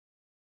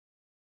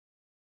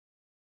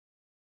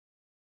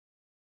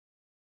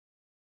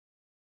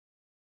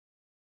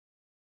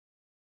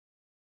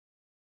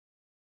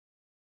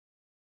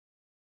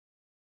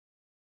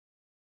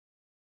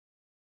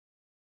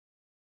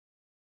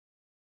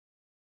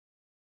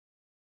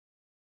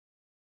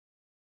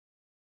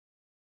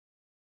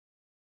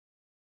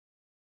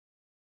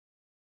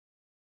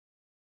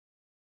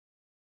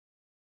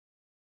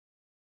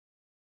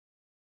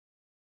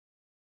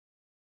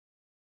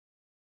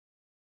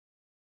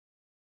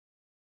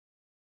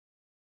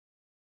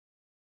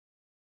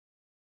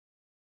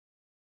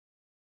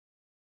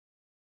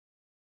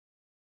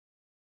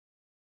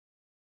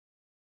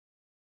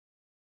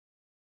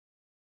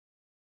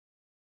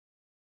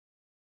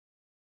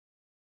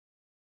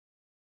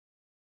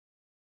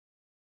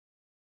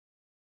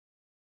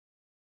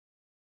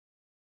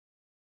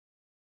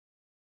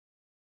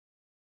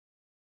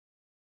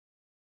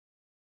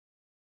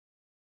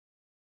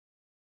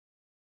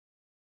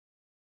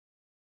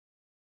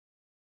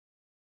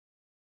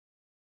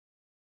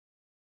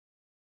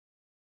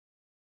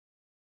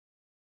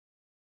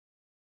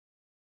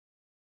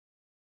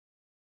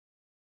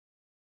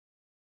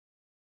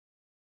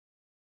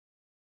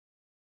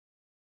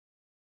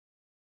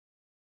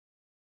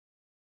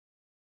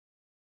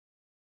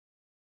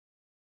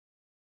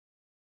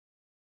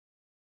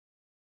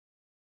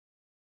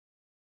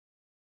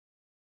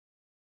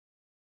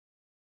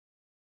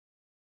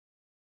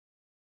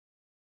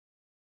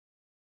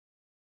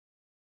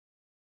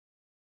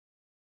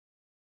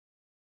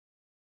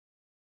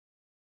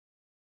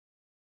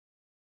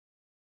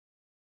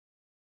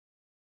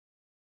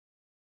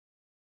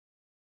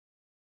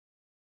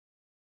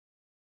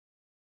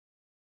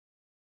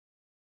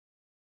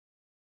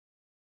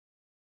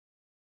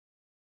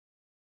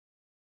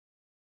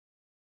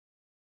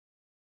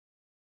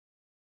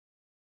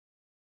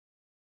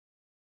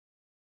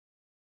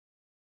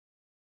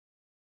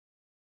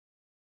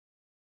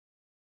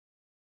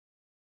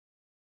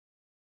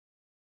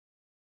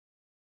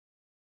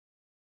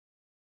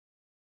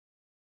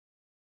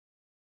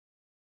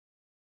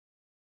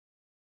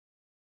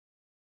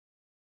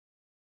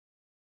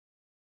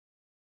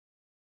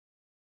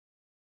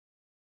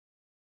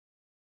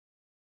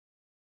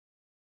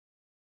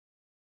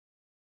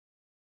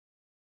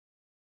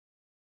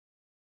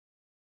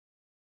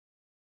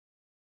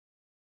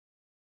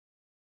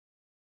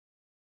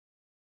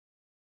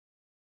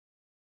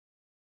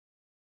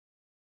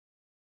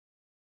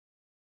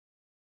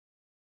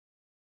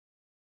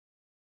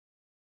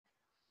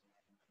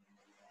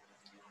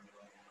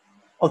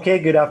Okay,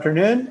 good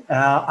afternoon.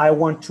 I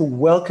want to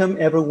welcome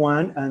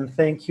everyone and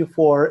thank you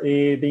for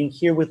being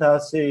here with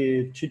us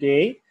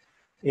today.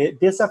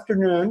 This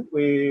afternoon,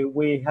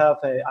 we have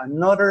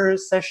another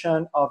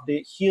session of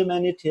the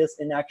Humanities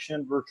in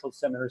Action virtual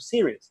seminar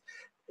series.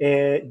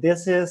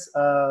 This is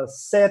a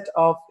set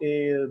of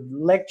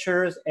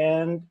lectures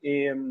and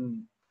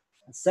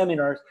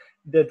seminars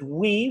that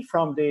we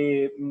from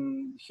the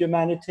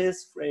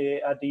Humanities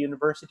at the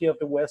University of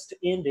the West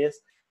Indies,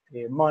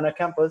 Mona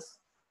campus,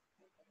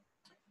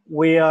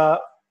 we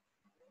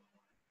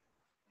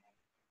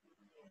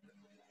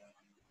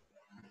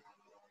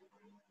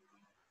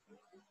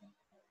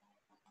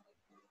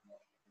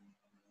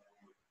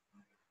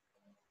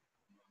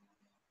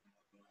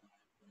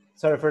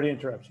sorry for the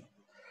interruption.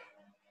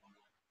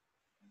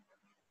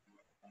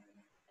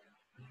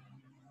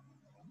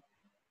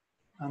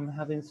 I'm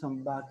having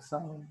some back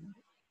sound.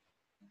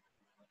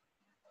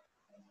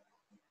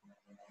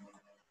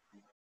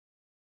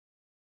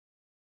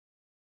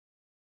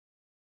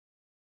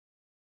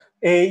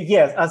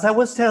 Yes, as I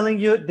was telling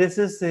you, this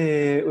is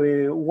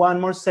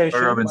one more session.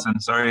 Sorry, Robinson,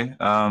 sorry.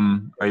 Are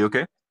you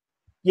okay?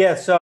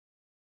 Yes, so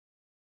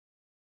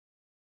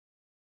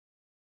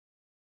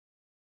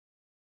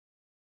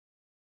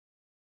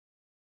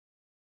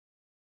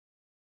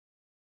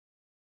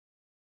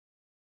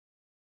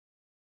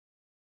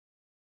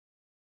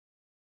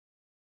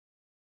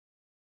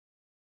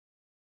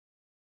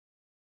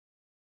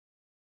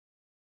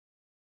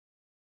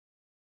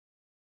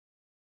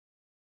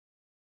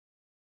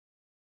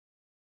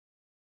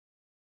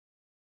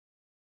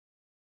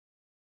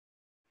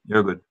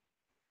You're good.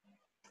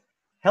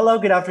 hello,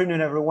 good afternoon,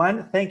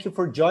 everyone. Thank you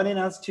for joining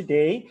us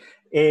today.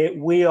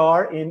 We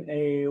are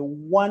in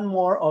one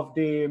more of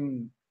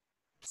the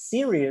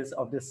series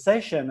of the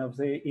session of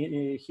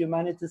the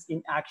Humanities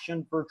in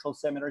Action virtual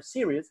seminar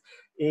series,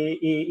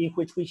 in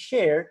which we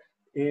share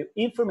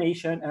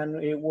information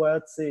and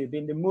what's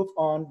been the move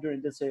on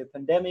during this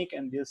pandemic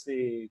and this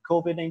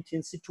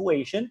COVID-19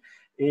 situation.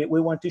 We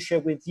want to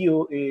share with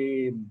you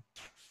in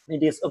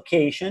this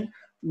occasion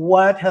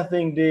what have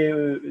been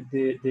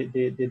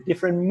the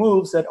different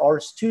moves that our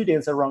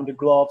students around the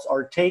globe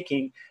are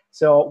taking.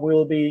 So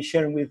we'll be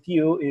sharing with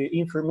you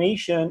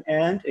information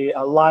and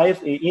a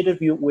live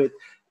interview with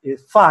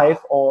 5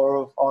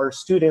 of our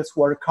students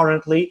who are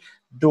currently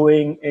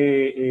doing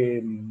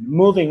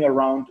moving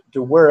around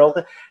the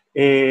world.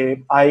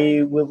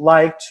 I would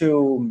like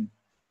to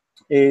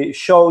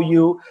show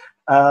you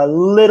a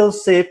little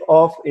sip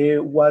of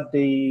what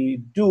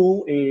they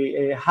do,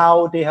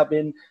 how they have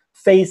been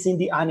facing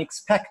the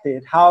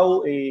unexpected,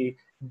 how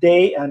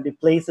they and the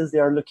places they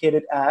are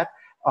located at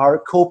are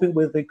coping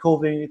with the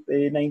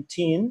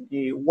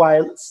COVID-19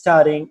 while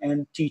studying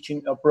and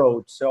teaching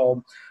abroad.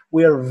 So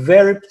we are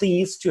very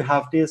pleased to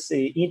have this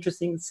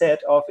interesting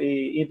set of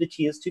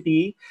invitees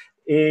today.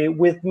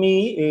 With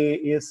me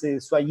is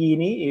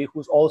Soyini,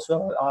 who's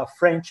also a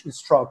French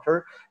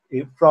instructor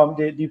from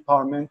the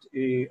Department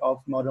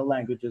of Modern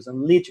Languages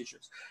and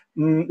Literatures.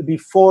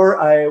 Before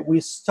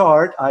we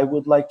start, I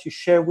would like to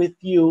share with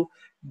you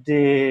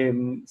the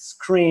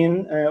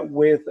screen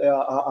with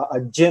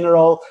a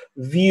general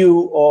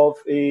view of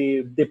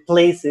the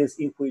places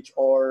in which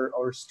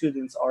our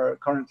students are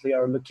currently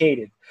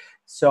located.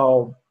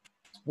 So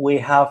we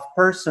have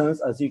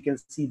persons, as you can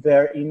see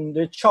there in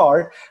the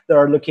chart, that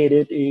are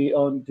located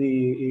on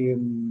the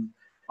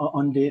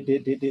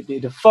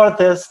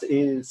farthest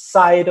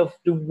side of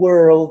the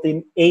world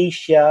in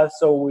Asia.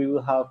 So we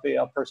will have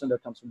a person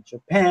that comes from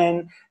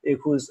Japan,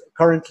 who's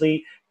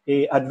currently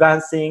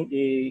advancing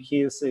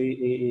his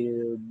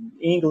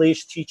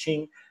English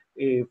teaching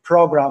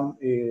program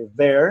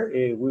there.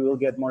 We will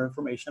get more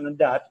information on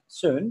that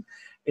soon.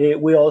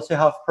 We also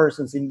have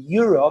persons in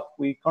Europe.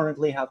 We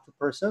currently have 2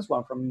 persons,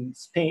 one from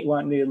Spain,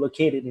 one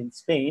located in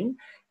Spain,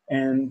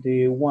 and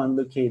one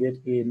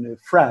located in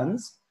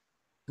France,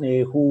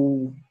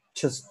 who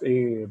just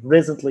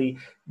recently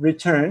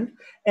returned.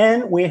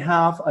 And we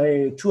have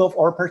 2 of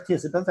our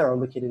participants that are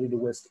located in the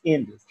West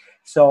Indies.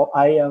 So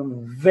I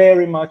am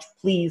very much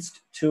pleased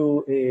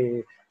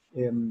to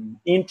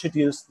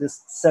introduce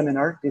this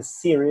seminar, this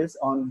series,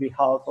 on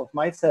behalf of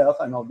myself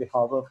and on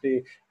behalf of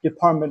the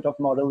Department of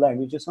Modern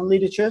Languages and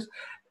Literatures.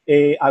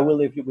 I will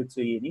leave you with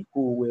Soyini,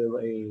 who will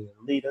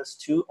lead us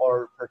to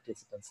our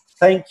participants.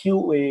 Thank you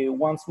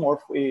once more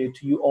to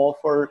you all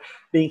for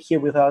being here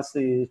with us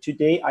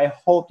today. I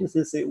hope this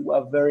is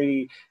a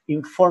very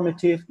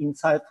informative,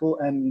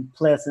 insightful, and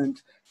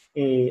pleasant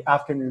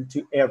afternoon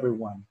to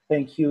everyone.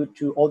 Thank you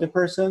to all the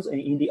persons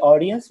in the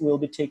audience. We'll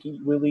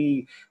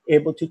be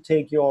able to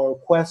take your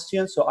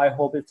questions. So I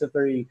hope it's a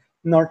very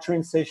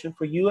nurturing session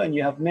for you, and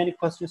you have many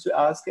questions to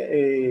ask.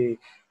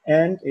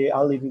 And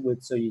I'll leave it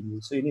with Soyini.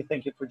 Soyini,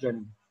 thank you for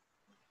joining me.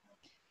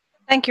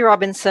 Thank you,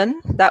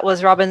 Robinson. That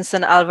was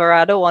Robinson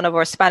Alavarado, one of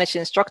our Spanish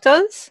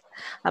instructors.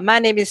 My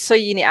name is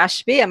Soyini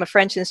Ashby. I'm a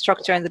French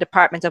instructor in the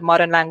Department of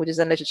Modern Languages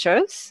and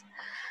Literatures.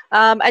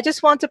 I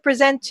just want to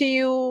present to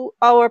you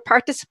our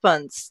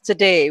participants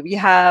today. We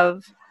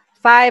have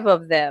 5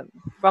 of them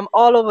from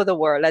all over the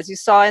world. As you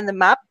saw in the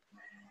map,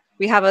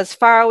 We have as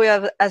far away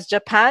as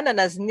Japan and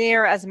as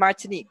near as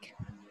Martinique.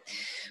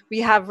 We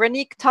have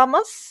Rennique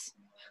Thomas,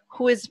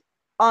 who is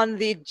on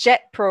the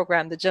JET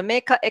program, the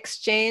Jamaica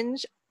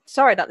Exchange,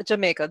 sorry, not the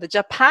Jamaica, the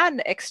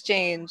Japan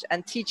Exchange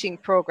and Teaching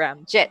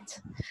Program, JET,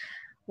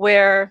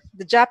 where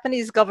the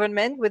Japanese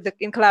government,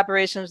 in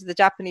collaboration with the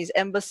Japanese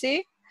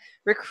embassy,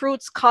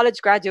 recruits college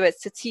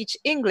graduates to teach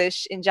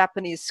English in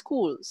Japanese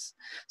schools.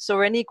 So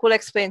Rennique will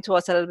explain to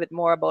us a little bit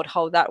more about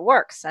how that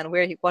works and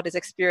what his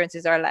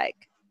experiences are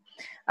like.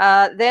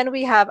 Then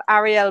we have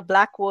Ariel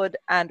Blackwood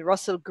and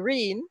Russel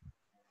Green,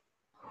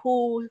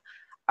 who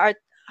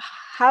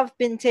have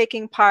been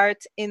taking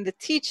part in the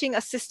teaching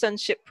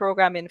assistantship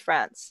program in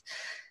France.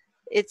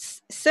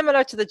 It's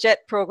similar to the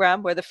JET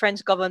program, where the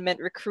French government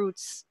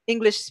recruits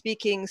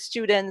English-speaking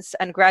students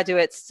and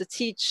graduates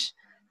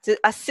to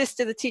assist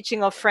in the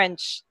teaching of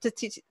French,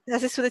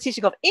 assist with the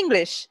teaching of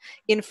English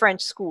in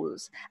French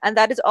schools. And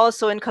that is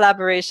also in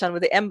collaboration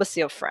with the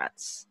Embassy of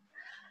France.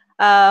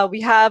 We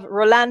have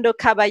Rolando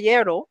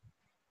Caballero,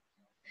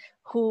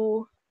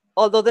 who,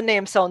 although the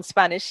name sounds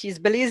Spanish, he's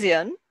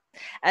Belizean,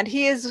 and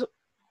he has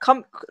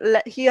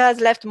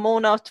left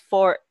Mona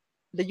for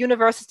the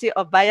University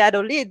of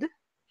Valladolid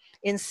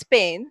in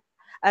Spain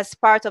as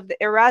part of the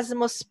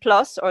Erasmus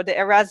Plus or the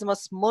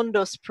Erasmus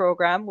Mundus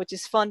program, which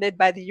is funded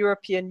by the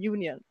European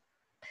Union.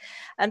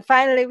 And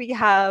finally, we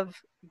have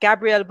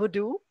Gabrielle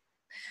Buddoo,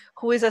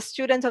 who is a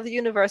student of the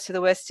University of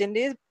the West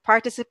Indies,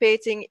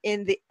 participating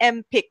in the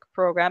MPIC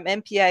program,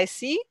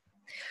 MPIC,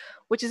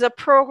 which is a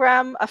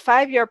program, a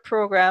 5-year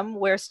program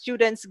where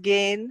students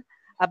gain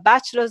a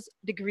bachelor's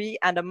degree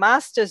and a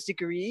master's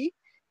degree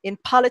in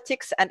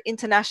politics and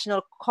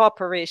international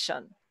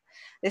cooperation.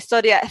 They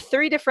study at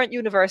 3 different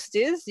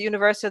universities: the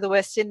University of the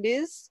West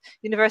Indies,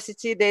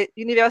 Université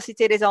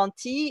des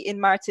Antilles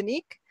in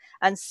Martinique,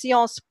 and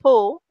Sciences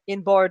Po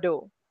in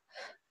Bordeaux.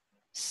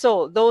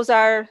 So those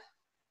are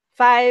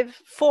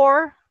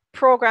 4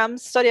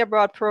 programs, study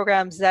abroad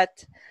programs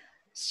that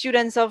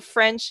students of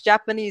French,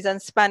 Japanese,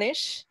 and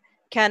Spanish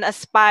can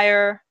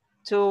aspire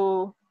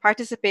to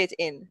participate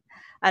in.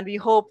 And we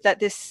hope that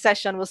this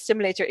session will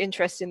stimulate your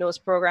interest in those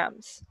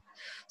programs.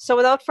 So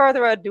without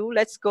further ado,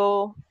 let's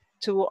go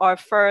to our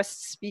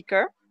first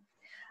speaker.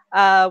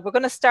 We're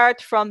going to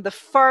start from the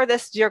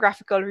furthest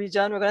geographical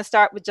region. We're going to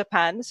start with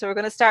Japan. So we're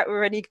going to start with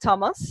Rennique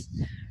Thomas.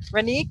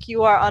 Rennique,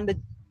 you are on the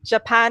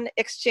Japan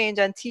Exchange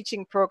and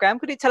Teaching Program.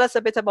 Could you tell us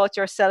a bit about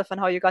yourself and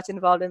how you got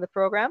involved in the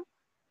program?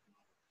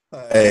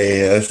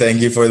 Hi,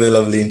 thank you for the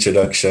lovely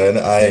introduction.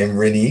 I'm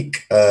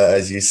Rennique,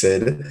 as you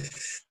said,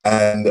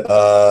 and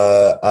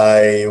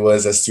I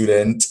was a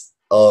student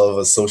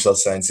of social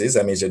sciences.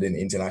 I majored in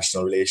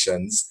international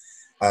relations,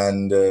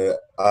 and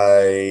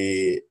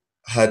I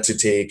had to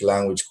take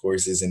language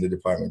courses in the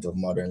Department of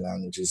Modern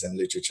Languages and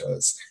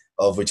Literatures,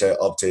 of which I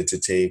opted to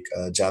take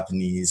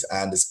Japanese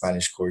and the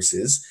Spanish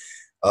courses.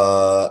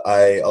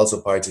 I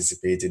also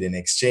participated in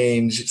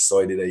exchange, so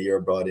I did a year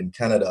abroad in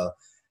Canada.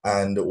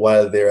 And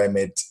while there, I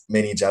met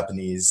many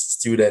Japanese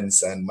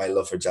students, and my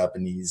love for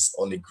Japanese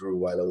only grew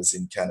while I was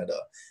in Canada.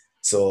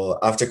 So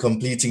after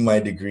completing my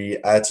degree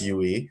at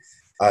UA,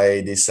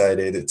 I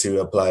decided to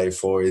apply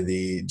for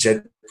the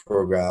JET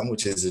program,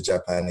 which is the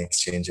Japan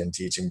Exchange and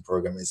Teaching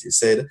Program, as you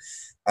said.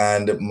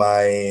 And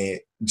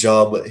my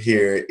job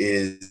here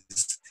is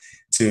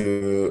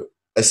to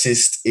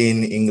assist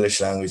in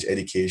English language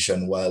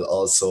education while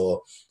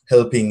also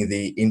helping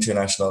the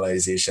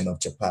internationalization of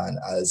Japan,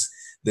 as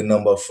the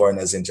number of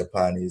foreigners in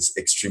Japan is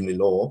extremely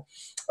low.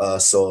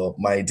 So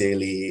my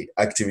daily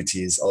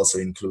activities also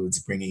includes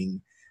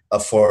bringing a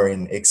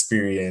foreign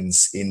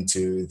experience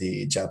into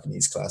the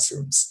Japanese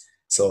classrooms.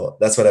 So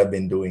that's what I've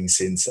been doing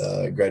since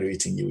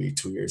graduating UE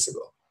 2 years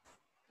ago.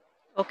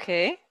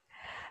 Okay.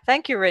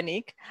 Thank you,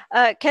 Rennique.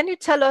 Can you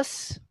tell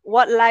us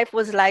what life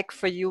was like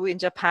for you in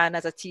Japan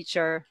as a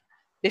teacher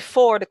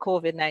before the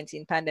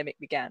COVID-19 pandemic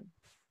began?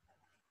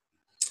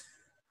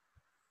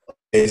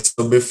 Okay,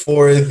 so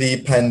before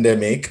the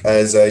pandemic,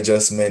 as I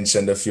just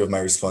mentioned, a few of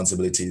my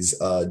responsibilities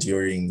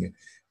during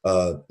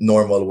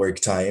normal work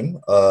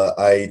time,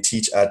 I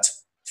teach at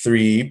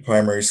 3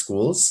 primary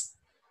schools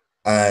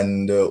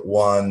and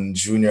 1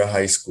 junior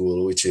high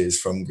school, which is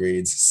from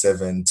grades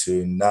 7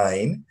 to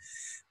 9.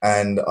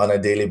 And on a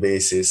daily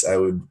basis, I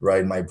would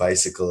ride my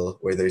bicycle,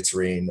 whether it's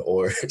rain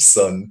or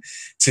sun,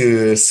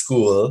 to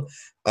school.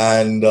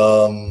 And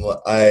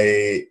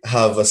I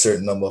have a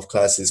certain number of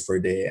classes per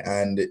day.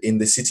 And in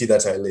the city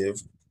that I live,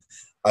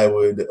 I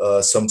would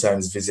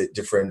sometimes visit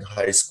different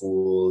high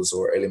schools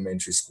or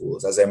elementary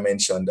schools. As I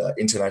mentioned,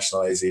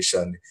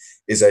 internationalization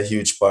is a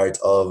huge part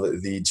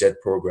of the JET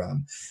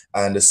program.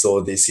 And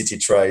so the city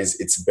tries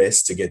its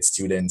best to get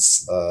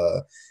students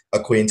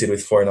acquainted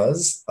with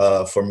foreigners.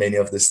 For many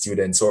of the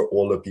students or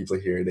older people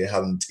here, they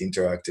haven't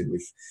interacted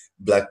with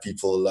Black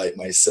people like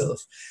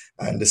myself.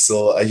 And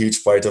so a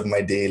huge part of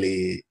my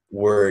daily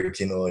work,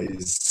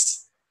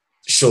 is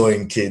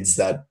showing kids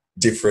that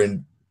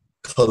different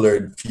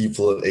colored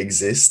people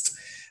exist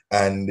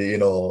and,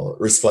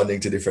 responding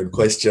to different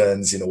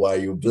questions. Why are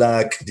you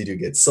black? Did you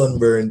get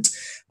sunburnt?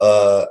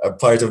 A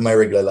part of my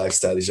regular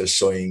lifestyle is just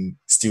showing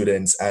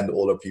students and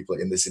older people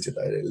in the city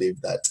that I live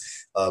that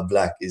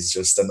black is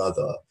just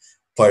another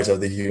part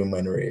of the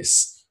human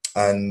race.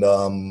 And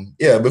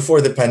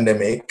before the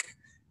pandemic,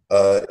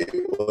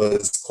 it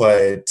was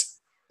quite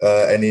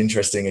an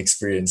interesting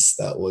experience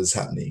that was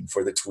happening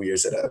for the 2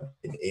 years that I've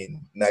been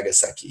in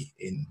Nagasaki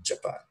in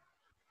Japan.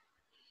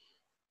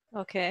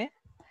 Okay.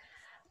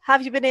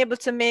 Have you been able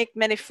to make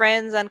many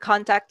friends and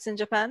contacts in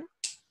Japan?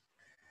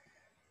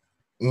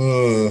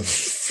 Well,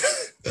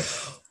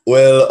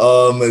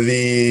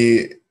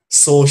 the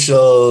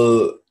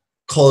social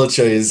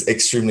culture is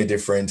extremely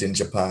different in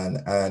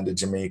Japan and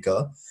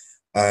Jamaica,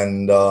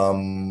 and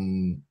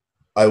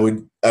I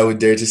would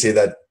dare to say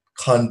that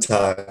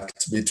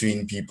contact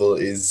between people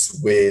is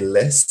way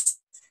less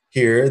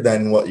here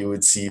than what you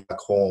would see back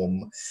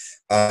home.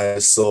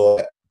 And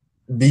so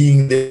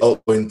being the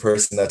outgoing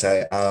person that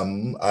I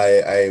am,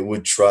 I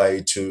would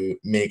try to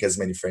make as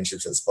many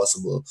friendships as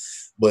possible.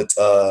 But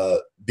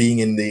being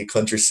in the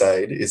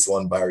countryside is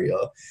one barrier.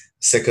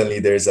 Secondly,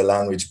 there's a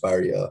language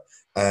barrier.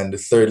 And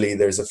thirdly,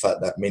 there's the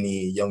fact that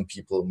many young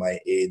people my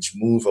age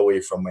move away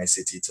from my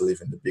city to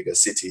live in the bigger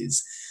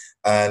cities.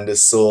 And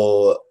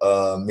so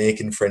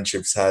making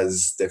friendships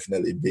has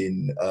definitely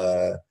been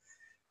a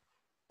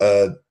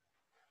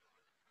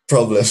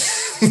problem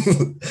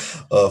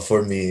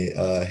for me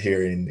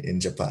here in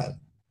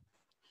Japan.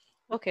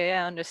 Okay,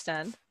 I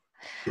understand.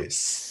 Yes.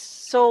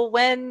 So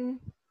when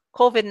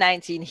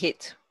COVID-19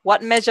 hit,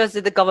 what measures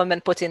did the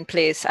government put in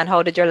place and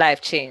how did your life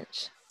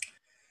change?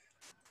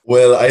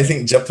 Well, I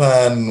think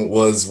Japan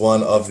was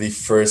one of the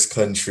first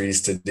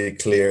countries to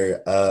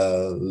declare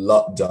a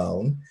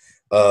lockdown.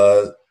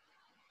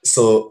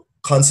 So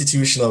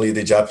constitutionally,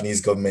 the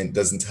Japanese government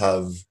doesn't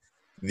have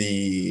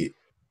the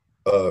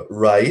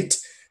right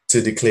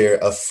to declare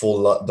a full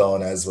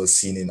lockdown as was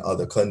seen in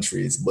other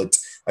countries. But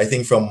I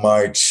think from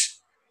March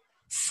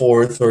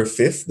 4th or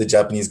 5th, the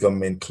Japanese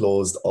government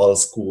closed all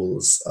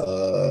schools.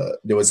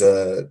 There was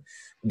a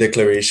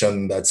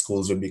declaration that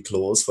schools would be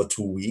closed for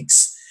 2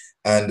 weeks.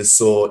 And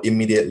so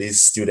immediately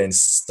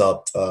students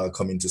stopped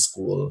coming to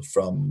school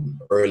from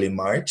early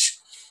March.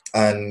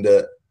 And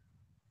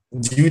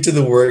due to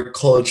the work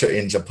culture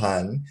in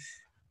Japan,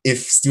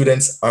 if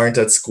students aren't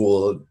at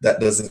school, that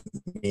doesn't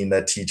mean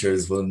that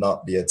teachers will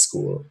not be at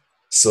school.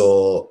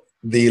 So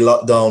the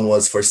lockdown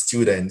was for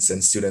students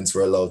and students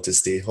were allowed to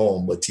stay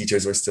home, but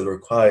teachers were still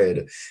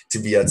required to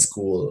be at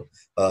school,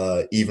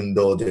 even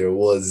though there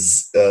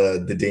was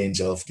the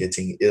danger of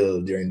getting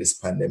ill during this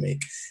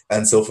pandemic.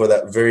 And so for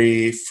that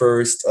very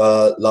first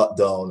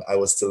lockdown, I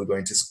was still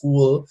going to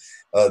school.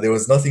 There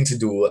was nothing to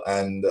do.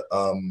 And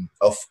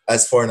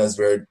as foreigners,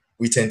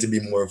 we tend to be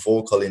more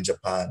vocal in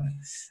Japan.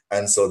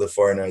 And so the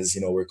foreigners,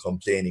 were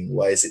complaining,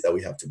 why is it that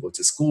we have to go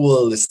to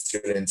school? The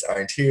students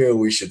aren't here,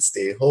 we should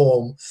stay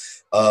home.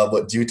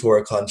 But due to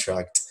our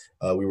contract,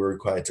 we were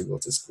required to go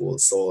to school.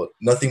 So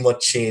nothing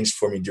much changed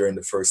for me during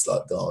the first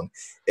lockdown,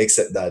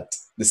 except that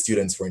the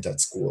students weren't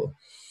at school.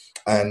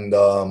 And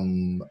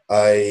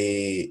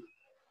I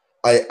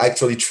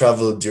actually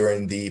traveled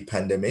during the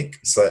pandemic.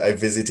 So I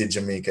visited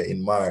Jamaica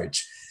in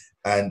March.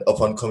 And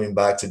upon coming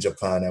back to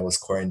Japan, I was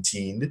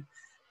quarantined.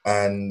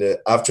 And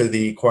after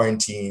the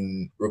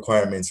quarantine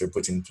requirements were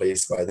put in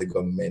place by the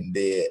government,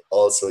 they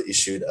also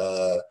issued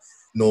a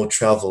no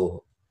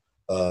travel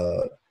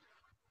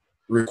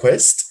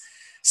request.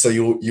 So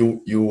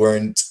you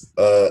weren't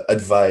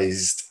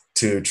advised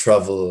to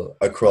travel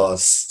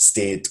across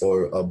state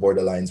or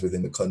border lines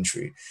within the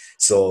country.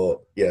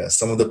 So yeah,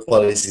 some of the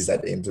policies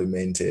that they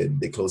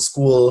implemented, they closed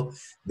school,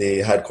 they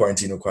had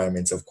quarantine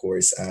requirements, of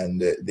course,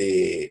 and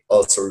they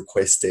also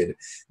requested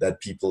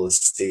that people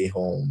stay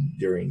home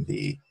during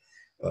the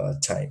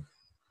time.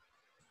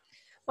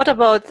 What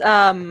about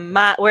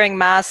wearing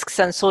masks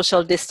and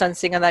social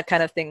distancing and that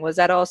kind of thing? Was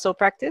that also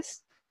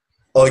practiced?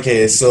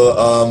 Okay, so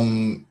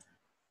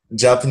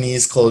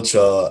Japanese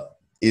culture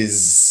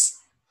is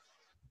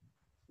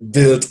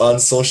built on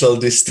social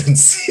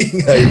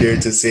distancing, I dare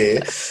to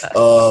say.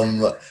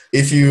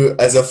 If you,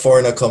 as a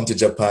foreigner, come to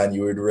Japan,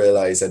 you would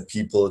realize that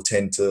people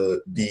tend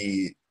to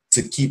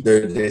keep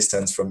their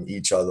distance from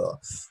each other.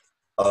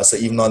 So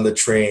even on the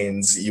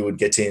trains, you would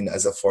get in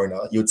as a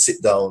foreigner, you'd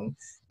sit down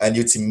and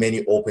you'd see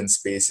many open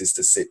spaces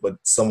to sit, but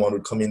someone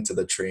would come into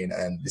the train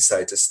and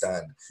decide to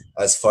stand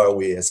as far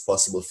away as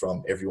possible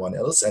from everyone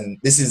else. And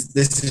this is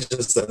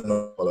just a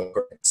normal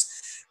occurrence.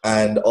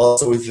 And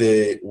also with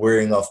the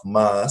wearing of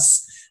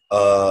masks,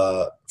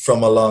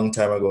 from a long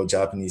time ago,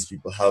 Japanese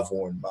people have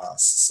worn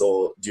masks.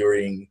 So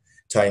during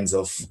times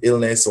of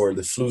illness or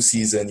the flu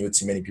season, you'd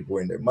see many people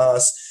wearing their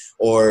masks,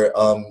 or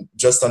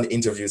just on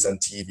interviews on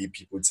TV,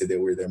 people would say they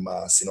wear their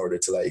masks in order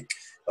to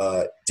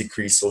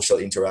decrease social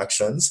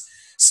interactions.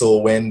 So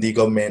when the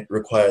government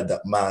required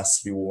that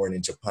masks be worn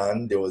in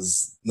Japan, there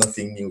was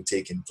nothing new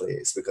taking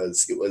place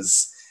because it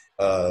was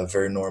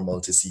very normal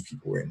to see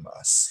people wearing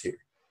masks here.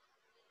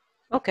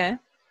 Okay.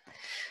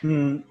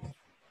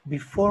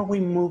 Before we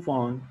move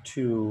on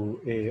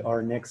to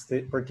our next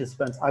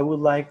participants, I would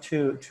like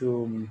to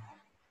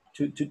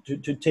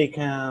take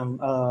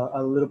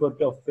a little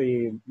bit of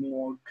a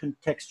more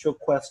contextual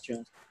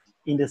questions,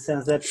 in the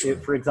sense that, Sure.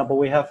 if, for example,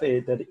 we have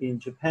that in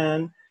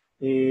Japan,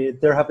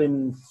 there have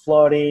been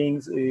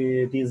floodings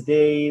these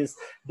days.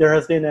 There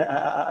has been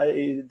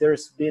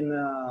there's been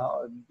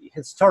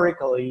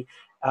historically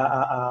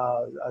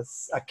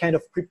a kind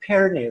of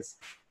preparedness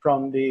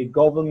from the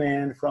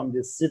government, from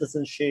the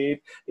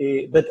citizenship,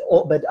 but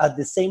at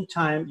the same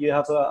time, you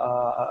have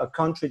a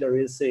country that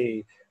is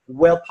a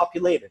well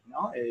populated.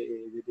 No,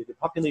 the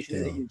population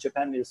Yeah. in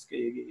Japan is,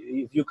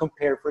 if you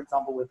compare, for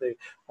example, with the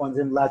ones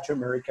in Latin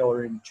America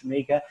or in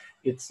Jamaica,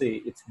 it's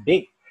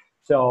big.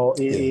 So,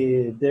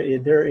 Yeah.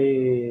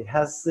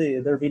 has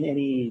there been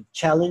any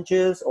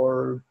challenges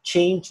or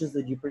changes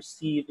that you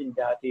perceive in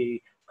that,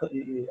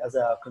 as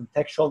a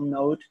contextual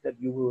note that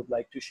you would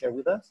like to share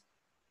with us?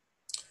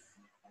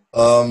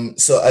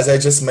 So as I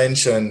just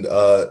mentioned,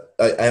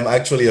 I'm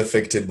actually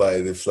affected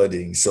by the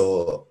flooding.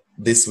 So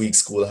this week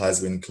school has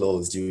been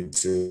closed due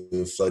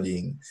to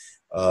flooding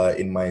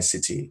in my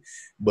city.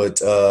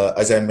 But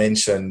as I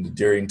mentioned,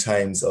 during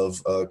times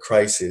of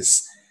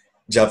crisis,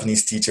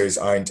 Japanese teachers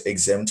aren't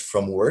exempt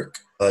from work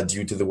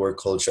due to the work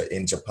culture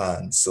in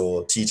Japan.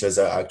 So teachers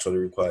are actually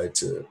required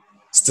to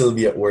still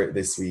be at work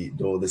this week,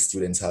 though the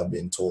students have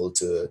been told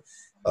to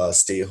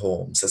stay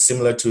home. So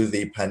similar to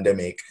the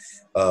pandemic,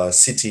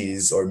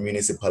 cities or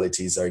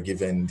municipalities are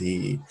given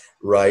the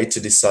right to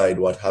decide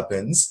what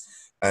happens.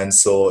 And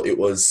so it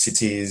was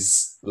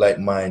cities like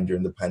mine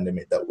during the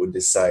pandemic that would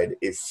decide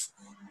if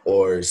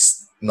or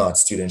not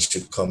students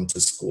should come to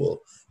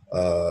school.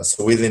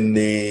 So within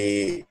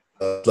the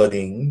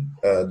flooding,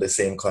 the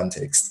same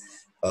context,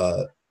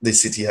 the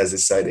city has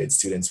decided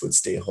students would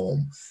stay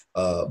home,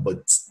 but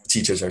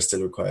teachers are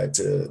still required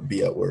to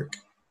be at work.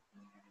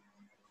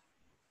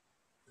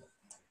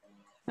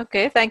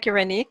 Okay, thank you,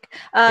 Rennique.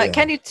 Yeah.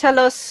 Can you tell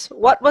us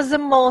what was the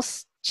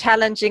most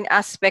challenging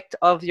aspect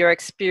of your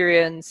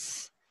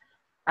experience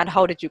and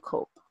how did you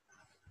cope?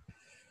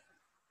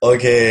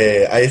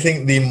 Okay, I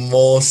think the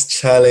most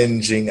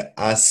challenging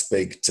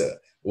aspect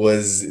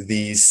was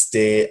the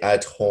stay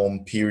at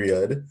home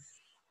period.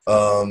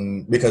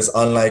 Because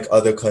unlike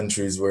other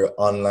countries where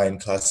online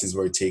classes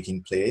were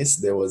taking place,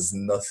 there was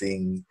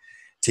nothing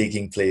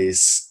taking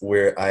place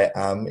where I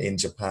am in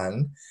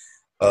Japan.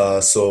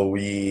 So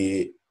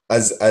we,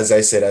 as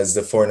I said, as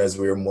the foreigners,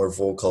 we were more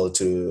vocal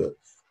to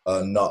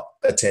not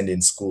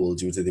attending school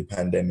due to the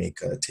pandemic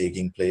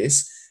taking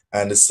place.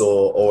 And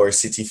so our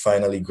city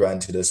finally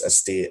granted us a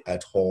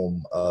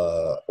stay-at-home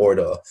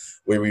order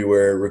where we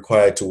were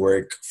required to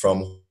work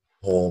from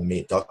home,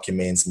 make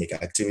documents, make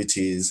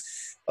activities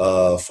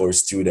for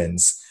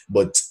students.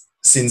 But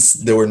since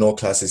there were no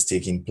classes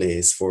taking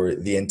place for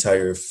the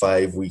entire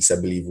 5 weeks, I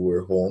believe we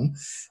were home,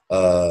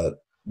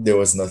 there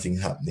was nothing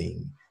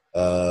happening.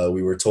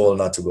 We were told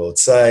not to go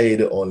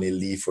outside, only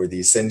leave for the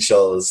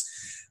essentials.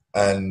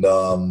 And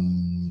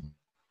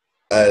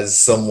as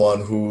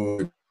someone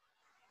who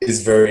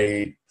is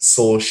very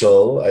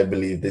social, I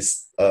believe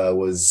this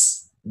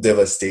was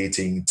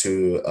devastating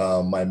to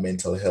my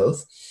mental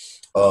health.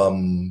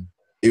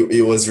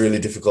 It was really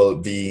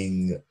difficult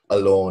being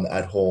alone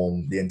at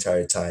home the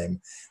entire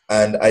time.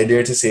 And I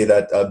dare to say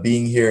that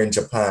being here in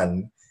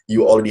Japan,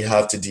 you already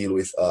have to deal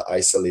with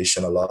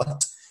isolation a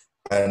lot.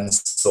 And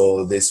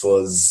so this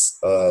was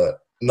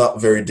not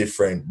very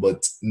different,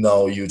 but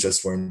now you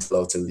just weren't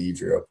allowed to leave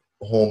your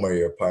home or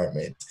your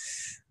apartment.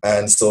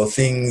 And so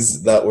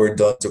things that were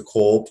done to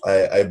cope,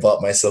 I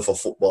bought myself a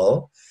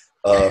football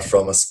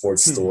from a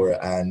sports store.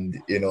 And,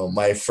 you know,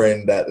 my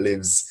friend that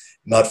lives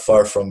not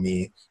far from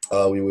me,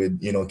 we would,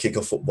 you know, kick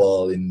a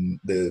football in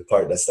the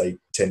park that's like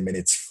 10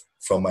 minutes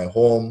from my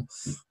home.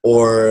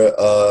 Or,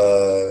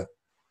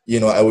 you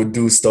know, I would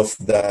do stuff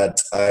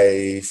that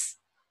I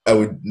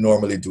would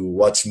normally do,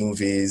 watch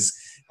movies,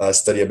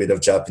 study a bit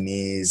of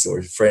Japanese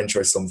or French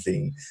or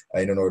something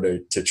in order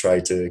to try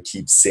to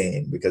keep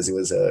sane, because it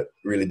was a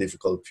really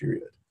difficult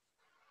period.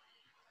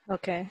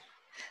 Okay.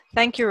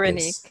 Thank you,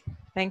 Rennique. Yes.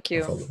 Thank No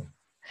you. problem.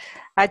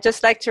 I'd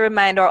just like to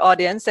remind our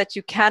audience that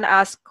you can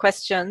ask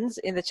questions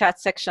in the chat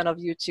section of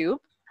YouTube,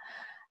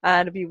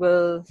 and we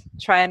will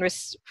try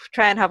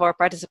and have our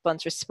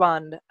participants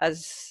respond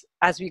as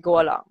we go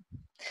along.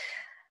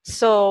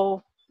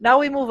 So now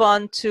we move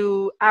on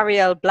to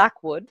Ariel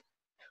Blackwood,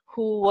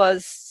 who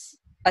was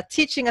a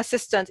teaching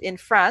assistant in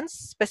France,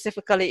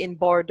 specifically in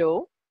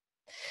Bordeaux.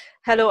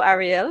 Hello,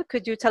 Ariel.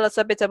 Could you tell us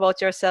a bit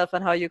about yourself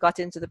and how you got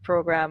into the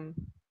program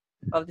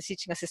of the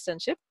teaching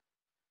assistantship?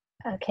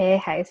 Okay,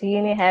 hi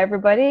Soyini, hi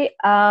everybody.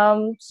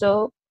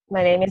 So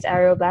my name is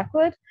Ariel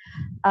Blackwood.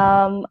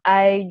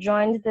 I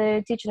joined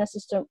the teaching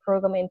assistant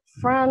program in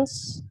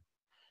France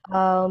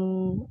a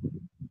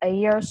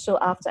year or so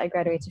after I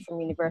graduated from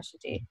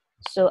university.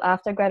 So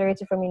after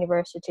graduating from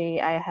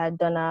university, I had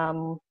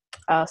done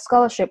a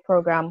scholarship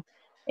program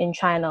in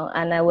China,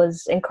 and I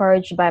was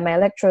encouraged by my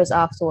lecturers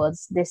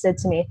afterwards. They said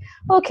to me,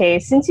 okay,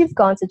 since you've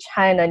gone to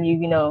China and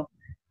you know,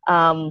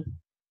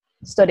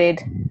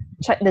 studied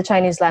the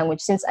Chinese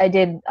language. Since I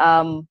did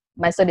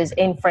my studies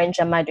in French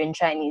and Mandarin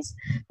Chinese,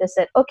 they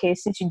said, okay,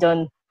 since you've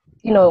done,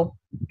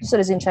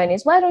 studies in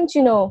Chinese, why don't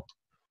you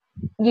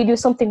do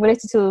something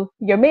related to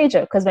your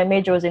major? Because my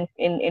major was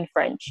in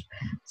French.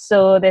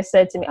 So they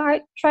said to me, all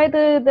right, try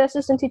the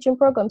assistant teaching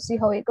program, see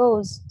how it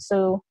goes.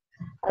 So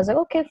I was like,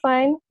 okay,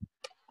 fine,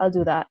 I'll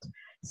do that.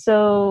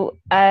 So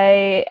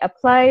I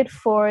applied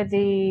for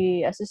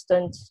the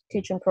assistant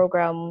teaching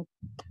program.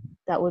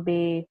 That would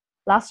be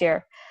last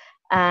year.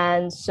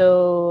 And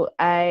so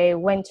I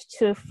went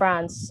to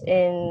France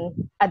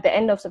at the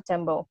end of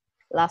September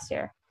last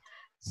year.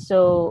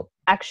 So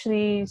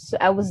actually,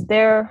 I was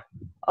there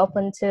up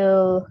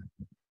until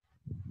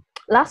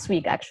last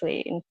week,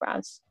 actually, in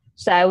France.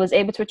 So I was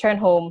able to return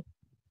home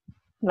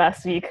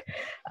last week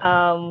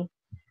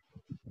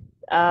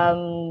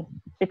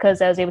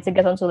because I was able to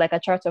get onto like a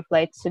charter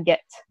flight to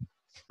get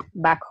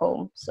back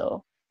home.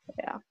 So,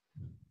 yeah.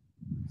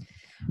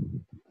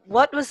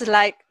 What was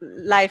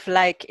life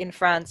like in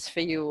France for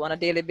you on a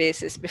daily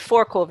basis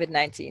before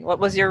COVID-19? What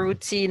was your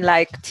routine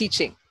like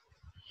teaching?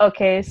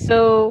 Okay,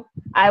 so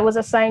I was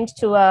assigned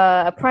to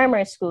a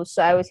primary school,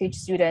 so I would teach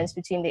students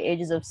between the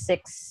ages of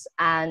 6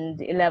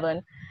 and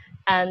 11.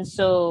 And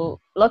so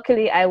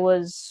luckily I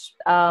was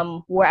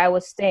where I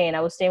was staying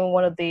with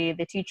one of the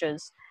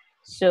teachers.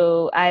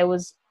 So I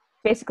was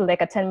basically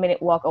like a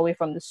 10-minute walk away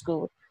from the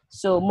school.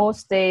 So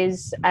most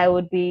days I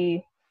would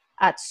be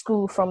at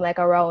school from like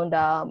around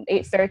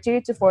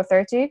 8:30 to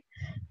 4:30,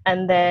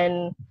 and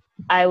then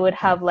I would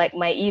have like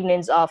my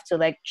evenings off to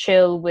like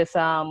chill with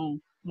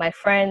my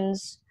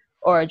friends,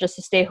 or just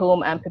to stay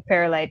home and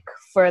prepare like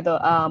further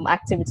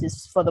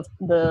activities for the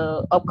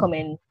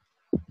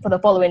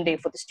following day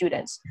for the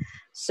students.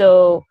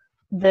 So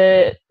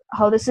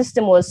how the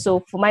system was, so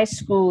for my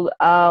school,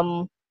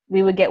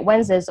 we would get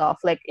Wednesdays off.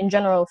 Like in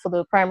general for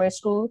the primary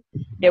school,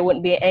 there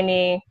wouldn't be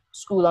any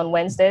school on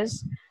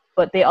Wednesdays,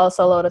 but they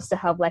also allowed us to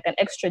have like an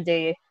extra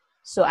day.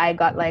 So I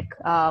got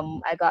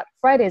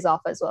Fridays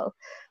off as well.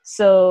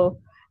 So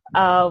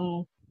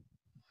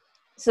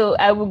so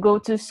I would go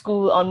to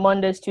school on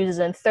Mondays, Tuesdays,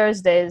 and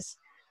Thursdays,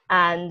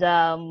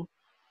 and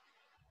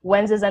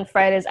Wednesdays and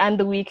Fridays and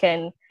the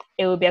weekend,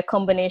 it would be a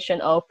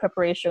combination of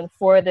preparation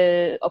for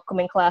the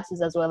upcoming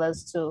classes, as well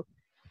as to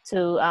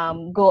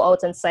go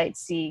out and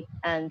sightsee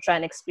and try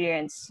and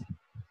experience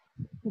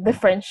the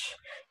French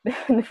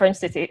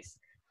cities.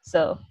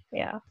 So,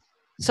 yeah.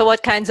 So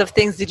what kinds of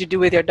things did you do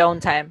with your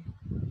downtime?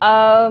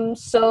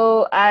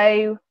 So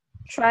I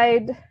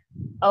tried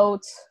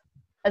out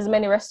as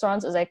many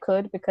restaurants as I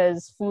could,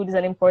 because food is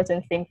an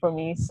important thing for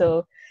me.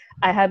 So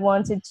I had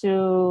wanted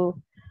to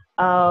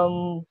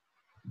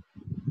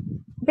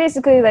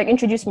basically like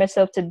introduce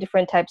myself to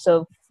different types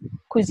of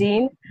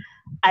cuisine.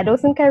 I don't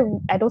think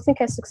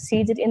I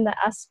succeeded in that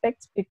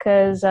aspect,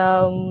 because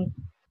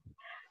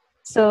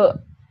so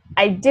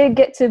I did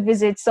get to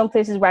visit some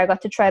places where I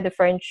got to try the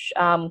French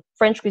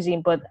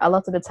cuisine, but a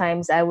lot of the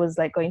times I was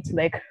like going to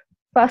like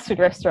fast food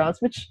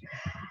restaurants, which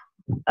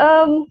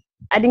I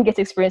didn't get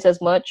to experience as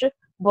much.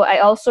 But I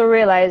also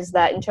realized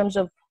that in terms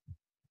of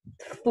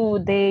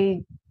food,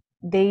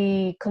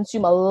 they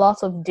consume a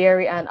lot of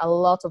dairy and a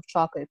lot of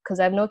chocolate, because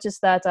I've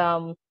noticed that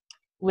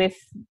with,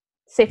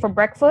 say, for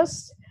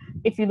breakfast,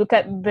 if you look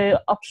at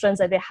the options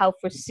that they have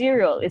for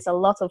cereal, it's a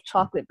lot of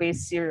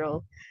chocolate-based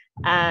cereal,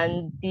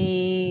 and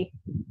the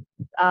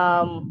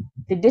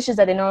dishes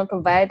that they normally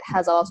provide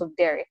has a lot of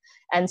dairy.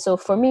 And so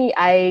for me,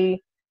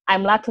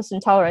 I'm lactose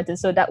intolerant, and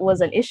so that was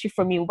an issue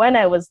for me when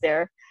I was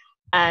there.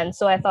 And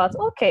so I thought,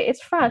 okay,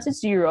 it's France,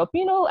 it's Europe,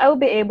 I will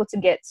be able to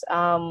get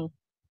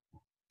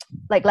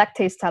like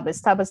lactase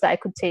tablets that I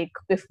could take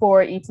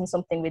before eating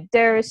something with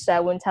dairy, so I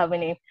wouldn't have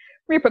any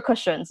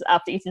repercussions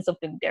after eating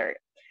something with dairy.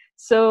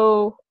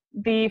 So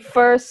the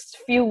first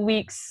few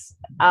weeks,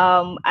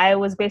 I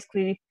was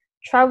basically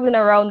traveling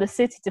around the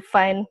city to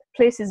find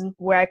places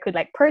where I could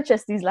like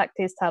purchase these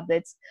lactase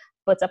tablets,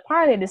 but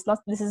apparently this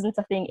isn't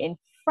a thing in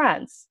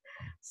France.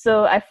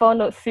 So I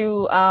found out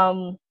through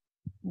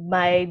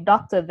my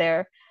doctor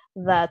there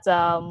that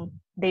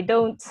they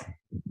don't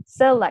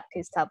sell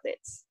lactase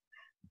tablets.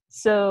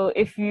 So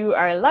if you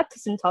are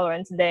lactose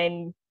intolerant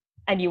and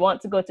you want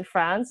to go to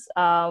France,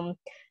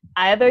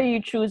 either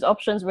you choose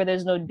options where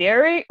there's no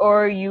dairy,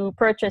 or you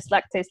purchase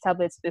lactase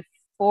tablets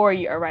before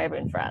you arrive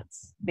in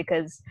France,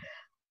 because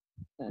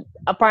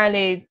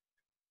apparently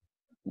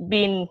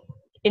being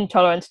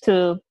intolerant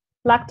to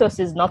lactose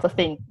is not a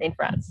thing in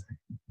France.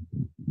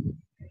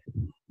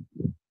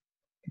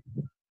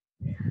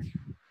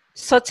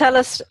 So tell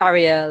us,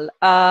 Ariel,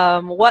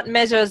 what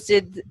measures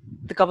did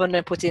the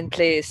government put in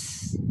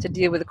place to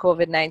deal with the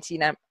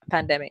COVID-19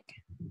 pandemic?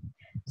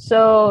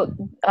 So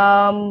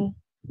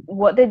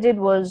what they did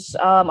was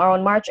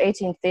around March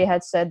 18th, they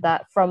had said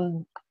that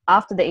from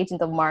after the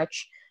 18th of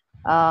March,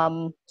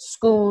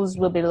 schools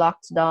will be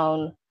locked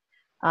down,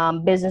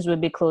 business will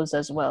be closed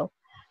as well.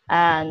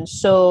 And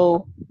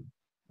so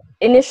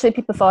initially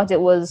people thought it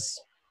was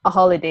a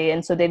holiday,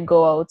 and so they'd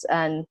go out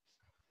and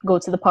go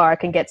to the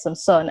park and get some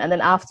sun. And then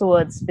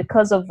afterwards,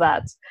 because of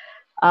that,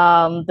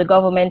 the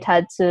government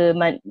had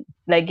to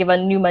give a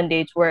new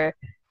mandate where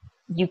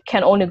you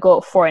can only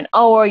go for an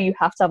hour. You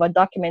have to have a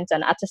document,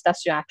 an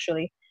attestation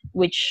actually,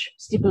 which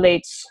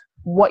stipulates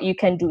what you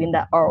can do in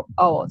that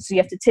hour. So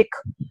you have to take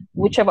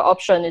whichever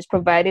option is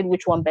provided,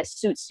 which one best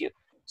suits you.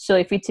 So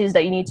if it is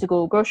that you need to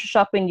go grocery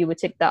shopping, you would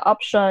take that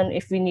option.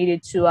 If you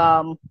needed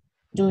to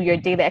do your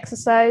daily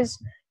exercise,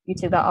 you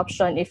take that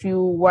option. If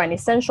you were an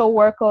essential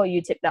worker,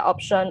 you take that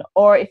option.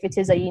 Or if it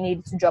is that you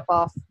needed to drop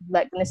off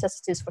like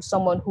necessities for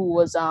someone who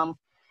was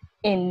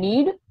in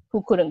need,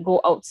 who couldn't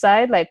go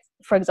outside, like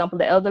for example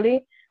the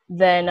elderly,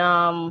 then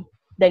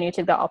you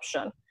take that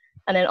option.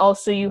 And then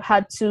also you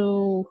had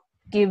to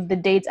give the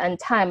date and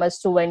time as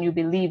to when you'll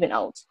be leaving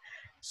out,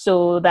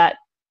 so that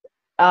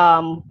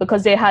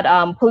because they had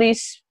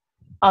police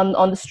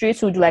on the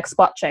streets who do like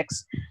spot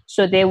checks,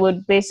 so they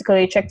would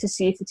basically check to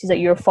see if it is that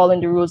you're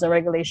following the rules and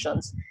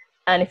regulations.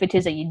 And if it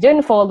is that you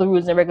didn't follow the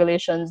rules and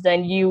regulations,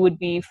 then you would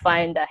be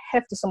fined a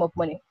hefty sum of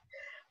money.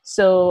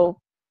 So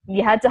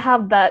you had to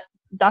have that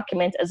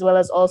document, as well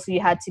as also you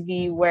had to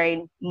be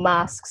wearing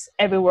masks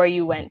everywhere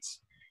you went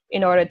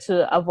in order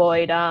to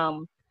avoid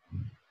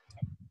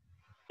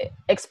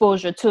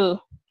exposure to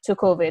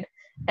COVID.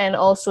 And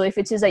also if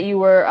it is that you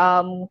were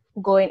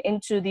going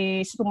into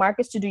the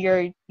supermarkets to do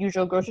your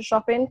usual grocery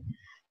shopping,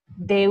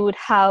 they would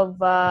have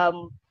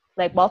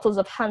like bottles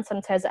of hand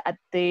sanitizer at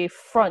the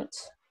front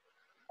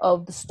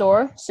of the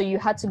store. So you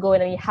had to go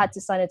in and you had to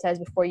sanitize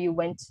before you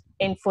went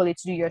in fully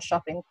to do your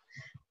shopping.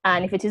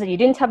 And if it is that you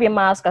didn't have your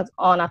mask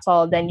on at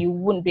all, then you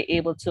wouldn't be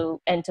able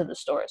to enter the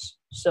stores.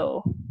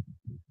 So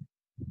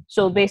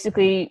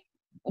basically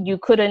you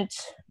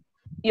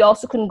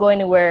also couldn't go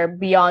anywhere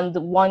beyond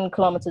 1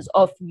 kilometer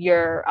of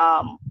your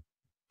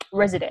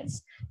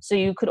residence. So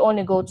you could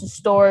only go to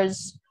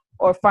stores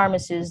or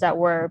pharmacies that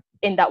were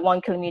in that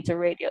 1 kilometer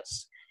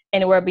radius.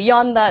 Anywhere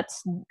beyond that,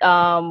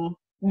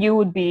 you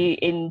would be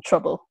in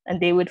trouble, and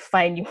they would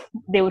fine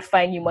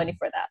you money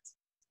for that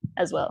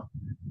as well.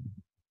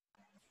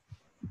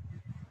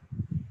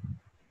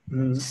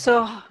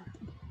 So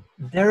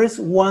there is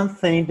one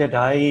thing that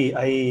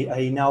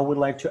I now would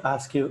like to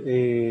ask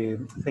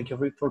you. Thank you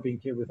for being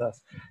here with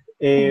us.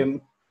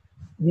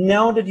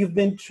 Now that you've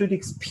been through the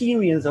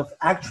experience of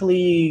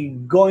actually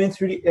going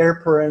through the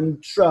airport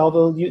and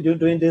travel, you're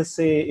doing this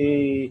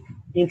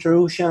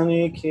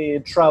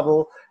interoceanic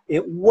travel,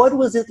 what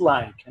was it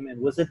like? I mean,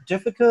 was it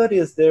difficult?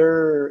 Is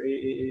there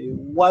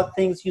what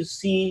things you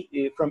see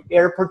from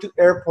airport to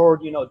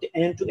airport? You know, the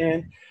end to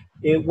end.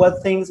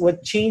 What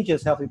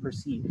changes have you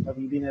perceived? Have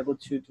you been able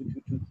to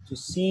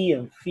see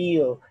and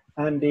feel?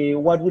 And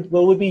what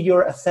would be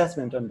your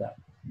assessment on that?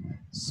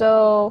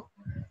 So,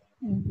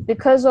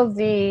 because of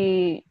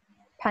the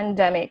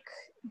pandemic,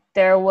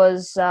 there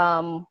was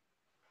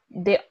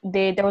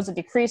there was a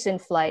decrease in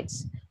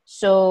flights.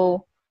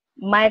 So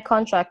my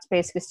contract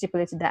basically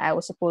stipulated that I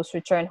was supposed to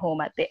return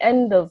home at the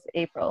end of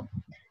April,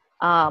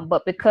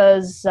 but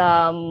because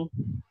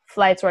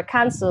flights were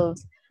cancelled,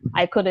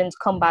 I couldn't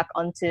come back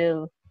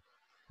until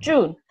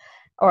June,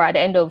 or at the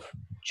end of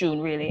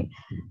June really.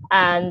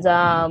 And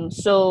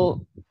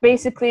so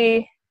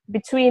basically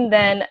between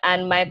then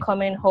and my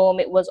coming home,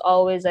 it was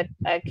always a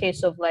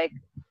case of like,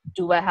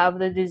 do I have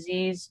the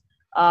disease?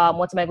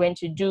 What am I going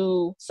to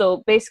do?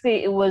 So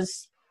basically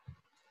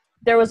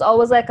there was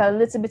always like a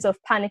little bit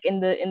of panic in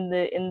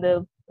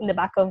the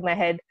back of my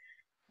head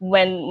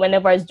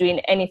whenever I was doing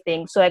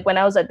anything. So like when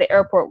I was at the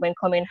airport, when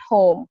coming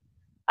home,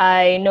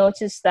 I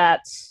noticed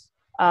that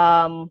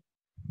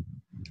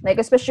like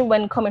especially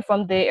when coming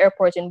from the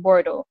airport in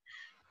Bordeaux,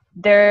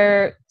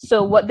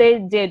 so what they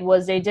did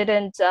was they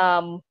didn't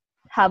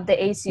have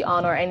the AC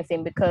on or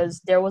anything,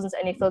 because there wasn't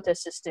any filter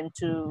system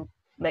to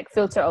like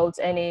filter out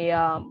any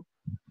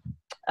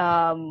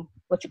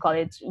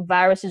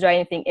viruses or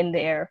anything in the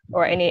air,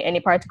 or any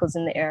particles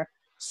in the air.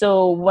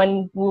 So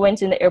when we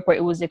went in the airport,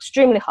 it was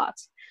extremely hot.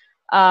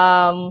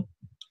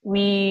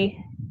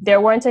 There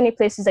weren't any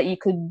places that you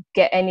could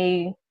get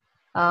any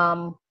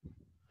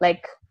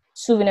like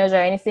souvenirs or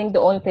anything. The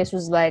only place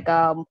was like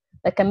a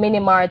mini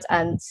mart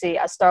and say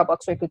a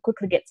Starbucks where you could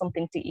quickly get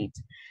something to eat.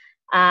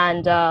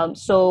 And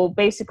so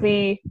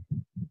basically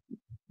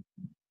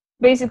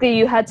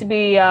you had to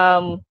be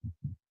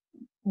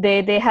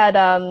they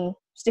had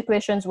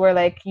stipulations where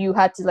like you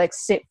had to like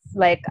sit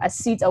like a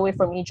seat away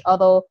from each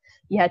other.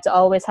 You had to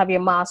always have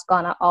your mask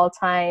on at all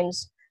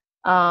times.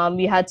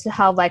 You had to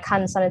have like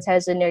hand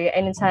sanitizer near you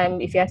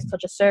anytime. If you had to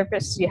touch a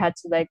surface, you had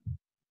to like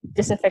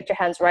disinfect your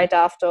hands right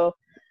after.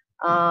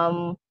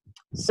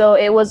 So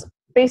it was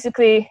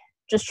basically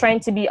just trying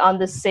to be on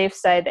the safe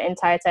side the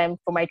entire time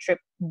for my trip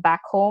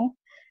back home.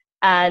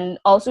 And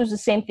also it's the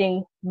same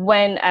thing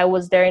when I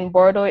was there in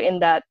Bordeaux, in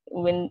that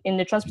when in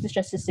the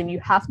transportation system,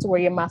 you have to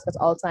wear your mask at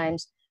all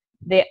times.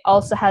 They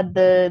also had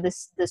the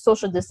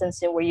social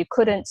distancing where you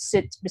couldn't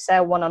sit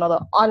beside one another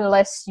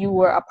unless you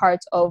were a part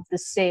of the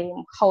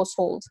same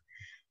household.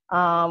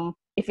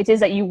 If it is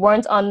that you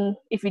weren't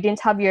if you didn't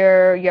have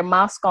your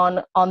mask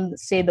on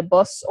say the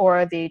bus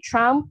or the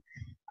tram,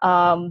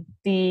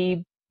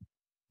 the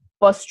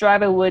bus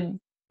driver would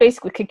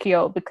basically kick you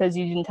out because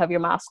you didn't have your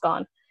mask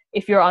on.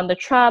 If you're on the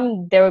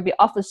tram, there would be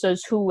officers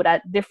who would,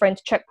 at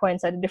different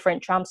checkpoints at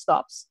different tram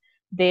stops,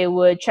 they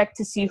would check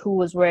to see who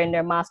was wearing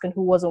their mask and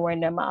who wasn't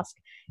wearing their mask.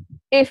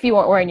 If you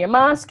weren't wearing your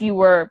mask, you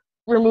were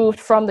removed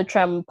from the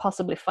tram,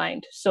 possibly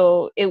fined.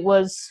 So it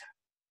was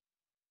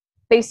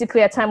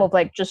basically a time of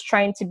like just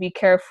trying to be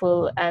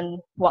careful and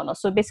whatnot.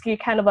 So basically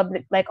kind of a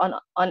bit like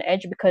on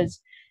edge, because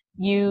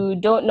you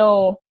don't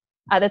know,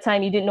 at the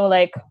time you didn't know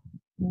like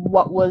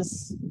what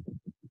was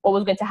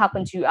going to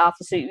happen to you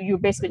after. So you're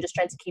basically just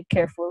trying to keep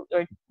careful,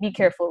 or be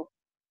careful,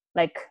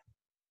 like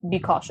be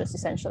cautious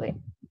essentially.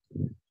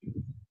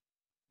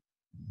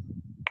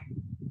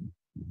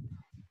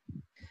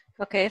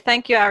 Okay,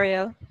 thank you,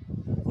 Ariel.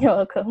 You're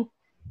welcome.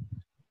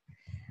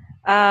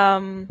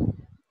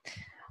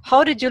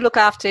 How did you look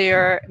after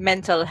your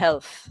mental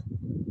health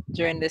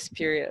during this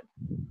period?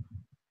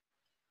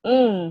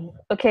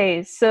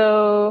 Okay,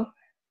 so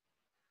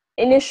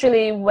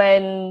initially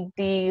when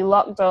the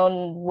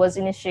lockdown was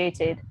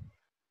initiated,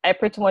 I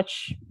pretty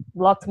much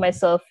locked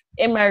myself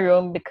in my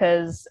room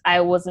because I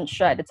wasn't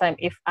sure at the time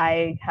if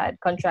I had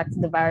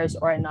contracted the virus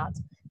or not.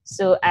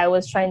 So I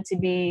was trying to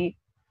be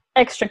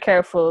extra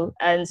careful.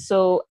 And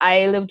so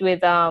I lived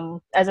with,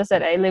 as I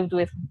said, I lived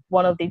with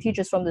one of the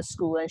teachers from the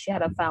school, and she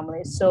had a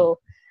family. So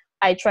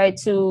I tried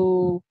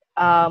to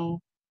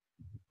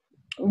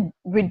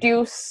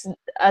reduce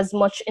as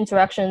much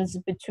interactions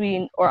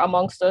between or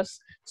amongst us.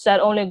 So I'd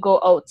only go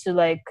out to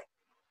like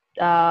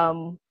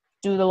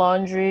do the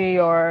laundry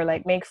or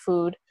like make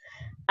food.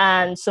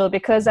 And so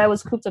because I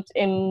was cooped up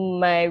in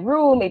my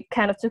room, it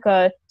kind of took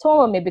a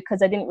toll on me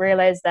because I didn't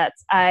realize that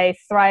I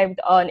thrived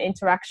on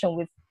interaction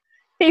with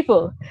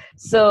people.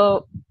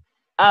 So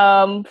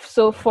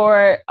so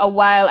for a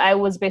while I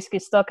was basically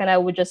stuck, and I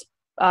would just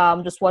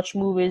watch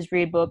movies,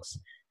 read books.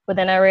 But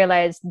then I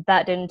realized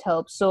that didn't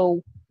help.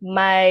 So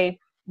my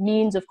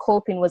means of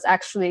coping was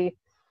actually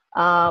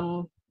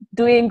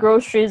doing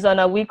groceries on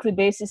a weekly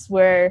basis,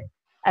 where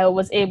I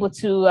was able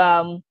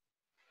to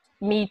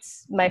meet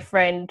my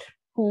friend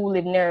who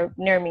lived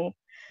near me.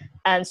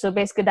 And so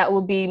basically that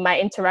would be my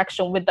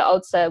interaction with the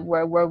outside,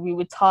 where we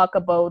would talk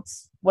about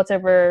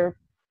whatever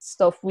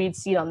stuff we'd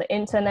seen on the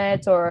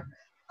internet, or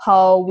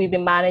how we've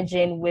been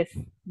managing with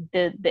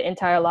the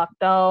entire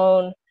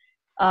lockdown,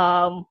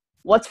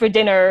 what's for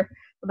dinner,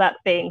 that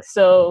thing.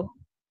 So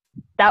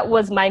that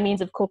was my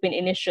means of coping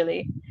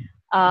initially.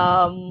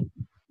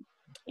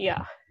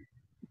 Yeah.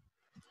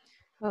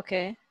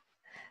 Okay.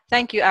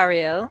 Thank you,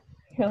 Ariel.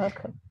 You're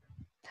welcome.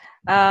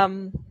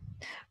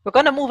 We're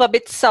going to move a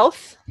bit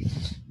south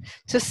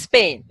to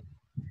Spain.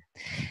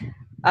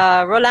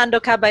 Rolando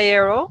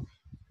Caballero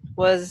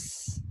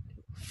was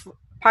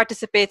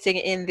participating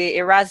in the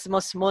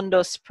Erasmus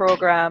Mundus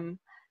program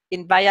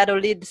in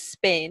Valladolid,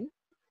 Spain.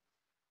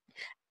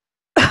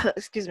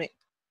 Excuse me.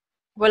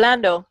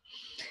 Rolando,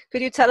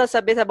 could you tell us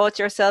a bit about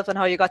yourself and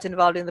how you got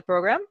involved in the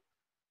program?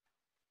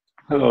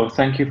 Hello,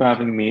 thank you for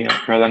having me.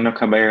 Rolando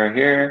Caballero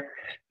here,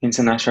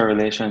 international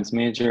relations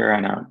major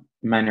and a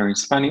minor in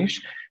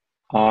Spanish.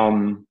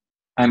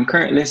 I'm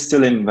currently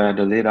still in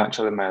Valladolid,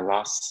 actually my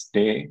last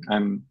day.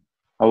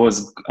 I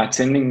was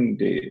attending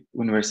the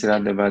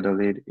Universite de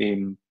Valladolid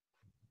in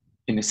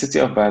the city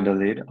of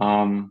Valladolid.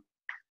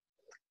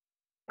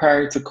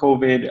 Prior to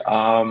COVID,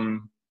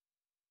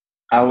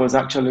 I was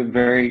actually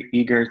very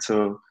eager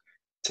to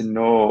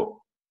know,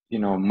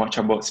 much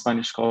about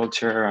Spanish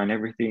culture and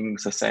everything,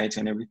 society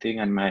and everything,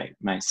 and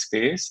my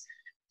space.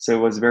 So it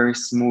was very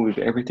smooth.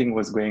 Everything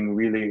was going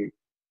really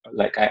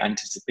like I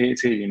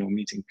anticipated,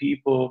 meeting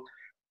people.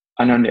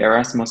 And on the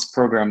Erasmus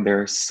program,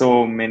 there are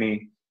so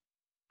many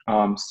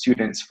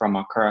students from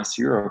across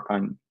Europe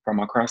and from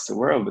across the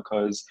world,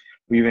 because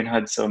we even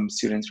had some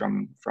students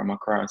from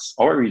across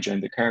our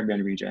region, the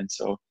Caribbean region.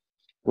 So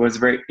it was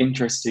very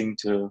interesting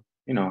to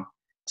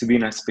be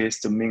in a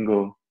space to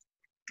mingle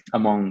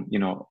among,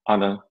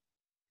 other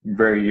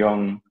very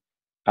young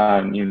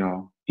and,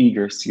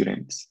 eager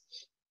students.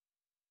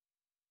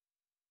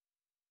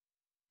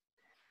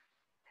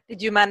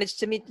 Did you manage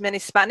to meet many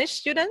Spanish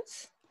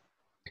students?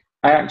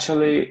 I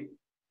actually,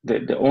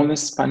 the only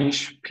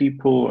Spanish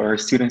people or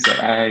students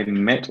that I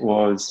met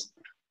was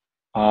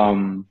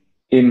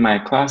in my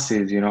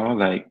classes,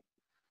 like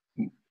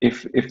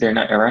if they're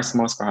not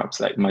Erasmus, perhaps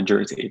like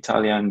majority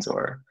Italians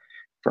or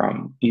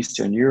from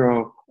Eastern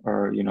Europe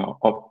or,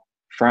 up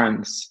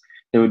France,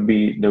 there would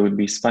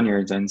be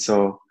Spaniards. And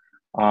so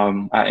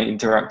I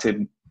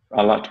interacted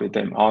a lot with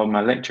them. All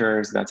my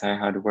lecturers that I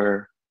had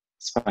were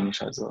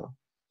Spanish as well.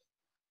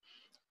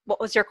 What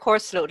was your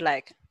course load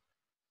like?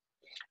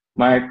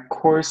 My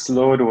course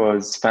load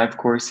was 6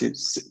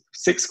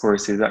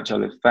 courses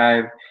actually,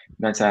 5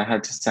 that I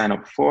had to sign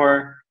up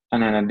for,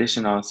 and an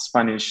additional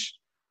Spanish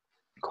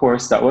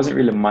course that wasn't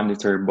really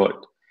mandatory,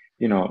 but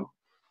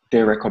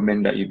they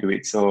recommend that you do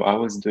it. So I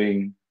was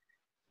doing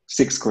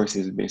 6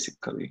 courses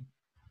basically.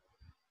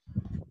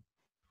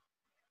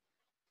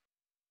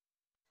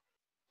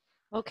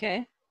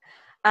 Okay.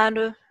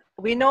 And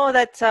we know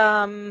that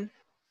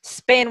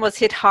Spain was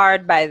hit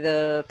hard by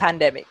the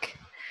pandemic.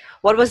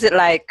 What was it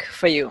like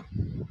for you?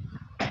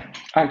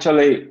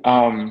 Actually,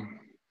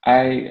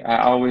 I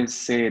always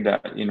say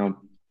that, you know,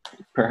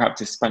 perhaps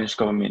the Spanish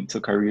government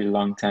took a really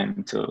long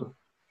time to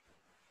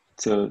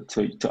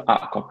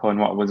act upon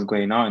what was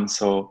going on.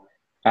 So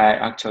I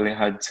actually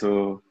had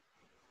to,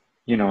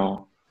 you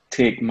know,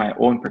 take my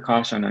own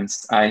precaution, and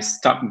I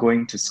stopped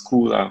going to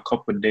school a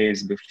couple of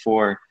days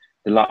before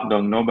the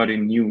lockdown. Nobody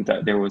knew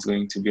that there was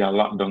going to be a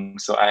lockdown.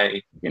 So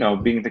I, you know,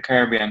 being the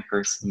Caribbean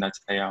person that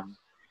I am,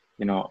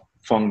 you know,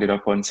 founded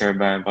upon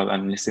survival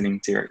and listening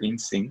to your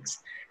instincts,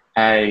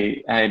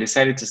 I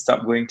decided to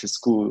stop going to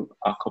school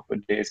a couple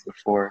of days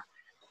before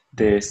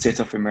the state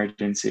of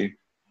emergency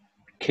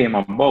came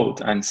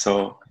about. And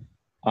so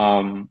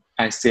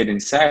I stayed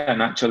inside,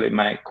 and actually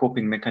my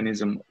coping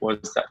mechanism was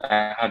that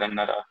I had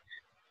another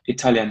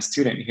Italian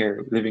student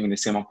here living in the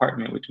same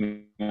apartment with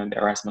me in the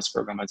Erasmus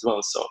program as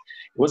well. So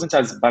it wasn't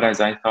as bad as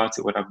I thought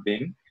it would have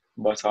been,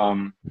 but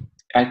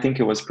I think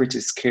it was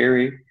pretty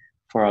scary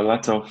for a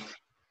lot of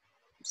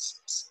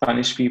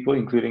Spanish people,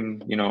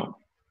 including, you know,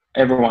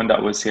 everyone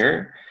that was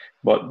here.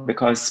 But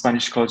because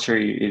Spanish culture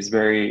is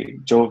very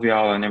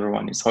jovial and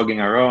everyone is hugging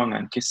around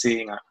and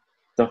kissing and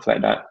stuff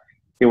like that,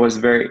 it was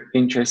very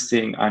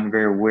interesting and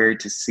very weird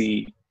to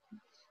see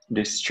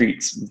the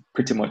streets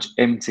pretty much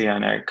empty.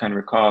 And I can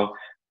recall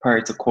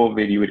prior to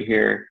COVID, you would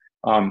hear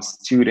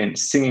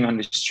students singing on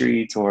the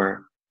street,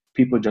 or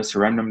people just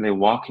randomly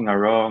walking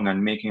around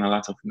and making a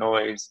lot of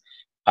noise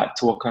at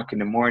 2 o'clock in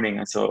the morning.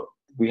 And so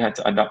we had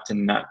to adapt to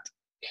not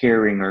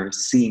hearing or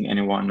seeing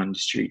anyone on the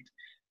street.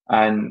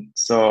 And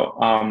so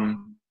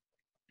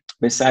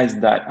besides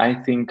that, I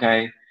think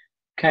I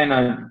kind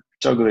of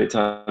juggle it,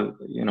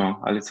 you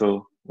know, a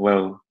little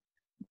well,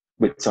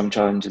 with some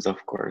challenges,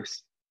 of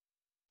course.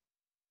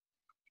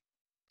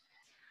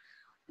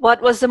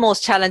 What was the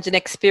most challenging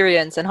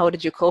experience, and how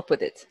did you cope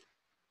with it?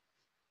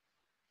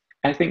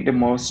 I think the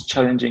most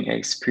challenging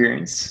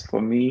experience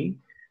for me,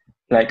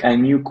 like, I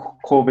knew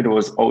COVID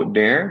was out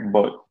there,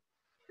 but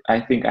I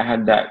think I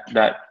had that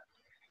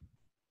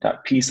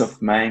peace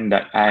of mind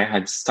that I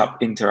had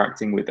stopped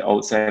interacting with the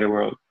outside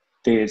world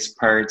days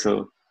prior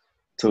to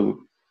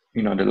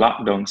you know, the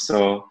lockdown.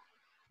 So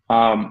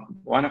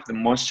one of the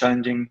most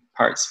challenging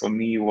parts for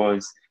me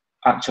was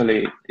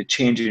actually the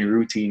change in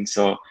routine.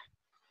 So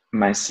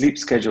my sleep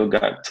schedule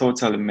got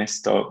totally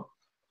messed up.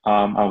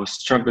 I was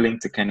struggling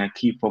to kind of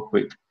keep up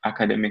with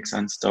academics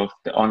and stuff,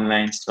 the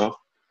online stuff.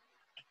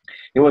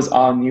 It was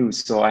all new,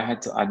 so I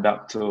had to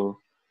adapt to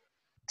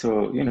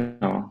you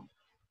know,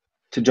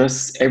 to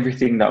just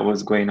everything that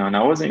was going on.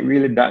 I wasn't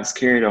really that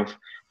scared of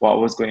what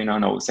was going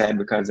on outside,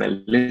 because I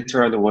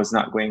literally was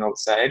not going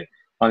outside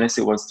unless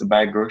it was to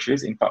buy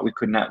groceries. In fact, we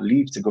could not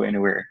leave to go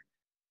anywhere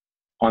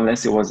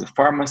unless it was a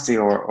pharmacy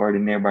or the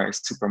nearby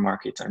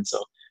supermarket. And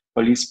so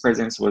police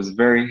presence was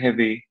very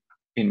heavy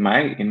in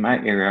my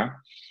area.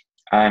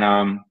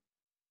 And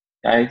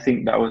I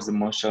think that was the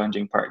most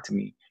challenging part to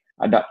me,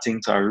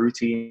 adapting to a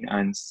routine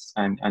and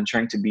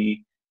trying to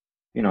be,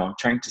 you know,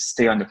 trying to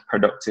stay on the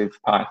productive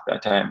path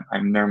that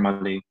I'm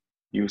normally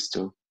used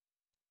to.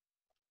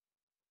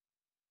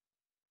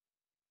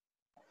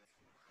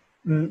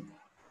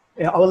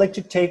 I would like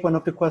to take one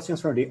of the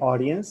questions from the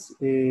audience.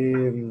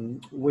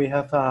 We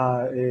have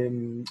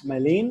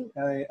Mylene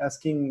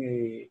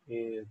asking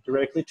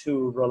directly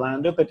to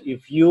Rolando, but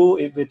if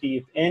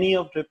any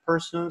of the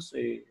persons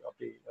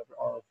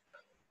of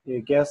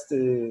the guest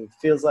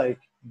feels like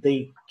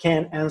they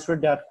can answer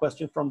that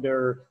question from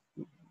their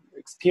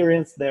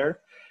experience there,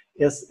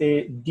 is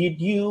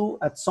did you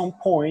at some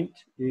point,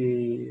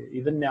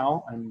 even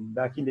now and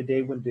back in the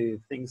day when the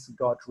things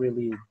got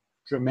really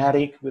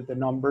dramatic with the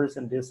numbers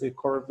and this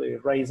curve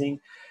rising,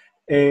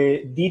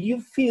 did you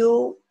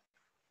feel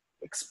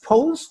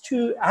exposed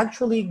to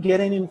actually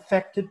getting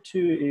infected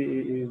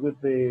with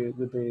the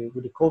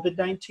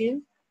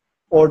COVID-19,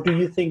 or do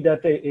you think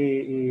that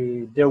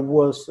there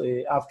was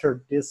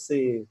after this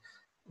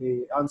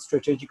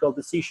unstrategical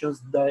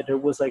decisions that there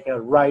was like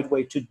a right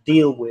way to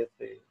deal with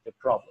the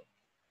problem?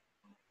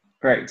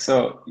 Right.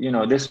 So, you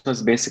know, this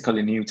was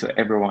basically new to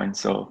everyone.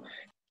 So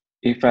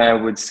if I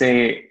would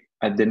say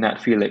I did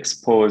not feel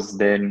exposed,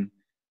 then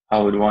I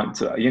would want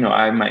to, you know,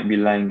 I might be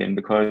lying then,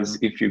 because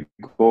if you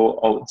go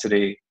out to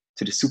the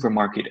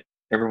supermarket,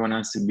 everyone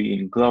has to be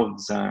in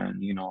gloves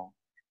and, you know,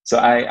 so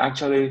I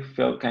actually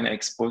felt kind of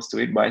exposed to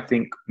it. But I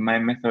think my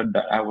method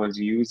that I was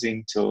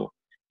using to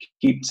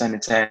keep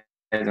sanitized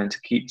and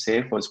to keep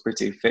safe was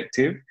pretty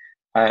effective.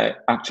 I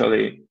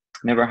actually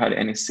never had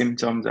any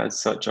symptoms as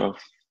such of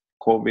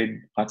COVID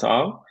at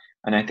all.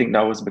 And I think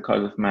that was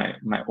because of my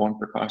own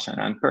precaution,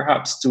 and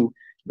perhaps too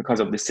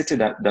because of the city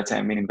that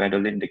I'm in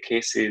Guadeloupe. The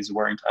cases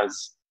weren't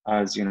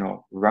as you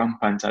know,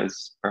 rampant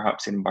as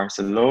perhaps in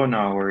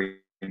Barcelona or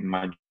in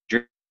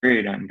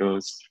Madrid and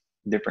those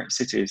different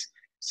cities.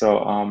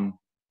 So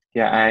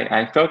yeah,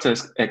 I felt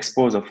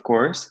exposed, of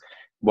course,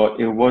 but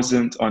it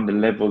wasn't on the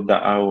level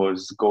that I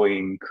was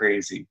going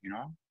crazy, you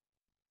know.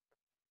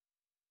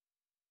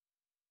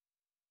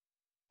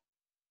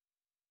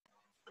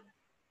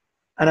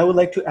 And I would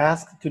like to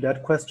ask to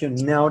that question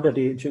now that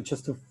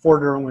just to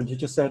further on what you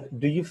just said,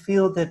 do you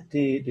feel that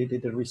the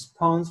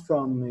response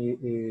from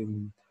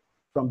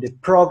the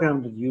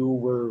program that you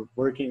were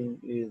working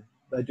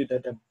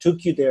that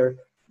took you there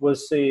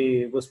was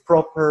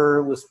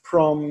proper, was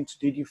prompt?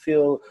 Did you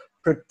feel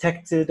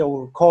protected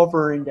or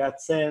covered in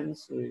that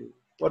sense?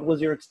 What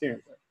was your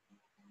experience like?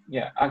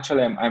 Yeah,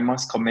 actually, I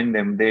must commend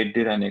them. They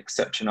did an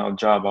exceptional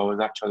job. I was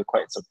actually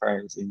quite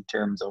surprised in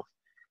terms of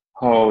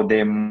how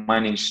they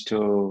managed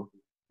to,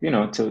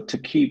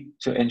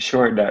 to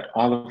ensure that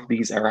all of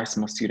these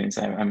Erasmus students,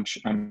 I'm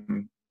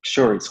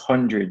sure it's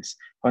hundreds,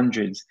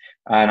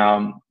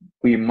 and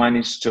they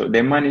managed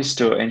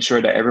to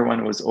ensure that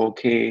everyone was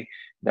okay,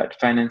 that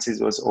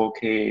finances was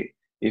okay.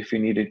 If you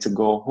needed to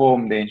go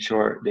home, they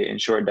ensured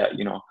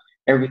that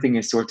everything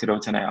is sorted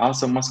out. And I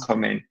also must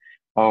commend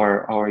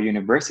our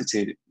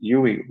university,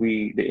 UE,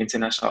 the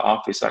international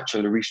office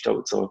actually reached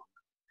out to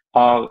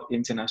all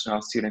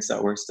international students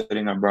that were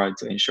studying abroad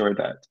to ensure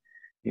that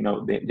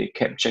they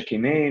kept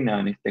checking in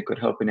and if they could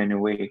help in any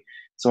way.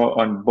 So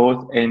on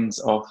both ends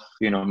of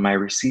my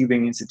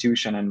receiving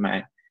institution and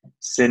my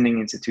sending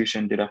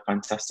institution did a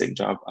fantastic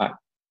job at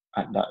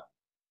that.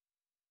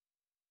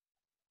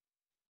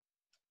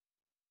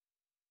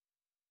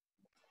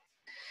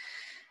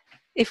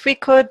 If we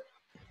could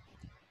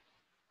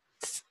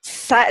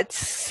slide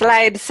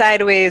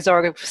sideways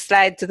or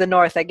slide to the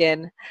north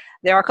again,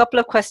 there are a couple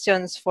of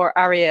questions for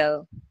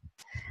Ariel.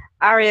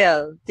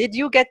 Ariel, did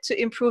you get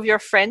to improve your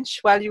French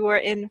while you were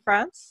in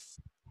France?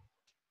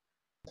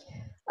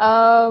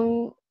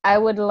 I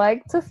would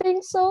like to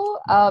think so.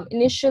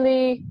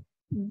 Initially,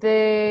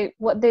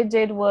 what they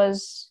did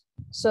was,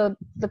 so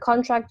the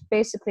contract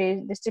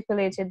basically they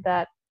stipulated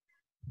that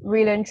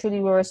really and truly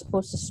we were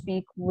supposed to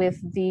speak with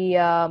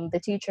the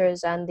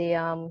teachers and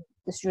the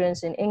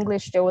students in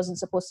English. There wasn't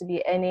supposed to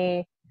be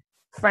any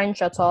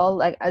French at all.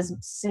 Like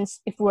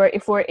if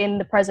we're in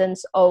the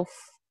presence of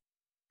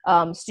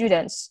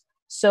students.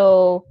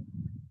 So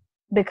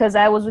because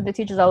I was with the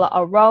teachers a lot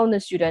around the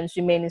students,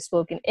 we mainly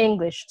spoke in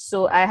English.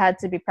 So I had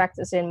to be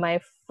practicing my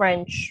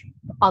French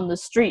on the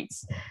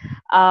streets.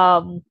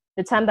 The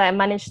time that I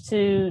managed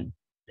to,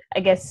 I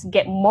guess,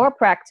 get more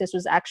practice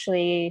was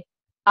actually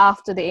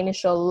after the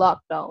initial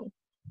lockdown.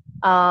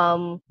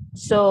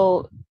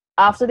 So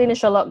after the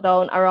initial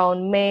lockdown,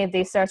 around May,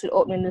 they started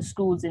opening the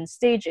schools in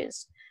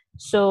stages.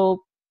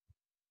 So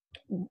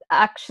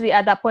actually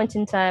at that point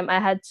in time, I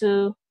had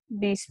to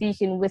be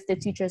speaking with the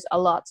teachers a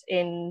lot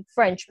in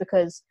French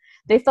because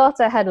they thought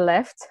I had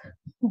left,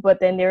 but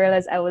then they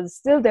realized I was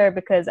still there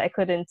because I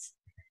couldn't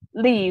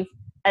leave.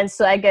 And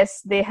so I guess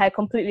they had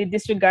completely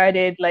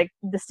disregarded like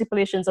the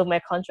stipulations of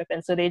my contract,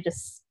 and so they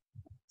just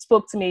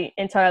spoke to me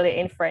entirely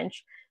in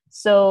French.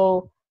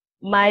 So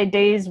my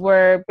days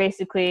were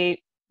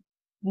basically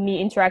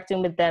me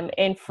interacting with them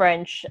in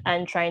French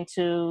and trying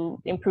to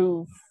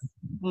improve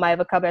my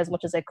vocabulary as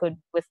much as I could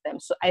with them.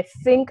 So I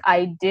think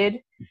I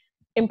did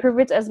improve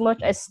it as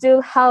much. I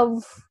still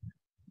have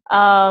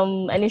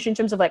an issue in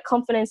terms of like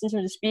confidence in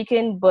terms of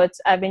speaking, but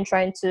I've been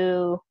trying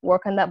to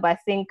work on that. But I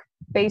think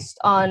based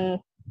on,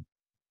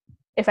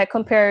 if I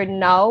compare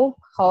now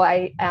how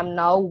I am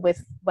now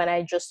with when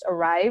I just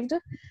arrived,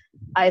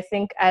 I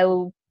think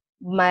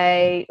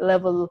my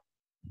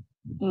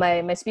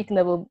speaking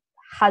level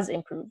has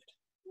improved.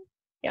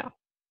 Yeah.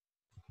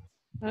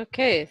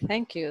 Okay,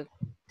 thank you.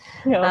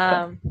 You're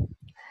welcome.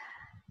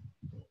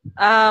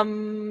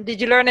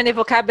 Did you learn any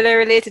vocabulary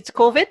related to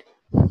COVID?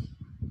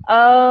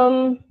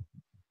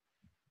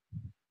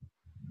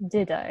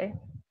 Did I?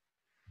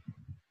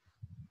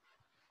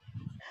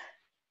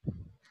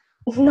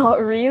 Not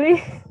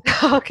really.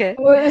 Okay. It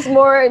was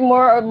more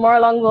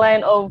along the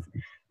line of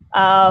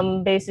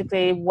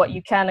basically what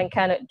you can and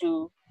cannot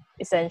do.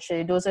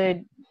 Essentially,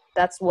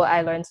 that's what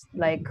I learned.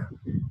 Like,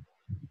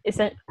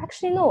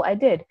 actually, no, I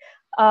did.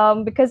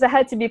 Because I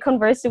had to be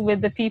conversing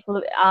with the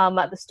people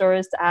at the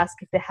stores to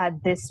ask if they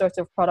had this sort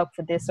of product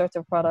for this sort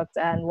of product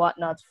and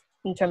whatnot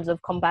in terms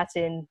of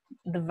combating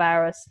the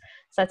virus.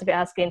 So I had to be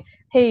asking,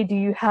 hey, do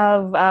you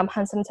have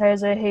hand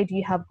sanitizer? Hey, do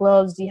you have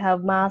gloves? Do you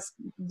have masks?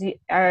 Do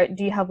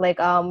you have like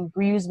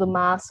reusable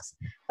masks?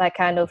 That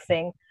kind of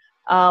thing.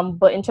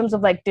 But in terms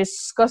of like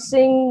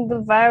discussing the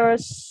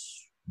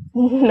virus,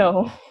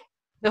 no.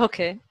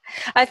 Okay.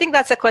 I think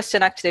that's a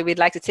question actually we'd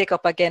like to take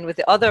up again with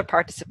the other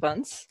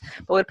participants,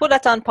 but we'll put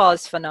that on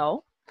pause for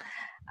now.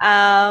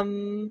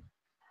 The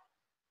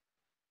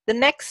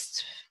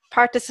next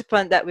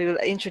participant that we will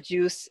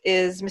introduce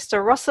is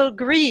Mr. Russel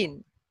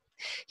Green.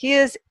 He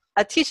is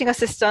a teaching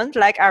assistant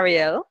like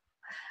Ariel,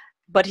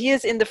 but he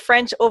is in the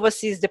French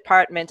Overseas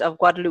Department of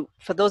Guadeloupe.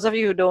 For those of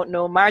you who don't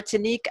know,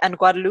 Martinique and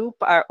Guadeloupe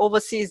are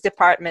overseas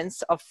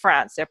departments of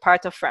France. They're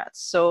part of France.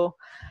 So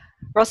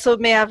Russel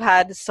may have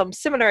had some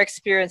similar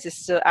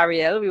experiences to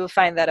Ariel. We will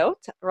find that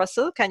out.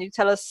 Russel, can you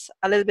tell us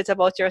a little bit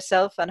about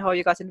yourself and how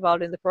you got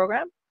involved in the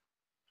program?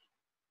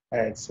 All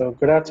right, so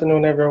good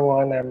afternoon,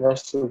 everyone. I'm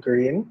Russel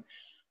Green.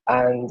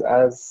 And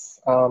as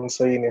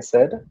Soyini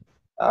said,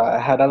 I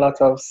had a lot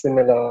of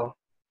similar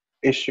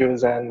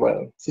issues and,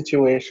 well,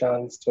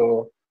 situations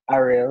to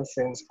Ariel,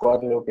 since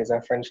Guadeloupe is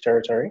a French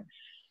territory.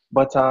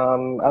 But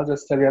I'll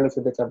just tell you a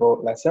little bit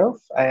about myself.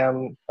 I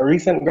am a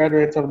recent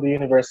graduate of the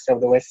University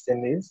of the West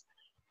Indies.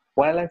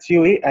 While at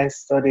UE, I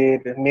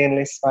studied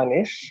mainly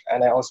Spanish,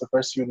 and I also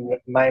pursued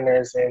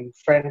minors in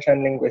French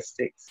and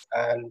linguistics.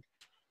 And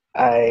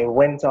I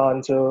went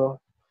on to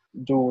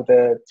do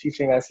the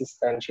teaching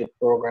assistantship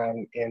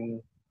program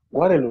in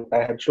Guadeloupe.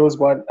 I had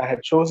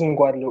chosen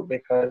Guadeloupe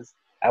because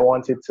I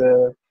wanted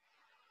to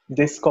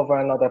discover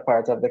another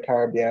part of the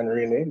Caribbean,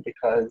 really,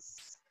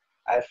 because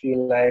I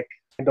feel like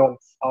I don't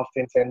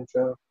often tend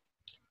to,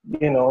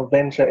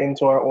 venture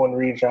into our own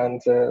region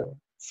to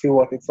see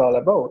what it's all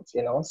about,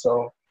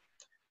 So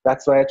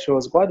that's why I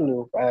chose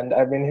Guadeloupe. And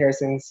I've been here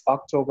since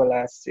October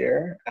last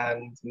year,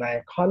 and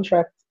my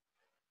contract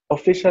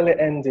officially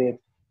ended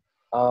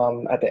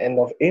at the end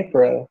of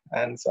April.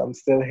 And so I'm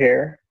still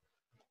here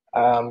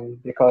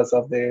because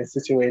of the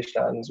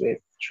situations with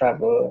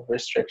travel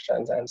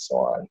restrictions and so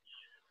on.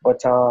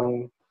 But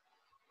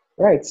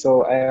right,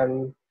 so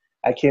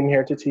I came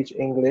here to teach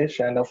English,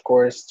 and of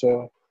course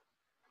to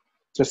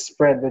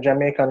spread the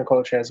Jamaican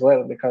culture as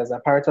well, because a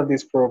part of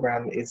this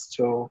program is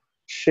to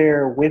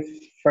share with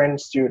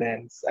French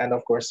students and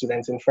of course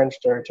students in French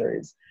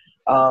territories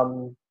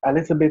a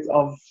little bit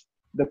of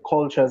the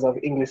cultures of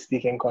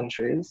English-speaking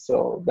countries.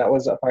 So that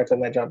was a part of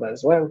my job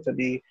as well, to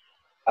be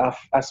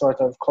a sort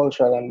of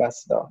cultural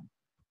ambassador.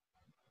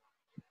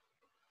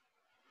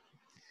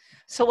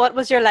 So what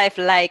was your life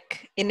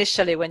like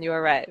initially when you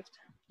arrived?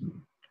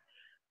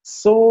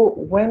 So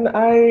when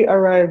I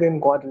arrived in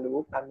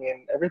Guadeloupe, I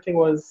mean, everything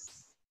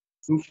was,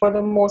 for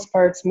the most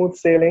part, smooth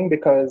sailing,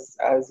 because,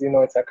 as you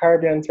know, it's a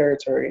Caribbean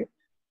territory.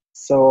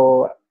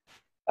 So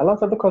a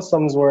lot of the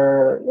customs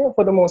were,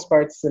 for the most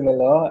part,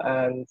 similar,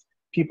 and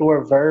people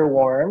were very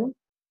warm.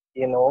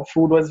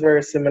 Food was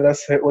very similar,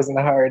 so it wasn't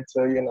hard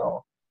to,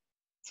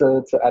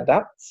 to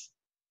adapt.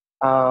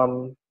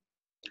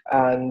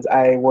 And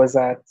I was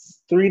at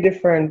 3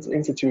 different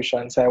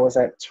institutions. I was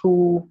at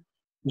 2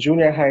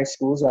 junior high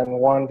schools and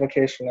 1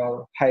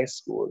 vocational high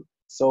school.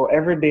 So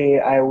every day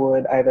I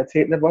would either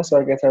take the bus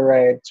or get a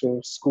ride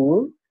to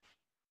school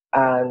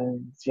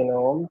and,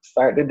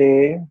 start the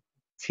day,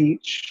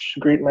 teach,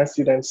 greet my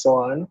students, so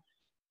on.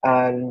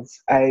 And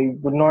I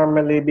would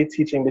normally be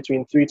teaching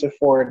between 3 to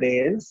 4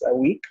 days a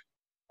week,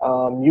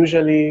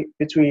 usually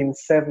between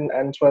 7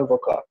 and 12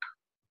 o'clock.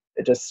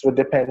 It just would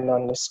depend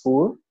on the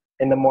school.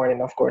 In the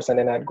morning, of course, and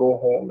then I'd go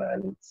home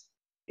and,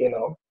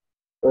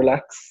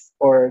 relax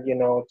or,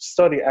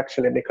 study,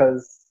 actually,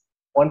 because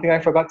one thing I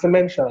forgot to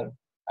mention,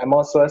 I'm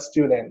also a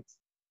student.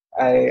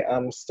 I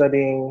am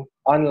studying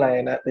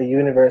online at the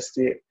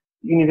Universite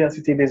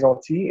des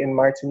Antilles in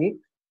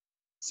Martinique.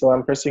 So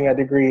I'm pursuing a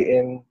degree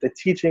in the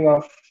teaching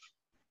of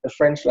the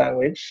French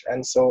language.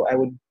 And so I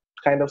would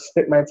kind of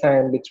split my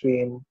time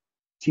between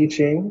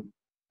teaching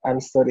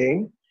and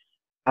studying.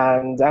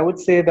 And I would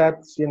say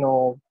that,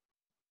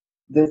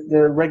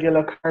 the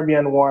regular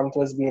Caribbean warmth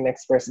was being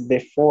expressed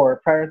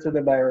prior to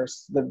the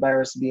virus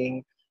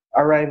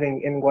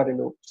arriving in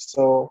Guadeloupe.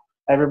 So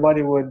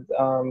everybody would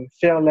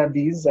faire la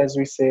bise, as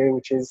we say,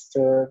 which is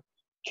to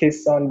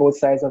kiss on both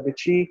sides of the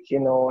cheek,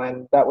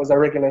 and that was a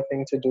regular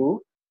thing to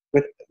do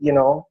with,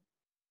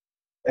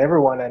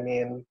 everyone. I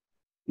mean,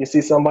 you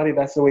see somebody,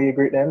 that's the way you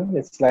greet them.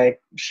 It's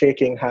like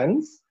shaking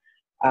hands.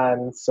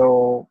 And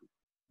so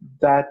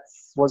that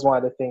was one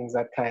of the things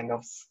that kind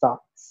of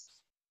stopped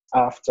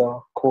after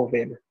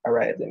COVID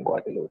arrived in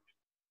Guadeloupe.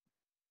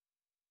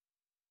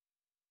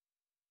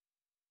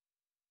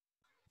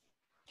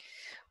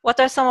 What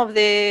are some of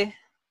the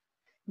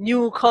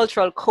new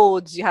cultural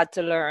codes you had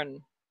to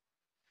learn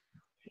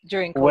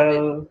during COVID?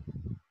 Well,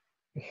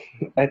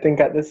 I think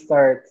at the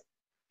start,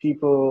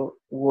 people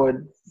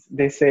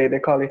they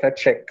call it a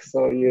check.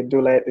 So you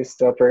do like this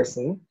to a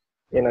person,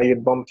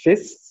 you'd bump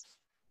fists.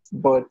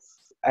 But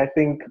I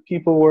think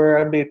people were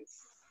a bit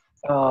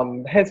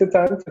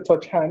hesitant to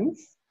touch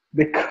hands,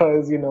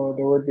 because, there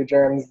would be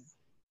germs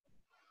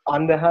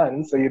on the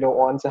hand, so you don't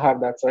want to have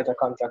that sort of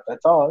contact at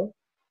all.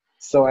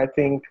 So I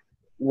think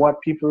what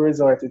people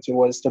resorted to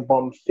was to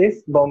bump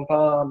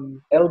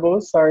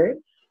elbows,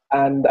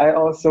 and I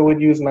also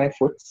would use my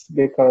foot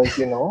because,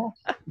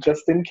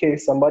 just in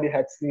case somebody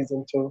had sneezed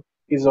into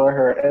his or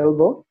her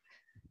elbow.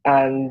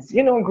 And,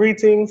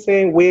 greeting,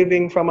 saying,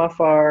 waving from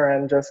afar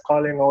and just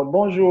calling out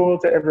bonjour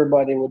to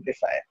everybody would be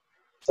fine.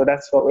 So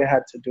that's what we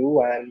had to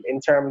do. And in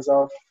terms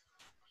of,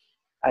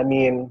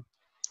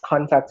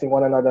 contacting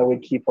one another,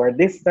 we'd keep our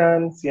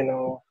distance.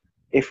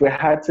 If we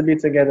had to be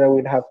together,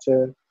 we'd have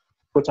to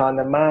put on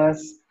a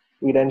mask.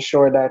 We'd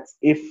ensure that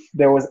if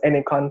there was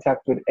any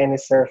contact with any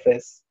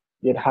surface,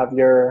 you'd have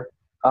your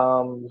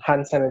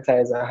hand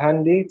sanitizer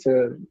handy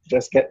to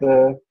just get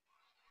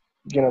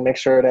make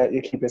sure that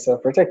you keep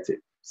yourself protected.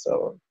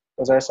 So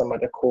those are some of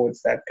the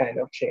codes that kind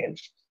of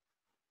changed.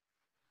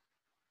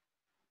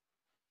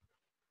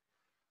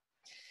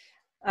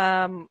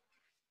 I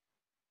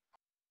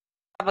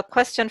have a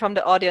question from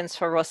the audience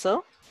for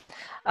Russel.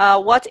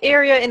 What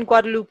area in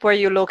Guadeloupe were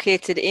you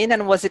located in,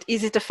 and was it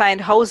easy to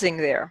find housing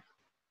there?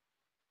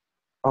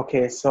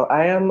 Okay, so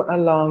I am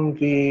along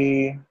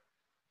the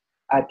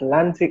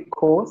Atlantic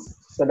coast,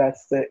 so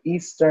that's the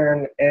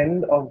eastern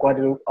end of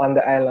Guadeloupe on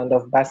the island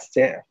of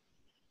Bastille.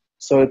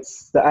 So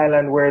it's the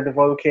island where the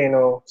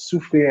volcano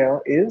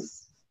Soufrière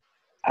is,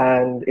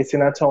 and it's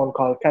in a town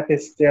called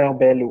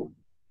Capesterre-Belle-Eau.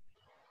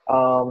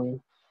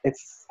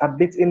 It's a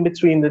bit in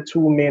between the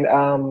two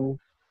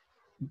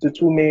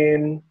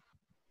main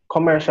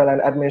commercial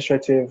and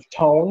administrative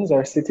towns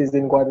or cities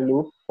in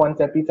Guadeloupe,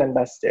 Pointe-à-Pitre and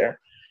Bastille.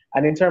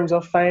 And in terms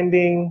of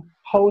finding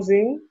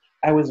housing,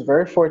 I was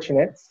very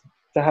fortunate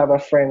to have a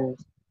friend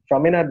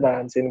from in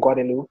advance in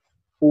Guadeloupe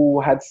who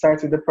had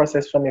started the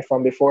process for me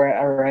from before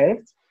I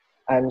arrived.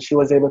 And she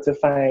was able to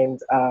find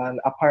an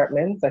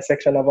apartment, a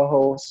section of a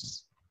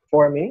house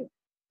for me.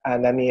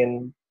 And I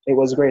mean, it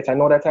was great. I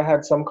know that I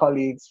had some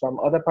colleagues from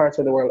other parts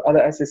of the world,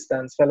 other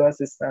assistants, fellow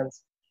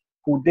assistants,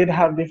 who did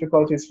have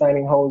difficulties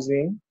finding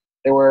housing.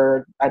 They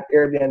were at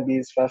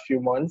Airbnbs for a few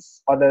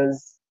months.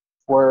 Others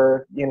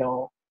were,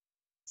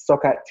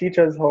 stuck at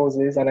teachers'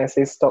 houses. And I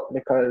say stuck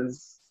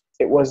because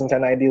it wasn't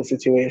an ideal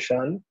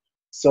situation.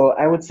 So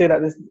I would say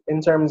that this,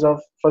 in terms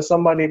of, for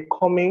somebody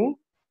coming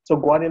to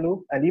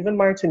Guadeloupe and even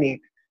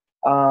Martinique,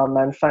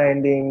 and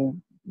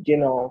finding,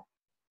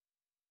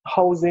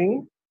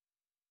 housing,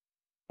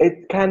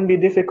 it can be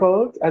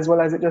difficult, as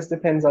well as it just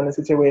depends on the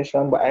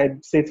situation. But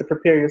I'd say to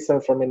prepare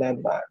yourself from in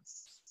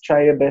advance.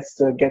 Try your best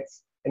to get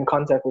in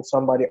contact with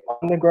somebody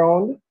on the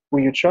ground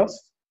who you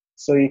trust,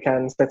 so you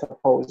can set up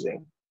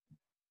housing.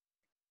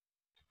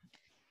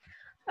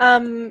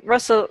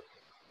 Russell,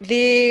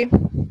 the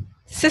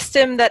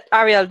system that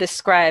Ariel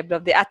described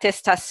of the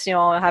attestation,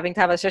 having to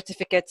have a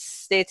certificate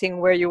stating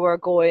where you were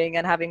going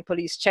and having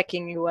police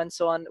checking you and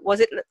so on,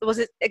 was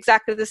it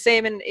exactly the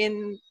same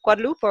in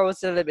Guadeloupe, or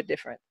was it a little bit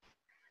different?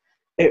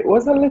 It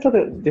was a little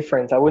bit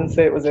different. I wouldn't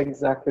say it was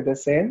exactly the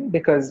same,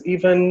 because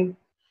even,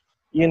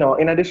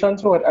 in addition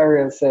to what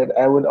Ariel said,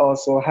 I would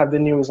also have the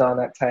news on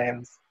at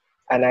times,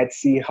 and I'd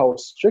see how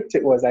strict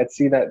it was. I'd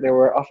see that there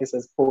were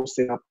officers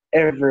posted up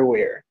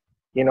everywhere.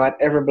 At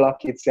every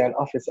block you'd see an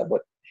officer.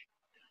 But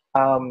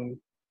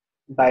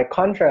by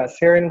contrast,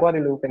 here in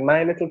Guadeloupe, in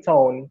my little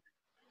town,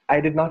 I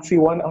did not see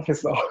one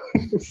officer.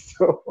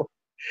 So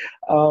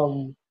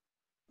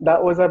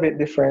that was a bit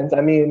different. I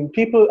mean,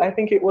 I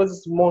think it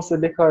was mostly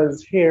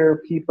because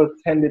here people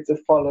tended to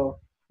follow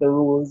the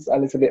rules a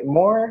little bit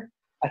more.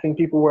 I think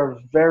people were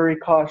very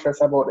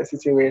cautious about the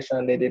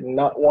situation. They did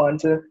not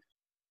want to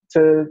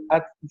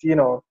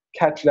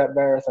catch that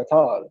virus at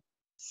all.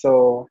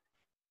 So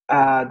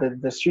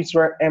the streets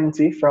were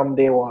empty from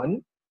day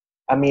one.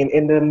 I mean,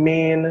 in the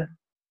main,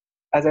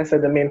 as I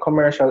said, the main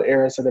commercial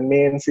areas, so the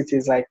main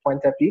cities like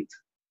Pointe-à-Pitre,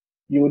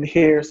 you would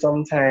hear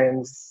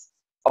sometimes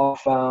of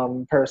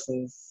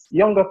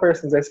younger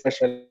persons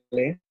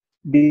especially,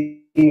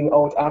 being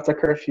out after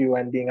curfew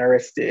and being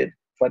arrested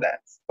for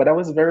that. But that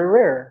was very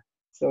rare.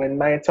 So in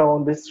my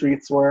town, the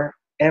streets were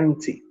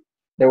empty.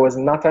 There was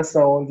not a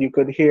sound. You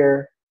could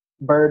hear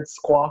birds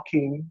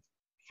squawking,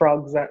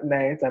 frogs at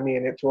night. I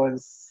mean, it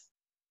was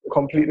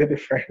completely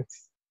different.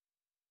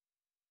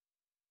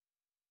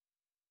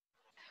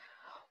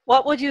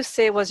 What would you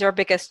say was your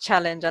biggest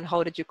challenge, and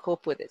how did you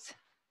cope with it?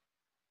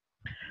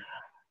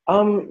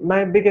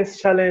 My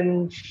biggest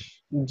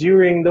challenge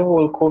during the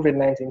whole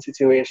COVID-19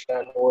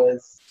 situation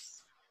was,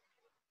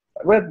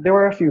 well, there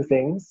were a few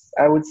things.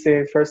 I would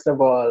say, first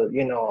of all,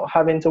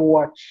 having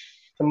to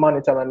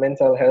monitor my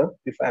mental health,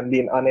 if I'm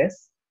being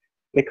honest,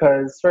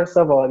 because first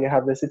of all, you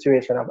have the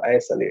situation of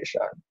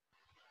isolation.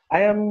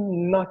 I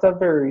am not a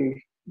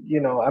very,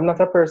 I'm not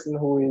a person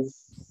who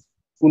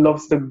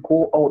loves to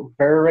go out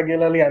very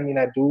regularly. I mean,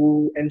 I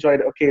do enjoy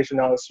the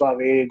occasional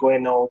soiree,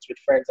 going out with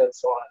friends and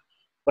so on,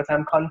 but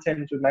I'm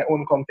content with my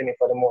own company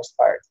for the most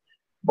part.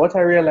 But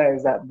I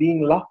realized that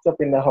being locked up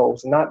in the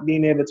house, not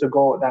being able to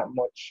go out that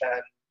much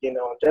and,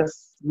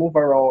 just move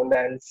around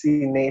and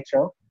see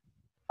nature,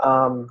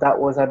 that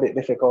was a bit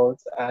difficult.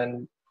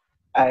 And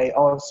I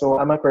also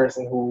am a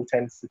person who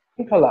tends to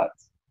think a lot.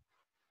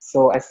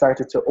 So I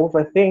started to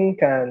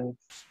overthink, and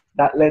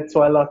that led to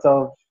a lot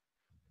of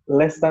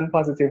less than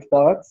positive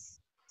thoughts.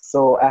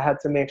 So I had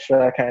to make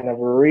sure I kind of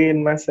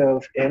rein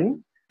myself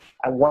in.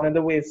 And one of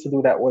the ways to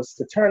do that was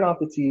to turn off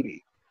the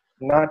TV,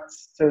 not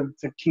to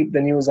keep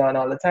the news on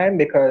all the time,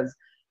 because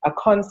a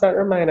constant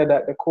reminder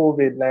that the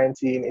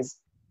COVID-19 is,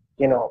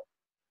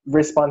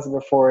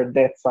 responsible for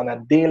deaths on a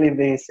daily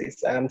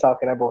basis. And I'm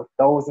talking about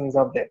thousands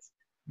of deaths.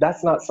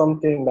 That's not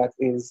something that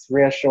is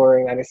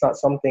reassuring, and it's not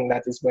something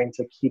that is going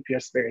to keep your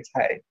spirits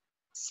high.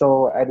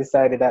 So I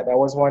decided that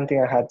was one thing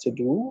I had to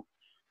do.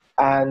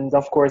 And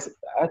of course,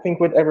 I think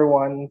with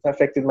everyone, it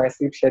affected my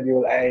sleep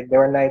schedule. There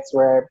were nights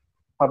where I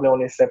probably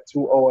only slept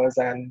 2 hours,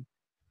 and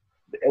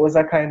it was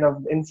a kind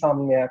of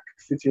insomniac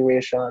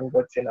situation.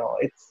 But,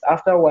 it's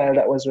after a while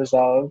that was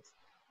resolved,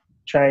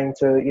 trying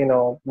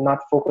to, not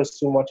focus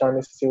too much on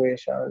the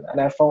situation.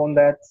 And I found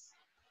that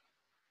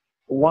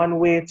one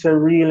way to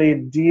really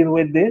deal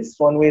with this,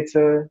 one way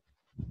to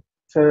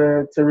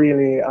to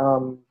really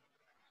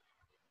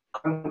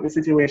confront the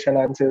situation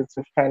and to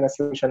find a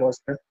solution was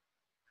to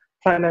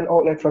find an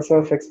outlet for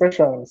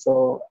self-expression.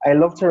 So I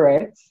love to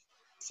write.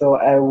 So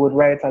I would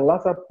write a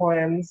lot of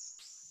poems.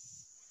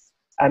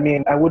 I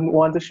mean, I wouldn't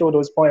want to show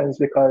those poems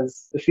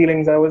because the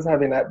feelings I was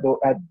having at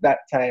that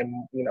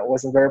time, you know,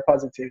 wasn't very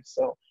positive.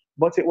 So,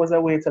 but it was a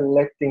way to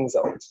let things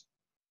out.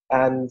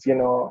 And, you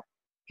know,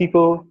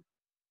 people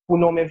who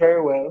know me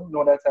very well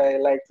know that I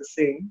like to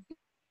sing.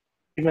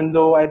 Even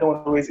though I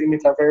don't always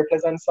emit a very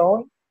pleasant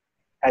sound,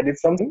 I did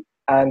something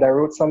and I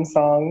wrote some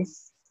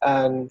songs.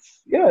 And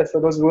yeah, so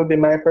those will be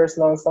my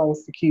personal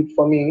songs to keep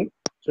for me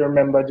to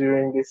remember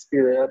during this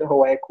period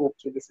how I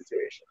coped with the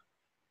situation.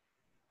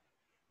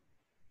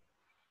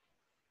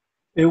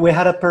 We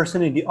had a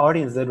person in the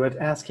audience that was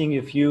asking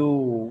if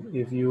you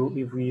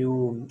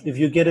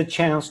get a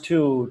chance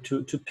to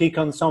pick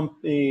on some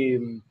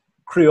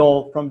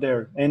Creole from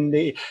there, and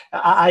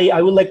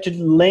I would like to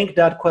link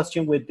that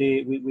question with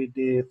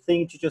the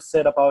thing you just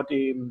said about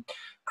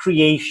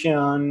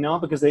creation, no?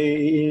 Because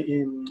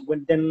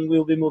then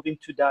we'll be moving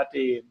to that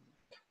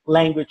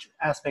language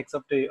aspects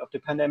of the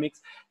pandemics.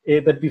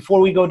 But before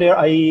we go there,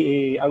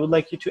 I would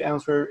like you to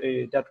answer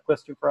that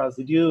question for us.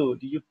 Did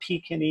you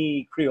pick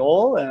any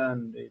Creole,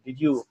 and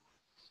did you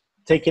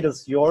take it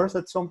as yours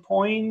at some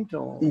point?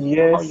 Or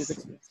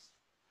yes.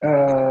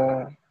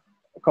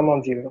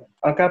 Comment dire?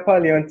 On peut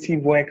parler un petit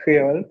point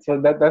Creole. So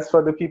that's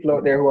for the people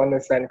out there who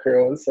understand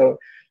Creole. So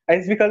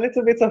I speak a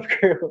little bit of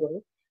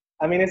Creole.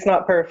 I mean, it's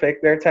not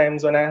perfect. There are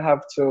times when I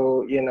have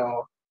to, you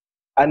know,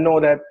 I know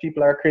that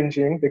people are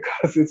cringing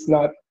because it's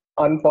not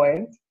on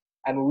point.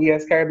 And we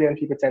as Caribbean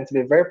people tend to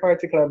be very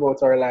particular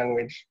about our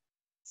language.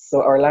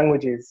 So our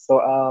languages.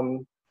 So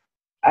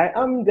I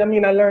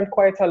learned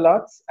quite a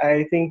lot.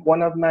 I think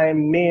one of my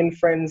main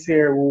friends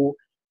here who,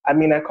 I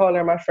mean, I call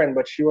her my friend,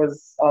 but she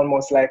was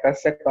almost like a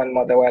second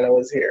mother while I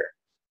was here.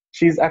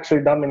 She's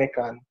actually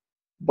Dominican,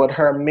 but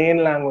her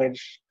main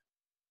language,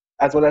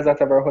 as well as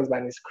that of her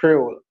husband, is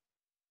Creole.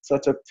 So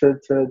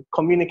to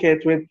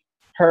communicate with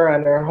her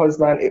and her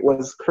husband, it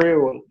was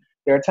Creole.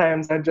 There are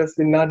times I'd just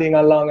be nodding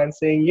along and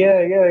saying,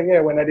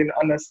 yeah, when I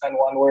didn't understand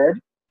one word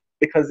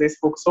because they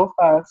spoke so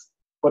fast.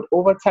 But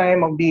over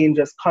time of being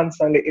just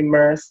constantly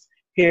immersed,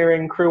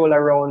 hearing Creole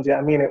around you,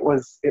 I mean, it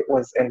was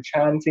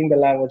enchanting, the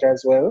language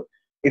as well.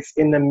 It's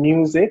in the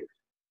music.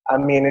 I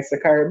mean, it's the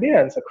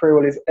Caribbean, so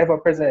Creole is ever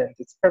present.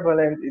 It's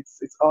prevalent.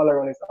 It's all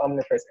around. It's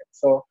omnipresent.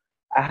 So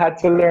I had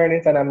to learn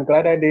it, and I'm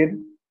glad I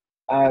did.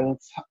 And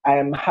I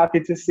am happy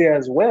to say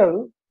as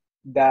well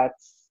that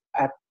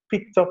I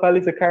picked up a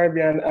little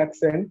Caribbean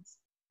accent.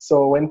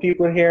 So when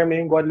people hear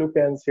me,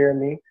 Guadeloupeans hear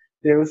me,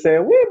 they will say,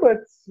 "Wait, but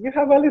you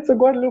have a little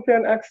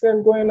Guadeloupean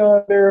accent going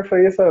on there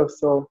for yourself."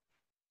 So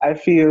I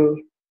feel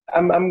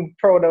I'm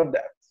proud of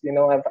that. You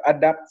know, I've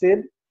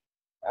adapted.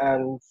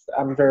 And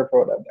I'm very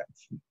proud of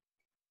that.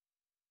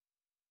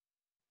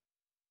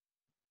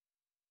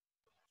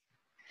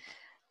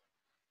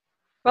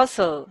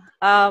 Russel,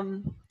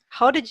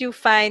 how did you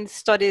find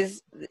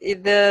studies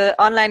in the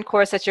online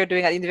course that you're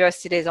doing at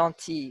Universite des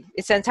Antilles?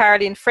 It's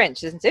entirely in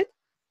French, isn't it?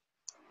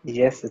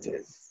 Yes, it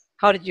is.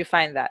 How did you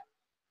find that?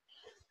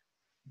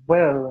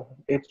 Well,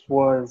 it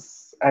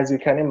was, as you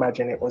can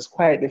imagine, it was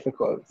quite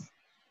difficult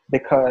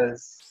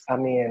because, I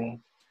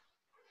mean,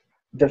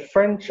 the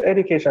French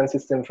education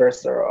system,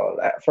 first of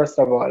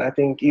all, I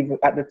think even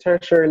at the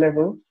tertiary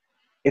level,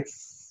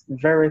 it's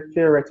very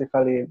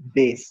theoretically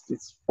based.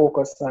 It's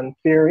focused on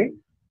theory.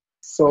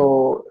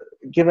 So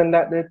given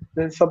that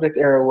the subject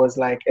area was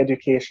like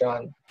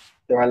education,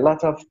 there are a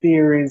lot of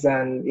theories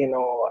and, you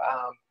know,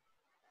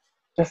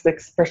 just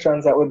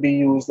expressions that would be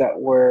used that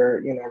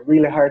were, you know,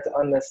 really hard to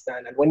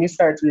understand. And when you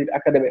start to read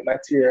academic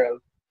material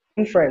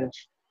in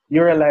French,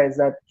 you realize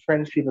that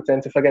French people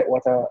tend to forget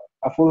what a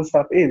full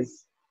stop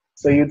is.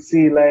 So you'd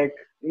see like,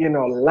 you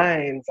know,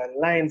 lines and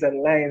lines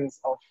and lines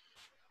of,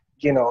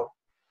 you know,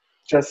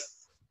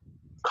 just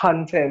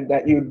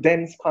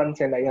dense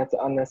content that you have to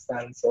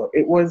understand. So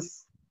it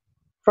was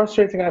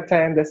frustrating at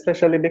times,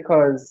 especially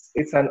because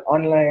it's an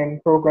online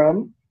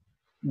program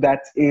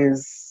that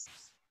it's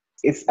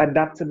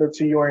adaptable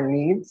to your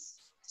needs.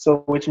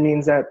 So which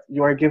means that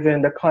you are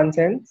given the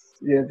content,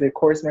 the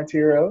course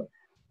material,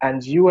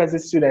 and you as a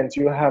student,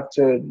 you have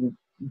to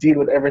deal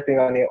with everything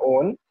on your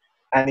own.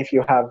 And if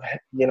you have,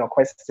 you know,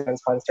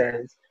 questions,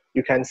 concerns,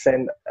 you can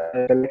send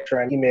the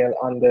lecturer an email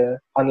on the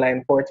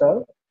online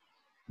portal.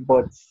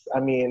 But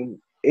I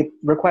mean, it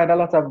required a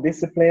lot of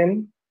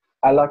discipline,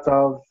 a lot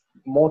of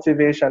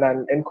motivation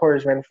and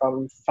encouragement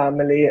from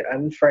family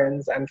and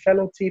friends and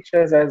fellow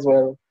teachers as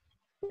well,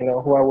 you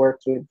know, who I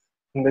worked with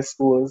in the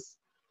schools.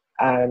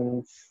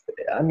 And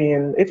I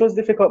mean, it was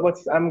difficult, but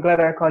I'm glad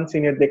I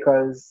continued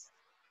because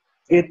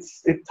it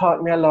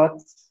taught me a lot.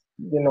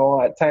 You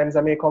know, at times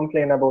I may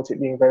complain about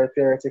it being very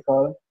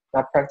theoretical,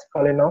 not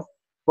practical enough,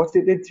 but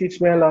it did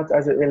teach me a lot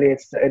as it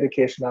relates to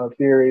educational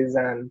theories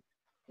and,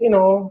 you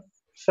know,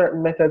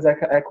 certain methods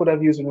I could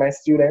have used with my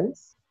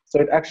students. So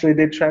it actually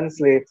did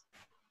translate,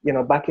 you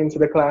know, back into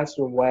the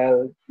classroom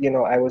while, you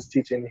know, I was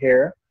teaching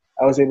here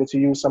I was able to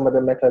use some of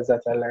the methods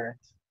that I learned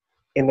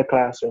in the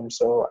classroom.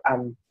 So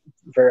I'm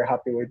very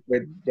happy with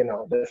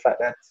the fact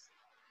that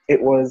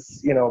it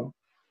was,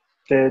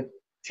 the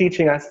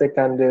teaching aspect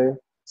and the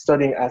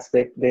studying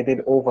aspect, they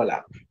did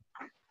overlap.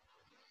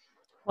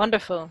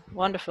 Wonderful,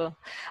 wonderful.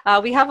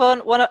 We have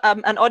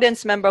an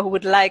audience member who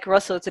would like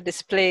Russel to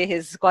display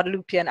his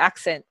Guadeloupean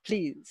accent,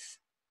 please.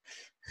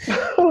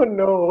 Oh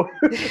no,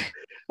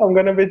 I'm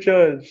gonna be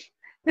judged.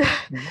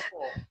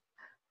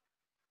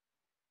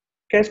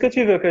 Qu'est-ce que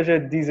tu veux que je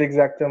dise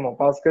exactement?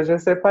 Parce que je ne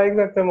sais pas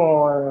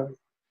exactement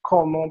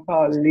comment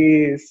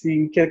parler.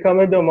 Si quelqu'un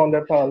me demande de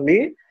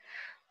parler,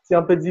 c'est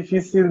un peu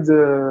difficile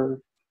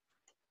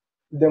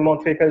de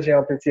montrer que j'ai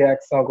un petit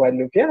accent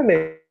guadeloupéen,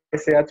 mais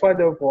c'est à toi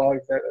de voir.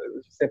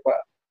 Je sais pas.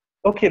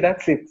 Okay,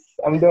 that's it.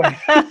 I'm done.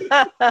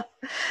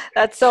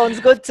 That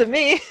sounds good to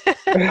me.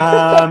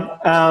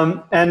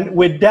 And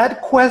with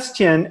that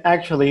question,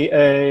 actually,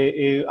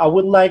 I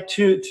would like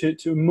to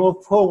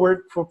move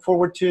forward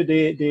to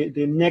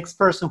the next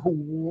person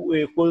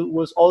who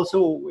was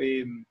also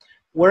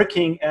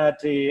working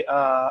at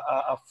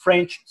a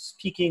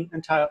French-speaking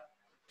Antilles.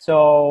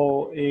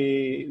 So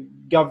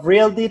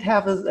Gabrielle did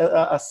have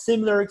a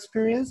similar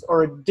experience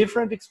or a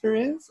different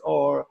experience,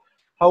 or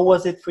how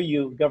was it for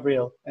you,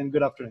 Gabrielle? And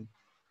good afternoon.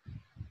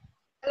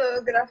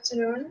 Hello, good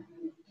afternoon.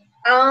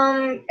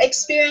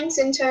 Experience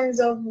in terms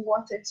of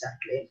what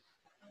exactly?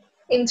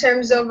 In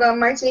terms of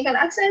Martinican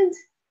accent?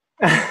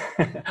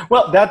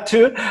 Well, that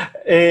too.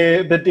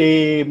 But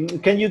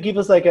can you give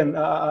us like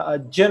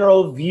a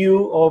general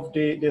view of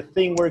the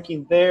thing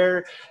working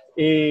there?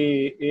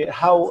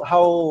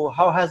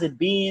 How has it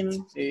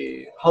been?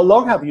 How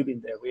long have you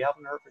been there? We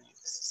haven't heard from you.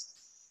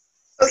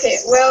 Okay,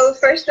 well,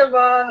 first of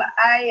all,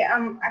 I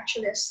am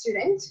actually a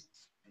student,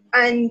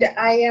 and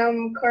I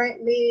am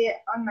currently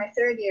on my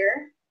 3rd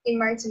year in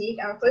Martinique.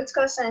 I'm a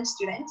political science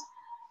student,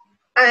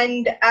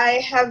 and I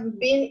have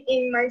been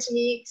in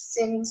Martinique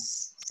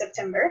since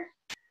September.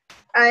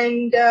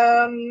 And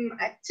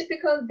a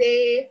typical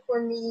day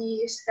for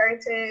me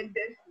started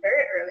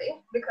very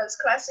early because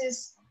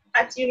classes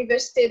at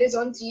Universite des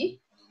Antilles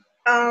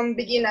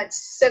begin at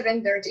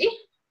 7:30,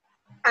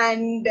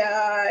 and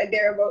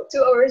they're about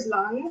 2 hours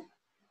long.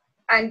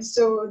 And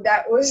so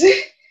that was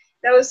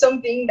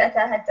something that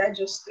I had to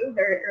adjust to,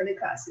 very early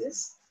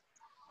classes.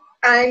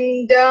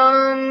 And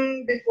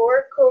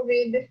before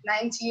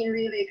COVID-19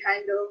 really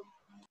kind of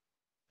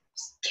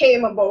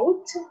came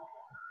about,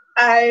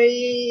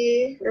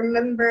 I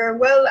remember,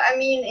 well, I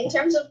mean, in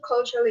terms of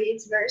culturally,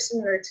 it's very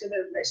similar to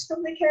the rest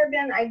of the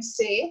Caribbean, I'd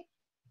say,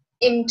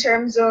 in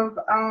terms of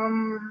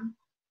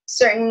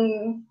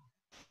certain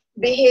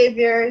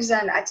behaviors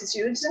and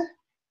attitudes.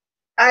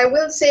 I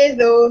will say,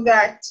 though,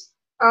 that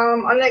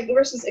unlike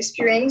Russell's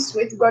experience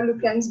with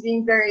Guadeloupeans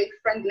being very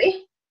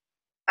friendly,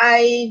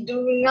 I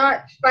do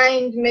not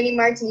find many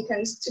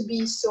Martinicans to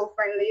be so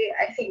friendly.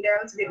 I think they're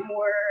a little bit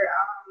more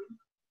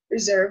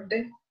reserved,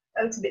 a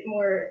little bit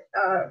more,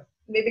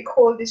 maybe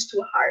cold is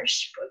too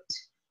harsh, but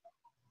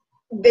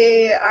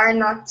they are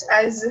not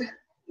as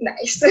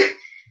nice.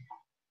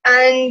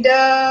 And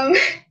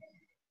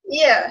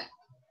yeah,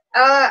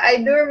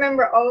 I do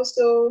remember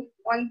also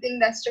one thing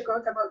that struck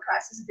out about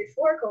classes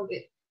before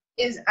COVID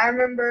is I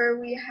remember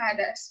we had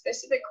a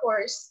specific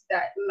course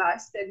that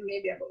lasted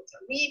maybe about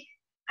a week.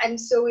 And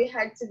so we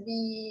had to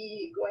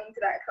be going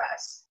to that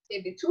class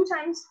maybe 2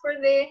 times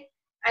per day.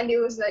 And it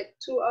was like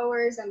 2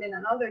 hours and then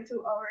another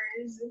 2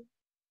 hours.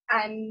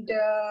 And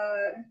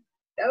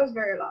that was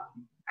very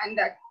long. And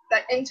that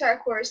entire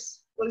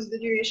course was the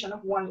duration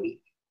of 1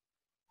 week.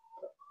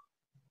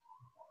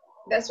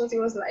 That's what it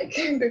was like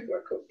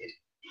before COVID.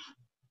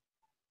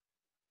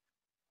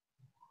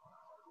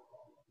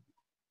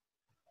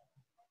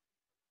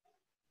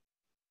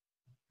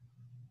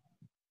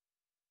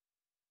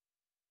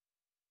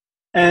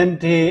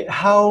 And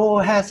how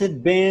has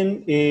it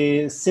been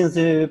since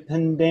the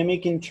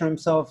pandemic in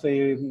terms of,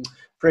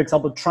 for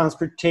example,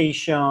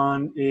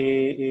 transportation,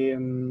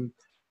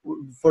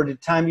 for the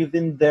time you've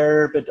been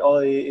there, but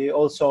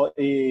also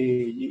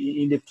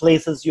in the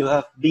places you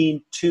have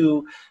been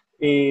to?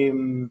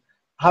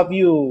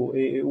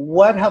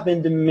 What have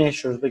been the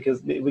measures?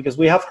 Because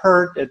we have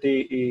heard that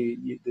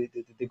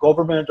the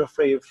government of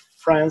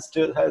France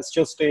has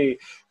just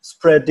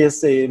spread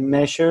these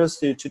measures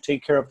to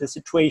take care of the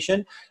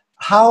situation.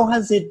 How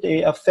has it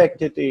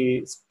affected,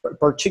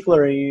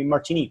 particularly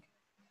Martinique?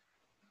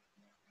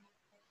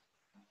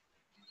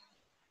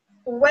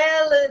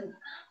 Well,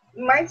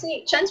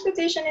 Martinique,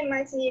 transportation in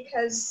Martinique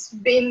has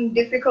been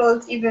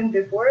difficult even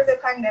before the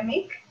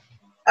pandemic.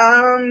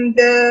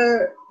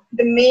 The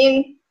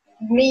main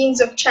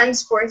means of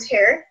transport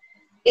here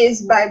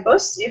is by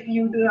bus. If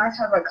you do not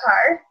have a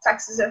car,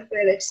 taxis are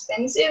fairly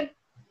expensive.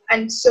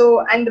 And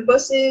the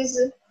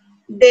buses,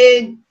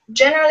 they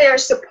generally are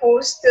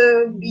supposed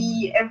to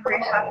be every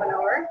half an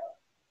hour.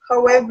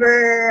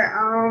 However,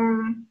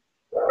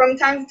 from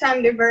time to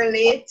time, they're very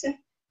late.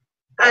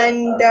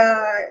 And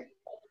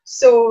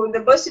so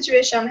the bus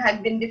situation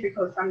had been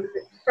difficult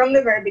from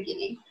the very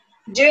beginning.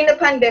 during the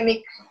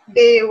pandemic,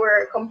 they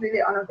were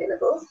completely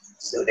unavailable.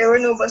 So there were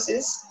no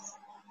buses.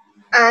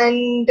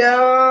 And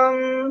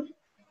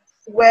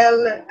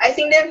well, I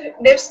think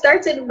they've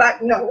started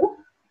back now,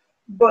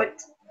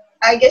 but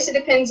I guess it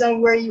depends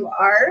on where you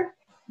are.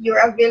 Your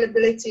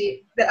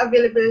availability, the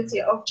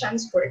availability of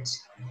transport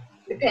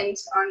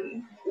depends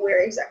on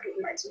where exactly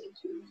in Martinique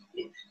you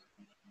live.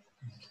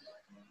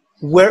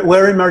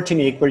 Where in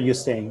Martinique were you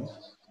staying?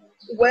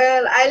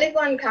 Well, I live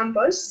on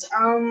campus,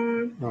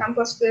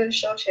 campus de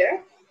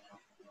Chaucher,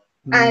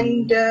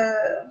 and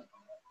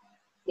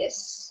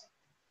yes,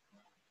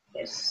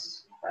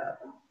 it's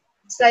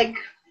like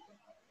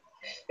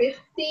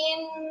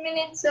 15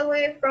 minutes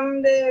away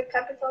from the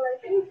capital, I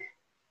think,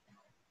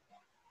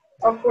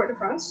 of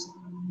Port-au-Prince.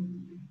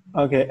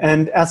 Okay,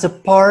 and as a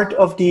part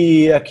of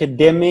the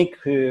academic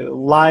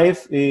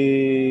life,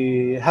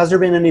 has there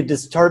been any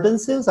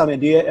disturbances? I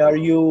mean, are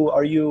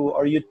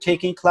you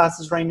taking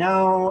classes right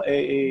now?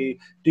 Do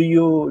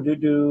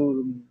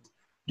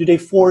they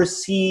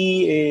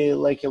foresee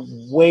like a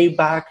way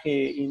back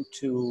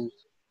into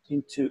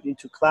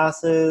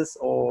classes,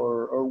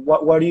 or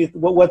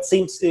what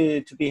seems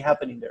to be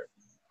happening there?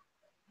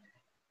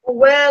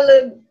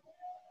 Well,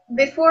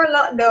 before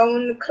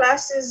lockdown,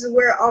 classes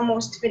were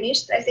almost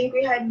finished. I think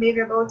we had maybe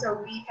about a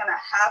week and a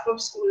half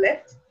of school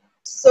left.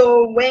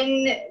 So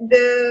when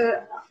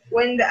the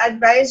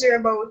advisory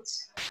about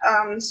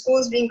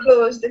schools being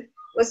closed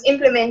was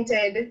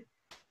implemented,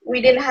 we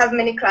didn't have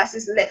many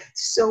classes left.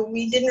 So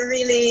we didn't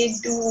really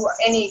do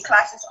any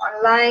classes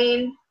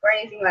online or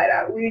anything like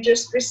that. We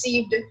just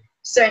received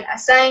certain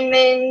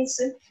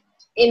assignments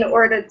in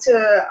order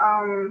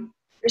to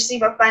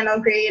receive a final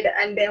grade,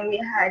 and then we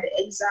had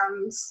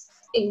exams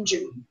in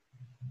June.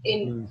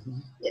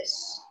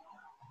 Yes,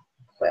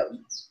 well,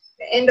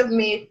 the end of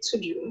May to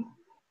June.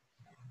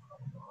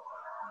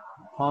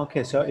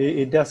 Okay, so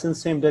it doesn't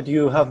seem that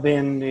you have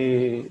been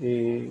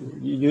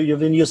you've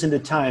been using the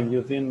time,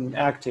 you've been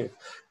active.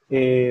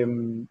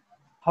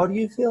 How do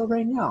you feel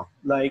right now,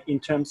 like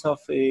in terms of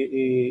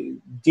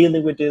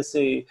dealing with this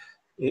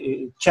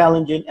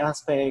challenging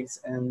aspects,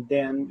 and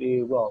then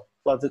well,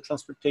 plus the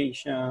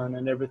transportation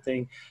and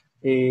everything?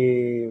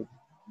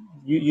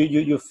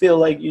 You feel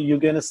like you're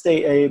gonna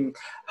stay.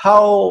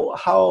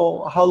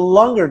 How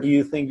longer do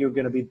you think you're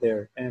gonna be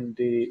there, and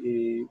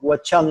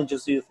what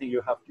challenges do you think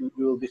you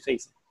will be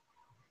facing?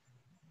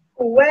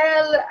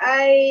 Well,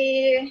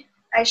 I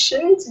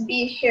shouldn't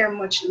be here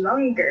much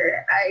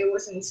longer. I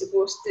wasn't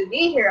supposed to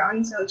be here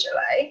until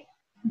July,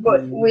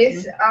 but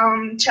with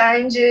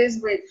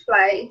challenges with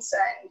flights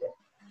and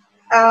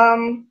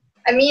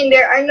I mean,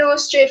 there are no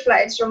straight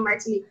flights from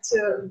Martinique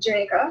to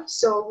Jamaica,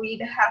 so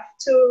we'd have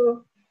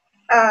to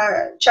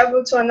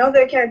travel to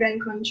another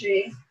Caribbean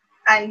country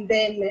and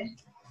then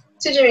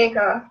to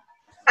Jamaica,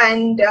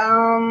 and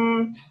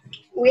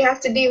we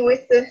have to deal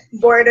with the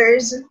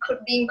borders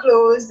being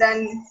closed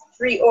and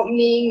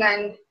reopening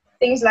and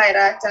things like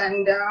that.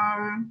 And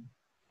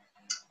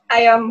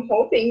I am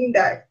hoping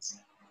that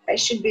I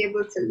should be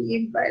able to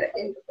leave by the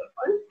end of the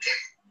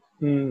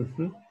month.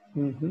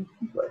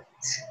 But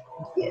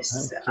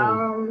yes, okay.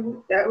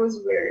 that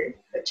was where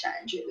the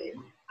challenge really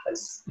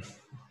was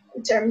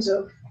in terms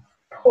of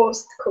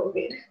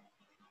post-COVID.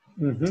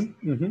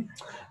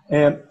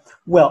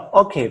 Well,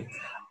 okay.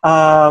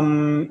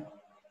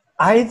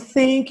 I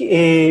think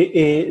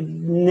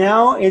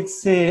now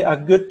it's a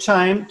good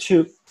time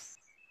to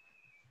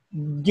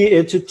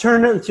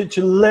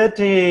let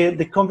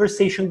the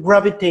conversation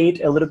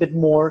gravitate a little bit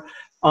more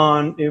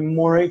on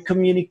more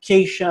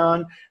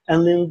communication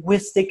and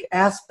linguistic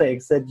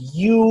aspects that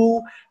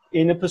you,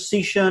 in a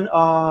position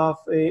of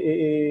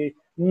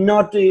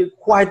not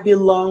quite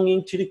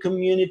belonging to the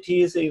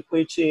communities in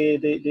which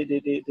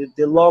the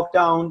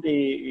lockdown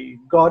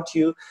got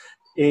you,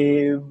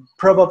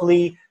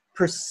 probably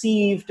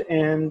perceived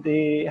and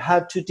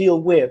had to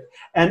deal with.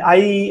 And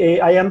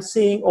I am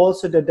seeing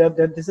also that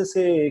this is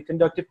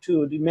conducive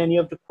to many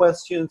of the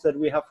questions that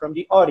we have from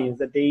the audience,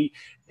 that they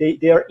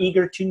are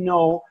eager to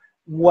know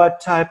what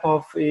type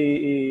of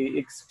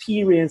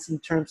experience in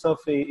terms of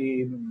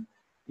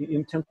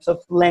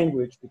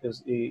language,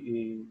 because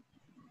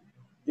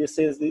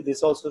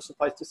this also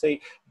suffice to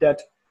say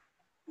that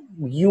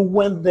you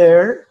went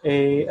there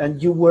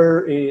and you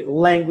were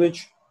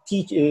language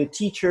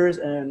teachers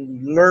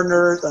and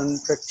learners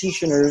and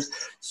practitioners.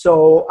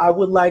 So I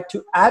would like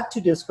to add to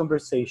this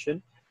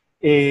conversation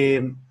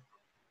the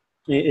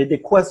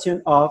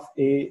question of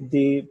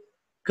the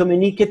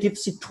communicative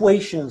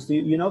situations,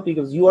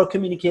 because you are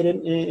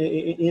communicating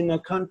in a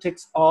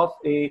context of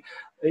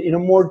in a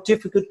more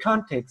difficult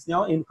context,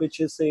 in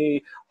which is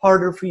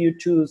harder for you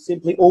to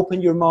simply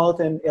open your mouth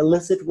and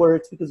elicit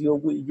words, because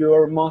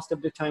you're most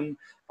of the time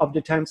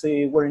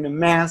wearing a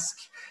mask.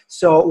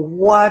 So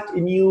what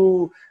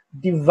new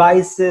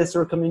devices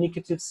or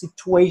communicative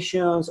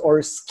situations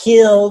or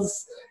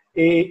skills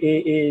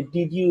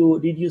did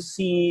you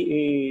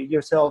see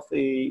yourself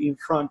in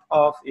front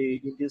of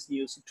in this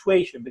new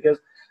situation? Because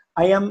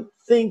I am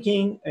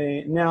thinking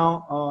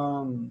now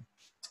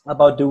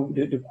about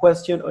the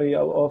question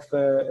of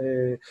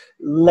the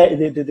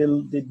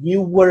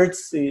new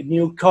words,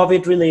 new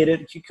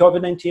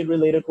COVID-19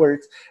 related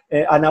words,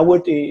 and I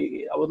would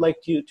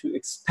like to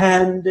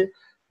expand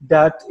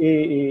that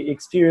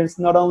experience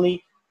not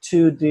only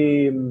to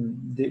the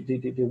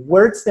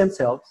words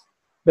themselves,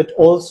 but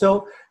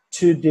also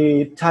to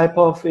the type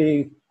of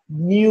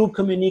new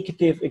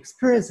communicative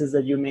experiences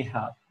that you may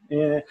have.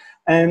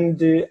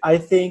 I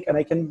think, and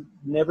I can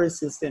never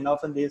insist enough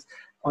on this,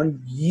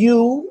 on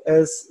you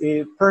as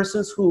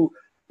persons who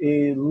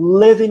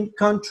live in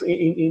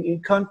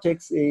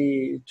contexts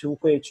to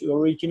which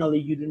originally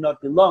you do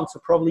not belong. So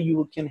probably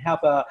you can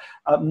have a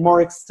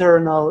more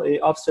external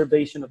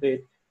observation of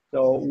it.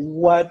 So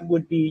what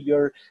would be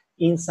your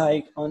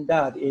insight on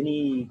that?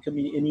 Any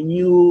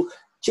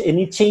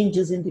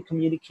changes in the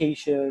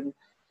communication?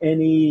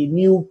 Any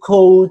new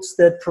codes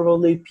that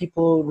probably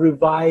people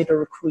revived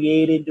or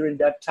created during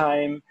that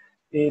time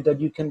that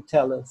you can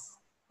tell us?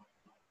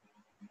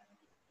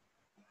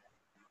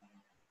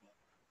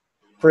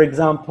 For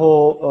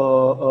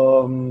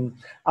example,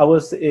 I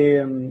was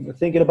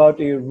thinking about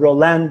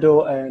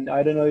Rolando, and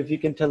I don't know if you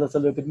can tell us a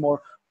little bit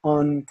more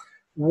on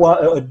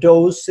what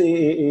those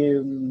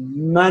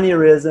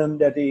mannerism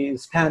that the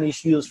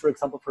Spanish use, for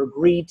example, for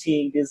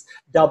greeting, this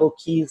double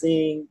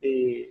kissing,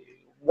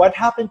 what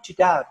happened to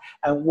that,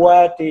 and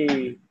what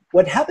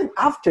happened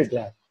after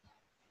that?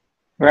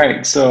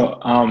 Right. So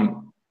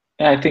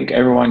I think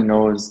everyone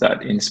knows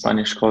that in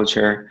Spanish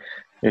culture,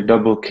 the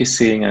double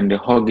kissing and the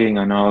hugging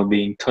and all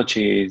being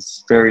touchy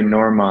is very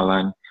normal.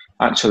 And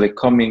actually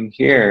coming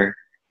here,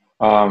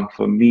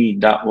 for me,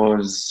 that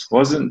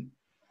wasn't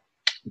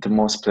the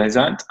most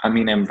pleasant. I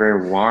mean, I'm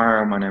very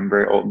warm and I'm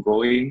very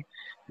outgoing,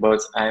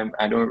 but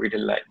I don't really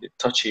like the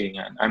touching,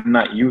 and I'm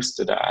not used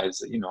to that.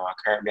 As you know, a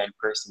Caribbean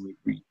person,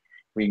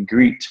 we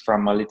greet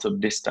from a little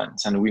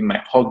distance, and we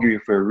might hug you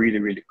if we're really,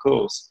 really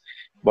close.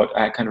 But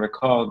I can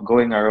recall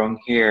going around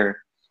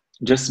here,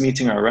 just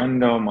meeting a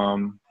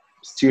random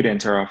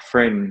student or a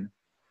friend,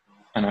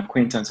 an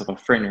acquaintance of a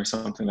friend or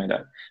something like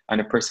that, and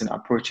the person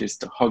approaches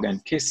to hug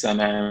and kiss,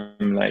 and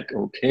I'm like,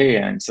 okay,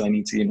 and so I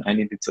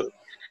needed to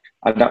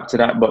adapt to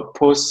that. But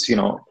post, we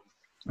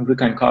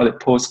can call it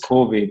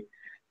post-COVID,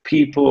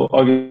 people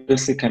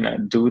obviously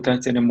cannot do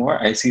that anymore.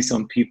 I see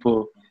some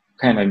people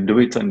kind of do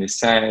it on the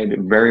side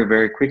very,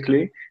 very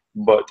quickly,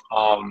 but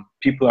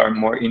people are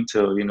more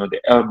into,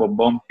 the elbow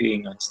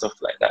bumping and stuff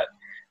like that.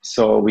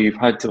 So we've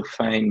had to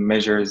find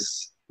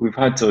measures. We've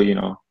had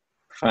to,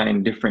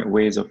 find different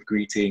ways of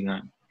greeting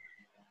and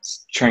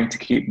trying to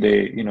keep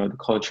the, the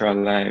culture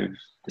alive,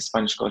 the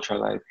Spanish culture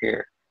alive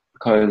here.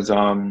 Because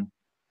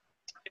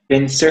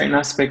in certain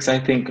aspects, I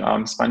think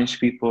Spanish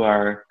people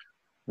are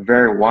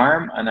very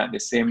warm, and at the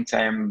same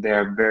time,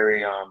 they're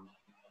very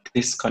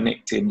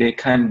disconnected. They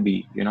can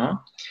be,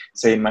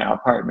 So in my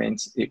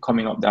apartment,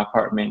 coming up the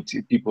apartment,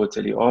 people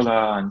tell you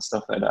hola and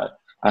stuff like that,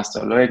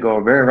 hasta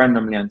luego, very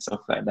randomly and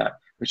stuff like that,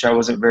 which I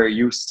wasn't very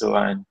used to.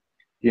 And,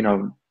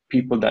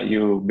 people that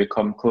you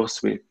become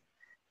close with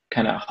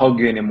cannot hug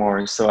you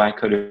anymore. So I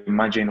could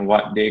imagine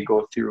what they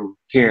go through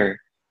here,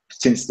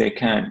 since they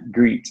can't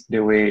greet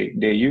the way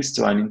they used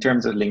to. And in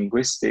terms of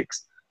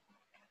linguistics,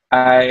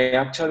 I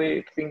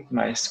actually think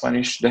my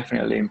Spanish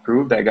definitely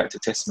improved. I got to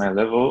test my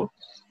level,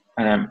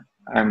 and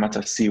I'm at a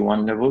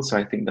C1 level, so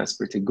I think that's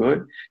pretty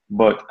good.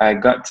 But I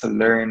got to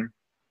learn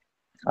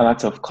a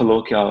lot of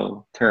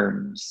colloquial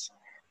terms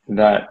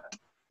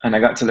and I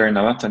got to learn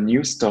a lot of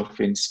new stuff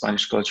in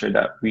Spanish culture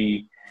that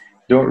we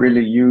don't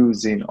really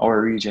use in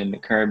our region, the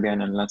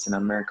Caribbean and Latin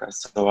America.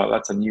 So a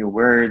lot of new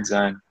words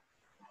and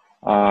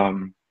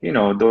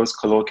those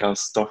colloquial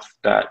stuff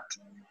that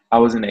I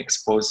wasn't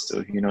exposed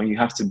to. You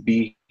have to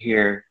be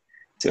here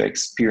to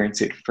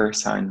experience it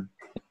firsthand,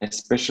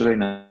 especially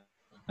in a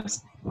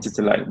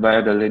city like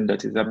Valladolid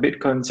that is a bit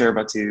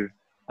conservative,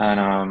 and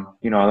a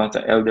lot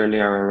of elderly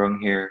are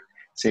around here.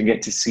 So you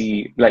get to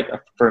see, like,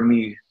 for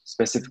me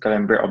specifically,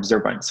 I'm very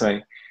observant.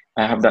 So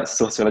I have that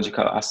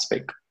sociological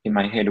aspect in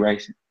my head where I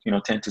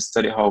tend to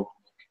study how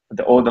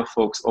the older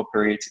folks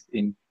operate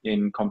in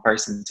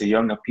comparison to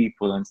younger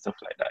people and stuff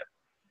like that.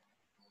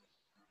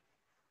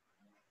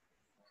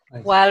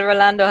 While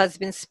Rolando has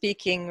been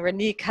speaking,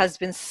 Rennique has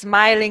been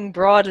smiling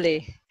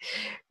broadly.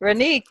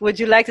 Rennique, would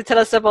you like to tell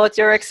us about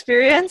your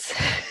experience?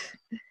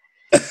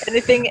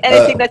 anything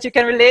that you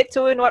can relate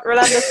to in what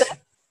Rolando said?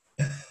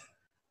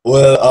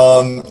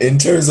 Well, in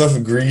terms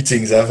of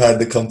greetings, I've had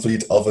the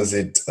complete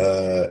opposite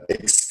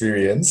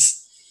experience.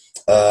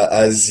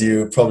 As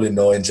you probably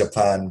know, in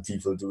Japan,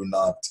 people do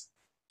not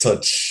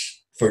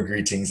touch for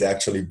greetings. They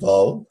actually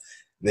bow.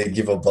 They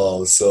give a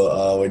bow.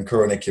 So when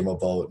Corona came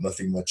about,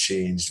 nothing much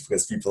changed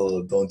because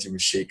people don't even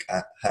shake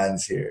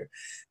hands here.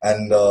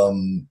 And,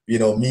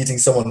 meeting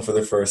someone for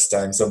the first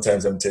time,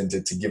 sometimes I'm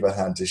tempted to give a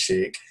hand to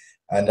shake.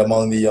 And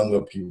among the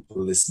younger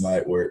people, this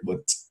might work. But,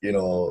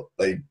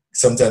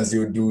 sometimes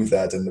you do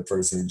that and the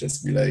person would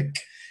just be like,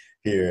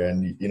 here,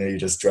 and, you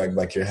just drag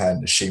back your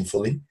hand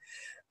shamefully.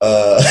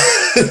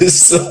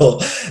 So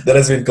that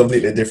has been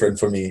completely different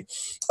for me.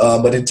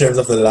 But in terms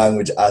of the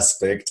language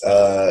aspect,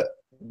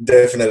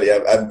 definitely.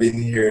 I've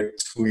been here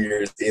 2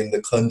 years in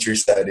the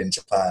countryside in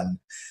Japan.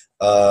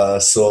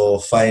 So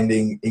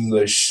finding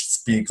English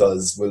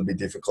speakers will be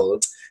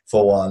difficult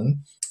for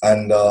one.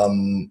 And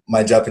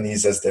my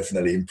Japanese has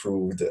definitely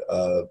improved.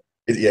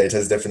 It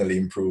has definitely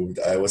improved.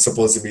 I was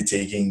supposed to be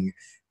taking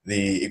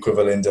the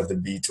equivalent of the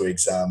B2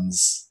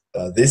 exams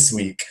this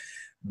week,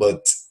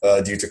 but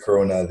due to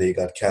Corona, they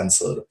got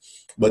canceled.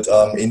 But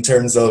in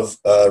terms of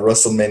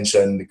Russell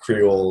mentioned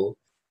Creole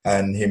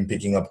and him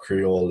picking up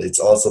Creole, it's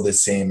also the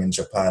same in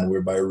Japan,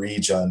 where by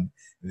region,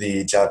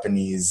 the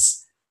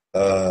Japanese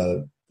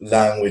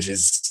language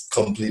is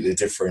completely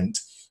different,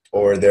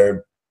 or there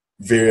are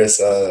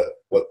various,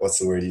 what's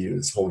the word you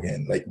use,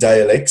 Hogan, like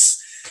dialects.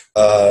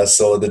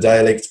 So the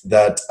dialect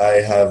that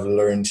I have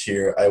learned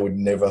here, I would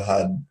never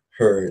had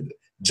heard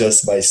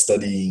just by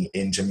studying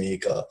in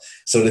Jamaica.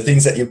 So the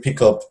things that you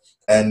pick up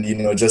and, you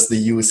know, just the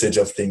usage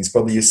of things,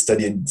 probably you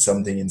studied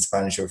something in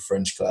Spanish or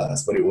French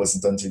class, but it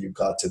wasn't until you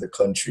got to the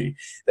country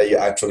that you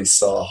actually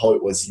saw how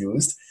it was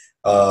used.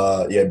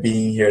 Yeah,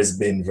 being here has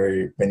been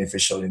very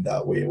beneficial in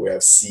that way, where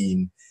I've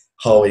seen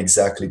how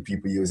exactly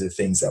people use the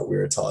things that we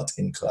were taught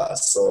in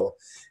class. So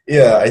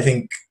yeah, I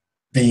think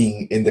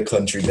being in the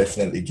country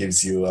definitely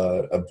gives you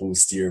a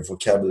boost to your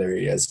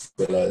vocabulary as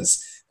well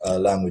as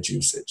language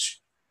usage.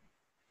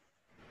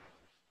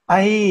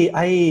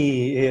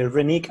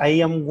 Rennique, I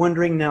am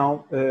wondering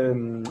now,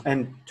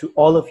 and to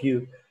all of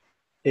you,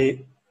 is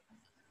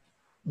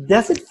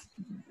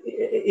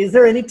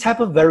there any type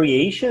of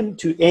variation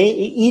to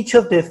each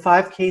of the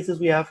 5 cases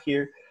we have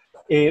here?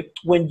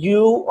 When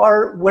you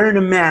are wearing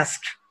a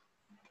mask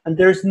and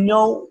there's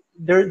no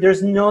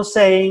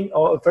saying,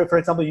 or for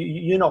example,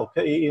 you know,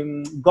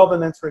 in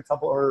governments, for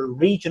example, or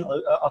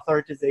regional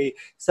authorities, they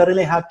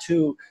suddenly have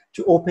to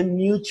open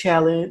new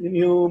channels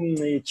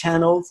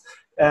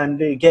and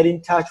they get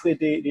in touch with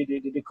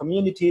the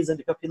communities and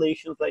the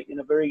populations, like in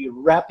a very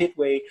rapid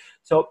way.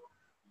 So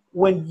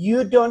when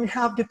you don't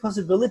have the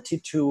possibility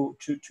to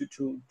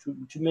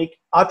make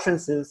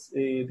utterances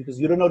because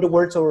you don't know the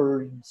words,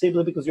 or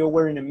simply because you're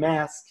wearing a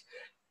mask,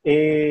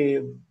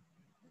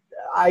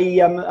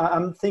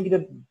 I'm thinking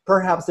that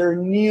perhaps there are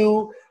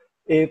new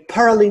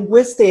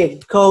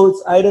paralinguistic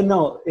codes. I don't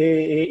know.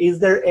 Is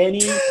there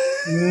any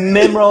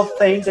memorable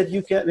thing that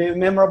you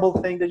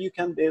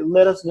can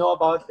let us know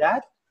about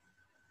that?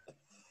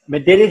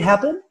 But did it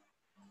happen?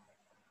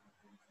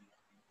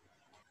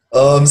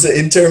 So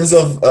in terms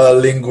of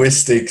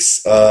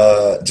linguistics,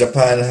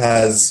 Japan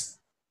has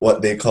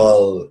what they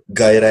call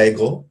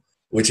gairaigo,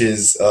 which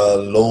is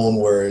loan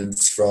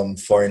words from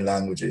foreign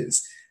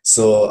languages.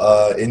 So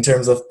in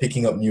terms of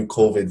picking up new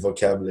COVID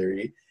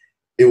vocabulary,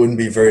 it wouldn't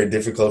be very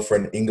difficult for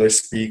an English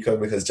speaker,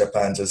 because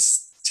Japan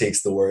just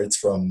takes the words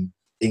from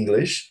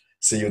English.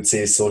 So you'd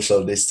say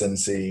social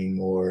distancing,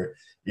 or,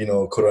 you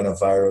know,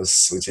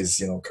 coronavirus, which is,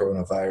 you know,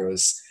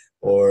 coronavirus,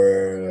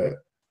 or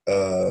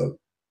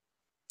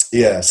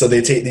yeah, so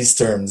they take these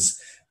terms.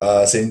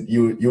 So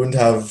you wouldn't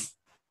have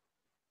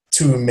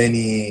too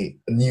many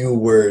new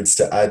words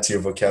to add to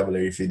your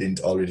vocabulary if you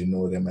didn't already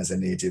know them as a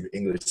native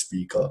English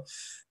speaker.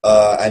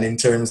 And in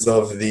terms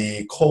of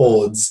the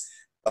codes,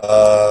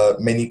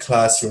 many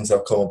classrooms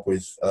have come up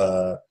with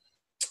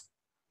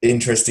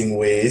interesting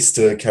ways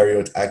to carry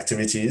out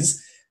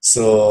activities.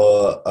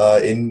 So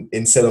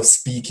instead of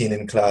speaking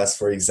in class,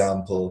 for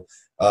example,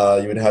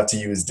 you would have to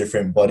use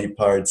different body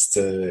parts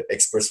to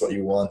express what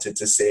you wanted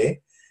to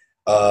say.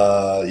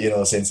 You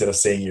know, so instead of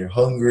saying you're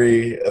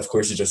hungry, of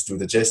course, you just do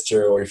the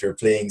gesture. Or if you're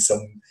playing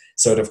some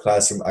sort of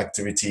classroom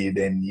activity,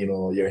 then, you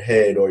know, your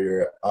head or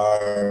your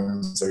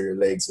arms or your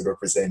legs would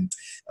represent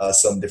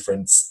some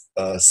different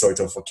sort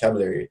of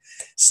vocabulary.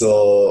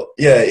 So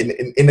yeah,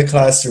 in the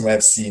classroom,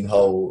 I've seen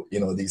how,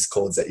 you know, these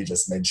codes that you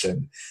just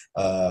mentioned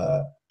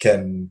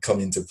can come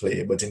into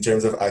play. But in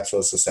terms of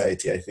actual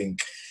society, I think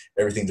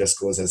everything just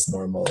goes as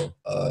normal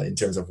in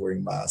terms of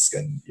wearing masks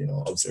and, you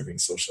know, observing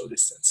social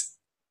distancing.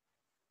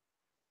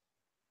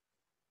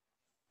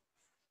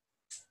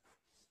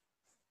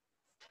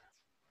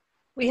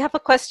 We have a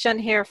question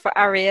here for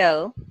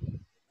Ariel.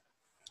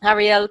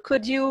 Ariel,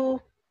 could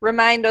you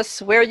remind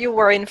us where you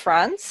were in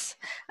France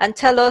and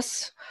tell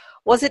us,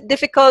 was it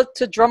difficult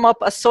to drum up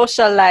a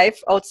social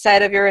life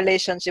outside of your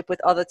relationship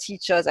with other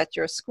teachers at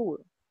your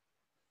school?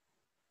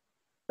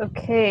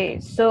 Okay,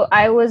 so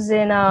I was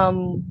in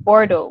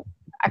Bordeaux,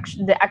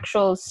 actually the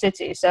actual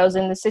city. So I was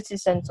in the city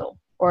center,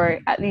 or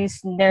at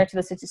least near to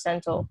the city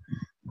center.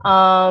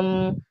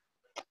 In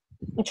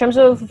terms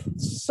of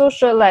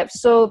social life,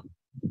 so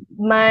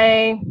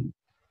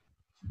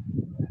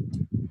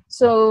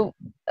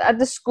at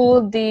the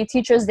school, the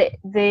teachers,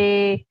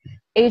 the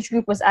age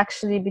group was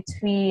actually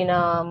between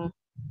I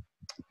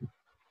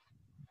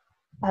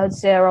would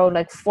say around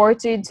like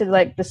 40 to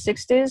like the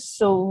 60s.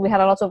 So we had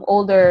a lot of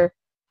older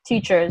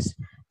teachers.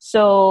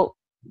 So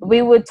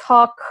we would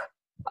talk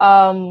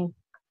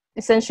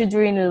essentially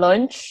during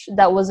lunch.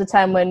 That was the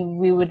time when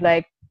we would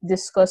like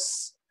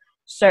discuss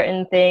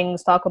certain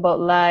things, talk about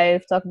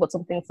life, talk about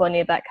something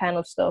funny, that kind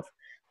of stuff.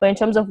 But in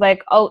terms of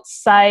like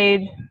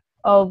outside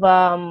of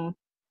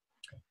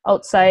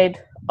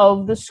outside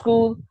of the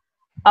school.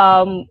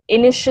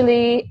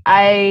 Initially,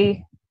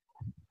 I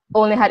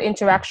only had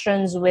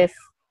interactions with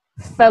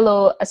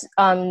fellow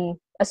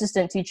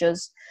assistant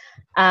teachers.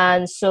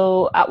 And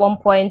so at one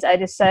point, I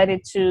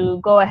decided to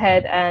go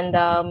ahead and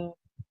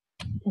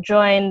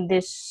join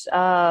this,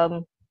 I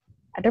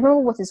don't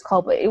remember what it's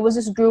called, but it was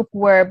this group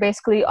where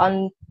basically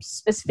on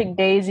specific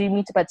days, we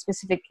meet up at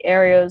specific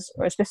areas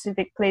or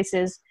specific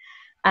places,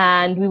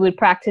 and we would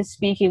practice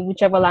speaking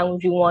whichever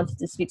language we wanted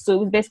to speak. So it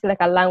was basically like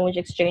a language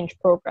exchange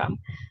program.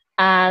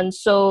 And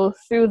so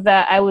through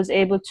that, I was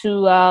able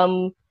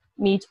to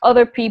meet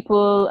other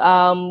people,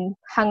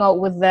 hang out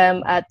with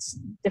them at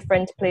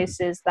different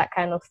places, that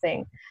kind of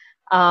thing.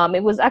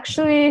 It was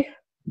actually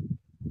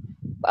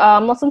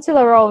not until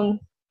around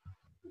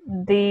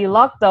the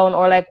lockdown,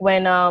 or like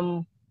when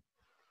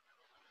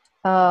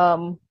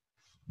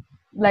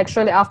like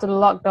shortly after the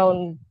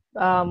lockdown,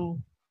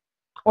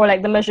 or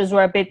like the measures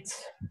were a bit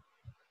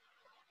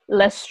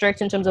less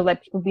strict in terms of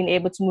like people being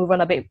able to move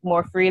on a bit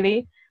more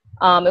freely.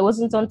 It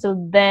wasn't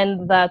until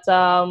then that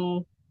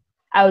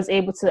I was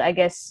able to, I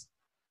guess,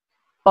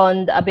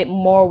 bond a bit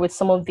more with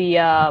some of the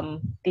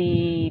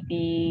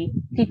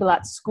people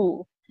at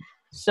school.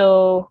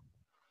 So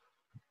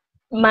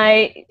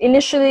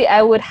initially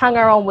I would hang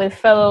around with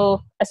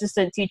fellow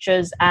assistant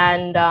teachers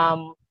and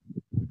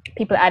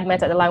people I'd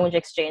met at the language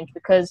exchange,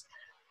 because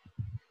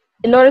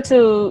in order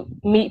to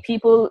meet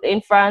people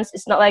in France,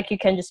 it's not like you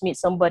can just meet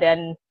somebody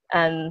and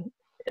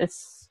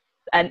it's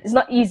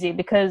not easy,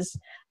 because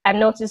I've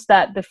noticed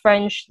that the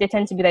French, they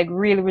tend to be like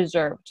really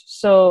reserved.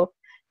 So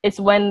it's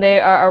when they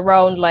are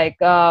around like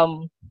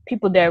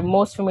people they're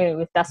most familiar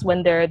with, that's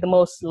when they're the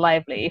most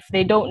lively. If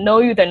they don't know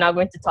you, they're not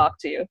going to talk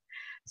to you.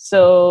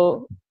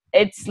 So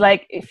it's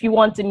like, if you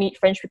want to meet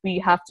French people,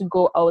 you have to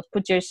go out,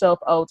 put yourself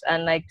out,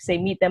 and like say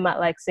meet them at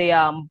like say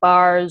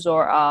bars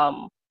or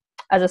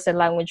as I said,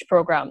 language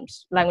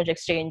programs, language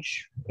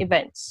exchange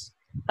events,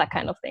 that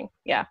kind of thing.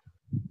 Yeah.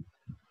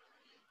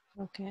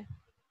 Okay.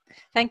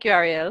 Thank you,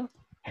 Ariel.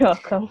 You're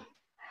welcome.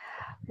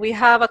 We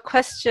have a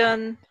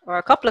question or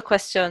a couple of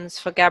questions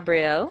for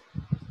Gabrielle.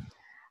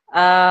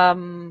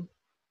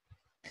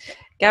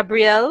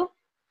 Gabrielle,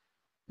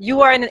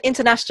 you are in an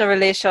international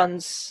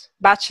relations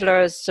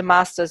bachelor's to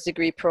master's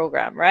degree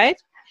program, right?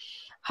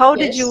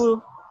 Could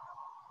you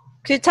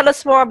tell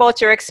us more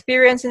about your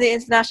experience in the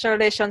international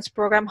relations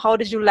program? How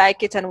did you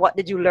like it, and what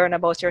did you learn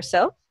about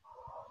yourself?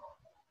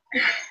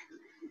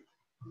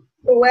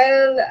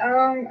 Well,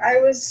 I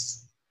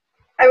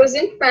was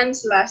in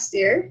France last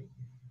year,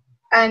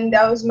 and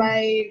that was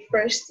my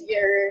first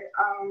year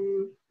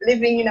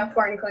living in a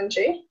foreign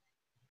country,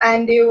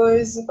 and it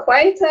was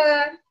quite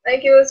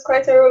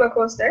a roller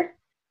coaster.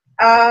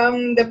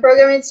 The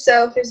program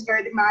itself is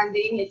very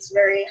demanding. It's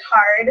very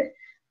hard,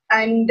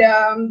 and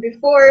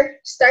before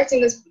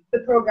starting the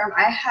program,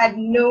 I had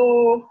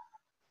no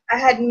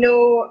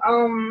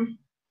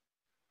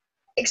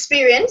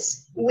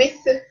experience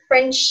with the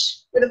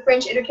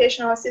French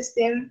educational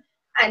system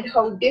and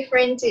how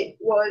different it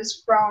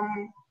was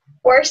from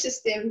our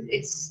system.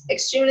 It's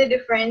extremely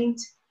different,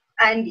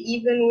 and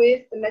even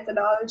with the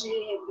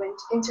methodology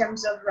in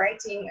terms of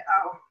writing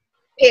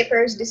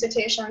papers,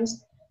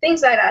 dissertations,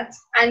 things like that,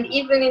 and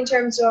even in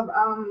terms of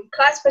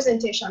class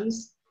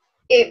presentations,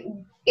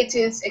 it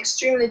is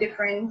extremely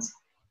different,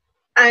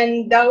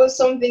 and that was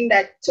something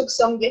that took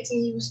some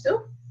getting used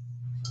to.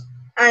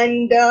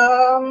 And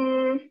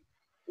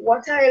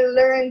what I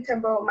learned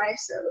about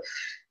myself,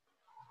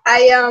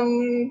 I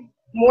am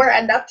more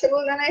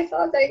adaptable than I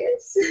thought, I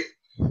guess.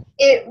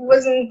 It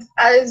wasn't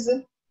as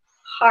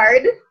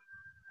hard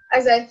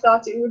as I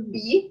thought it would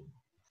be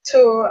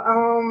to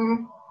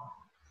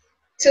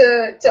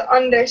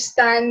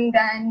understand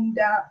and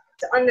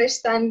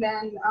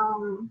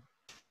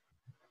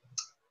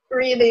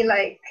really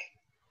like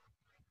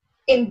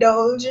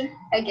indulge,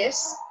 I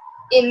guess,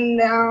 in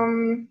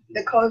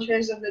the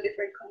cultures of the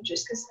different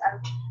countries, because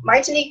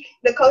Martinique,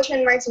 the culture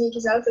in Martinique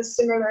is also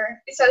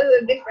similar. It's a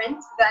little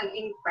different than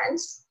in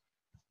France.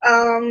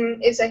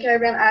 It's a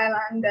Caribbean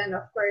island, and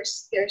of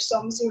course there's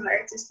some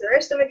similarities to the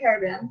rest of the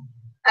Caribbean,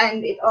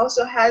 and it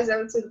also has a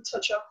little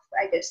touch of,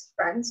 I guess,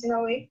 France in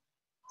a way.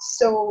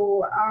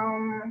 So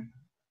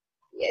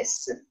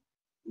yes,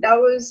 that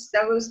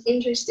was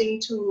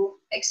interesting to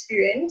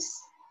experience.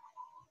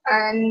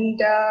 And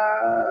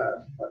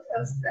what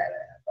else did I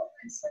learn about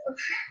myself?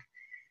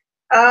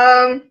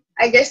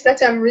 I guess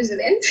that I'm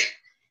resilient.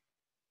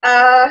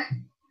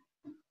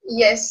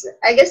 Yes,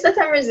 I guess that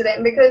I'm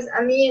resilient, because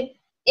I mean,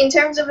 in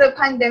terms of the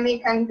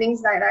pandemic and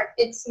things like that,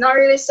 it's not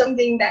really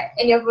something that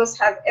any of us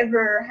have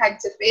ever had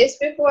to face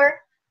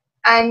before.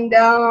 And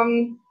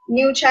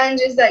new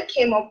challenges that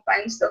came up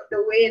and stuff,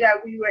 the way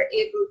that we were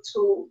able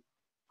to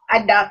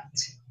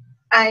adapt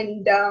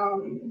and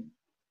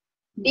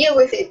deal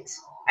with it,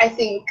 I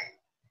think,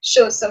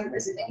 shows some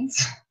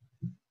resilience.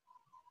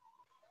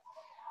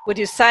 Would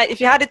you sign,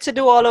 if you had it to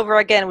do all over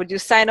again, would you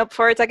sign up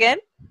for it again?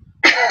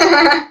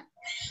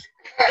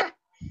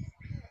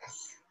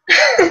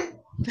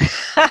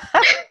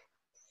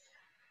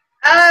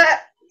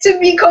 To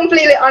be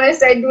completely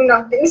honest, I do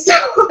not think so.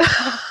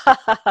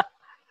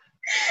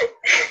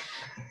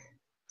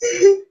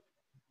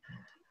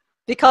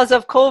 Because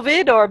of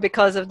COVID or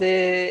because of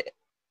the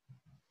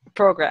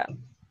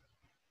program?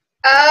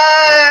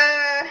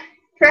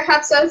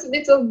 Perhaps a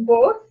bit of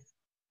both.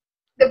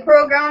 The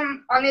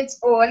program on its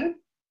own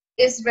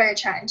is very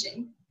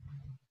challenging,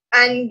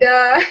 and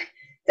to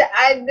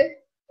add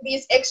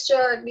these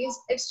extra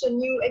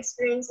new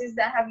experiences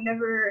that have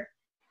never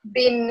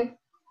been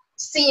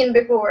seen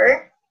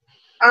before,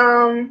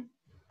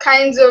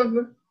 kind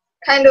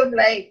of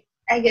like,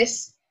 I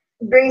guess,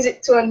 brings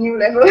it to a new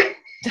level.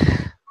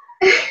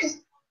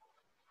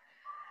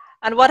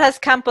 And what has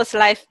campus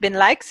life been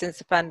like since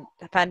the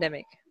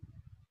pandemic?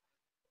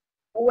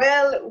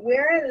 Well,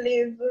 where I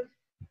live,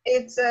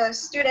 it's a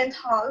student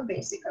hall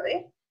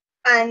basically,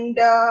 and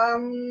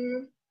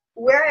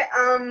where I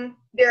am,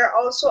 there are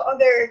also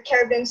other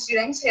Caribbean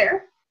students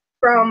here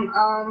from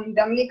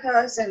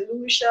Dominica, St.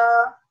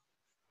 Lucia.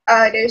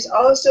 There's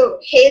also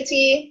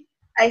Haiti.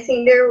 I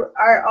think there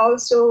are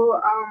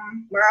also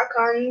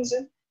Moroccans.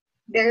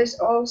 There's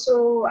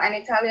also an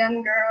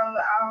Italian girl.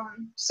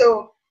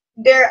 So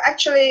there are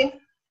actually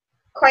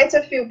quite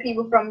a few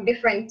people from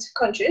different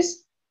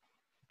countries.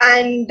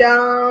 And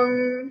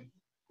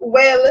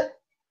well,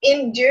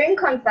 during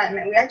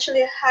confinement, we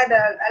actually had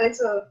a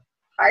little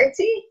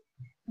party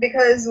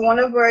because one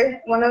of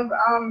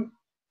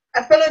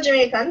a fellow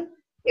Jamaican,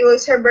 it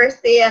was her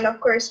birthday, and of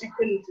course we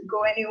couldn't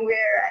go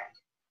anywhere. And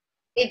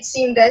it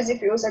seemed as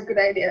if it was a good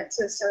idea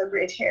to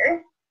celebrate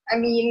her. I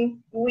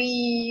mean,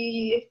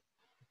 we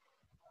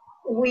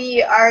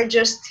are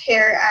just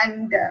here,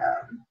 and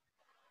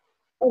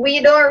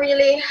we don't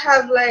really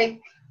have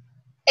like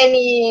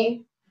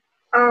any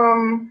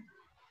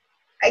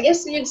I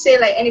guess you'd say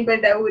like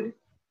anybody that would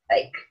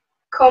like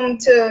come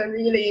to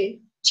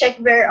really check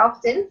very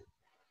often,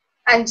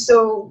 and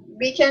so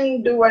we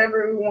can do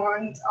whatever we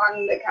want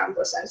on the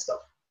campus and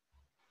stuff,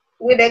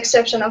 with the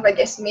exception of, I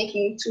guess,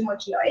 making too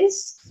much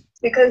noise,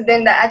 because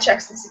then that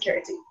attracts the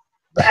security.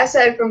 But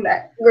aside from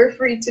that, we're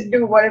free to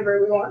do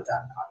whatever we want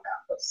on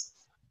campus.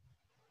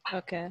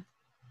 Okay.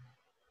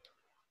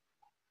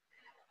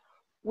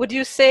 Would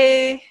you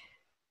say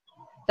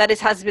that it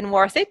has been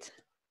worth it?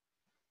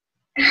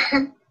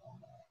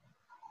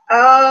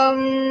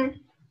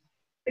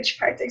 Which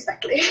part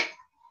exactly?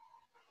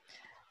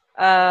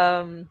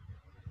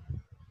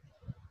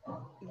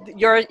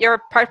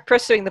 You're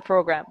pursuing the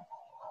program.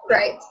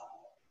 Right.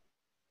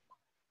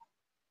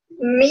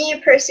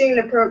 Me pursuing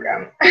the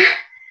program.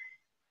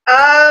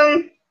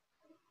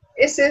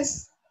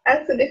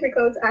 That's a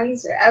difficult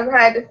answer. I've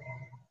had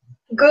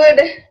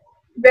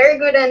very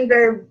good and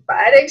very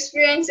bad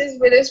experiences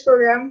with this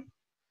program.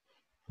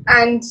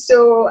 And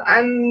so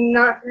I'm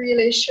not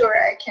really sure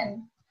I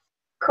can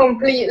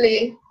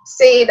completely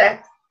say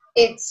that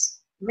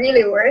it's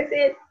really worth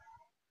it,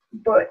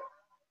 but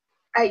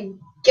I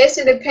guess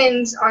it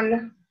depends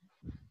on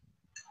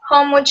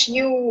how much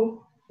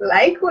you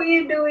like what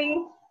you're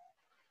doing,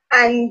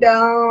 and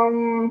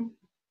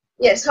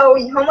yes, how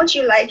much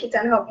you like it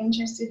and how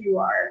interested you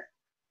are.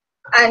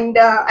 And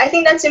I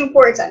think that's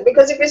important,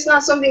 because if it's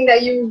not something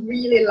that you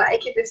really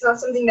like, if it's not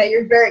something that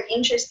you're very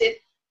interested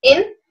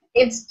in,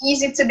 it's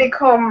easy to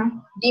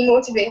become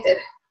demotivated.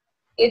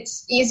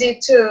 It's easy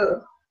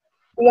to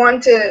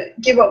want to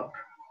give up,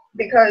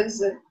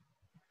 because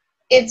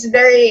it's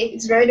very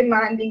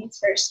demanding, it's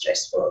very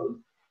stressful.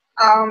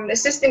 The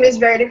system is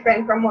very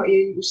different from what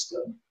you're used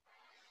to.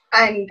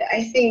 And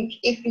I think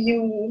if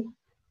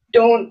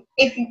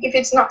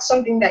it's not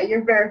something that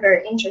you're very,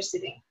 very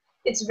interested in,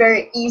 it's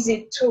very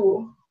easy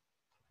to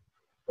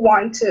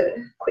want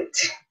to quit.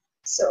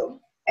 So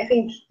I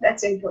think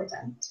that's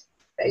important,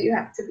 that you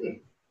have to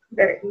be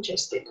very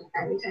interested,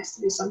 and it has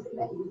to be something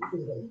that you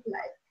really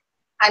like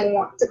and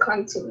want to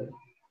continue.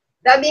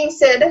 That being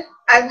said,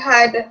 I've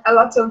had a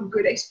lot of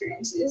good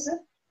experiences,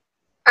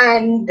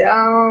 and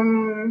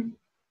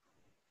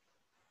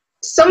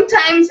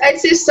sometimes I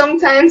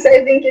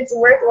think it's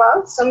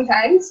worthwhile.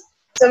 Sometimes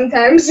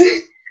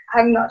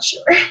I'm not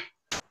sure.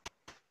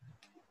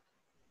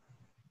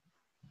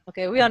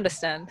 Okay, we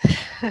understand.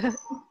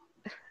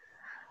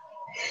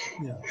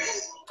 Yeah.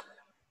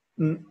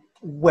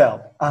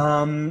 Well,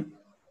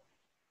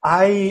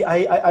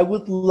 I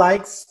would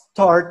like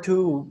start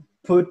to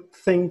put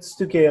things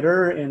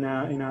together in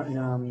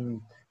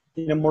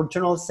a more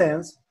general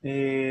sense.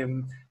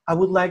 I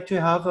would like to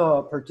have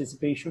a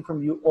participation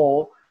from you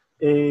all,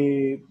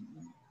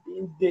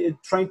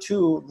 trying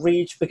to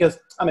reach, because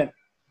I mean,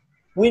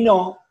 we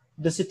know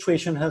the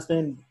situation has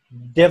been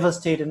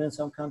devastating in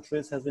some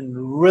countries, has been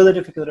really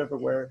difficult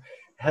everywhere,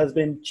 has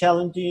been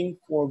challenging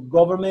for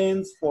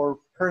governments, for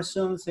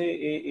persons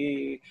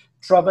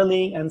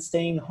traveling and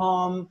staying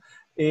home,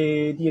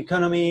 the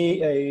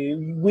economy.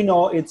 We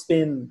know it's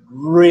been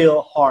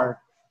real hard,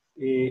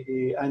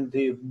 and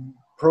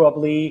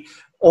probably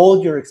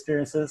all your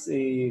experiences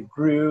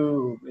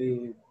grew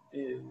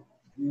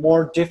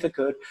more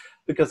difficult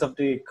because of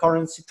the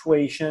current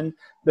situation.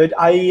 But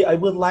I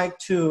would like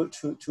to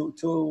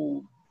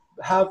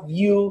have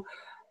you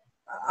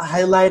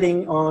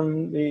highlighting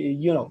on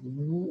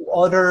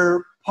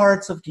other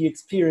parts of the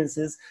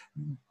experiences,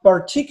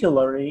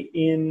 particularly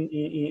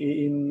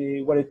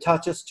in what it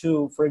touches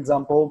to, for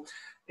example,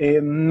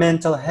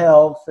 mental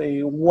health,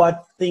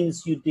 what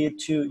things you did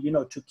to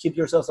keep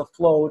yourselves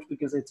afloat,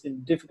 because it's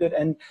been difficult,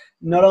 and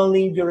not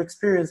only in your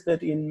experience,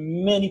 but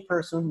in many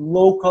persons,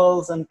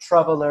 locals and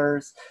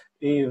travelers,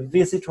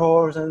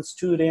 visitors and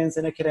students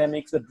and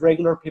academics, but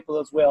regular people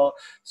as well.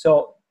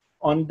 So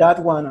on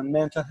that one, on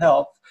mental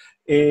health,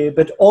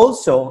 but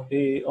also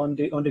on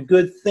the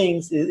good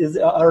things,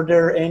 are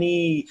there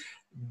any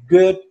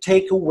good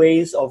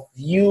takeaways of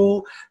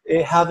you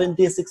having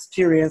this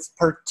experience,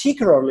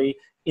 particularly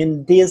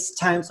in these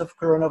times of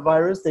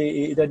coronavirus,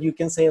 that you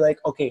can say like,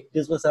 okay,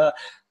 this was a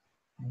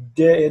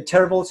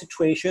terrible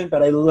situation,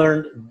 but I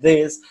learned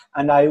this,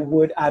 and I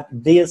would add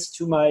this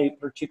to my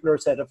particular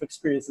set of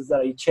experiences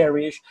that I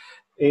cherish.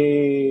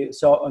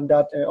 So on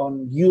that,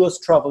 on U.S.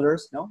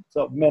 travelers, no,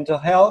 so mental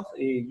health,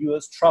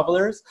 U.S.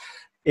 travelers,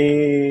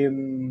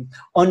 on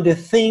the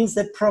things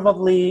that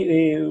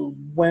probably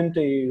went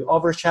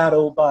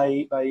overshadowed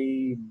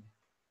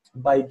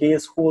by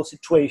this whole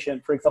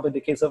situation. For example, in the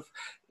case of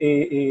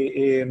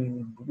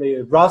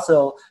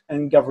Russel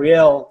and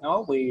Gabrielle,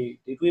 no,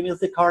 did we miss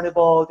the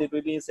carnival? Did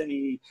we miss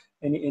any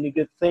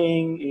good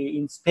thing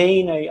in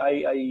Spain?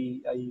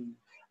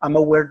 I'm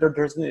aware that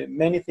there's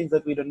many things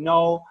that we don't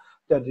know,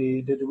 that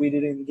we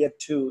didn't get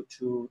to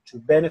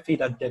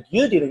benefit, and that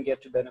you didn't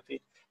get to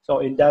benefit. So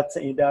in that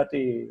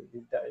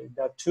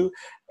too.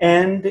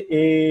 And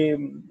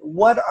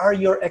what are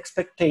your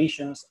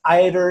expectations,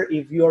 either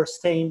if you are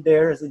staying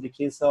there, as in the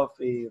case of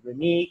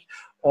Rennique,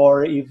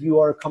 or if you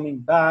are coming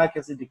back,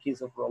 as in the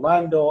case of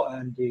Rolando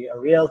and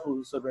Ariel,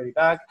 who's already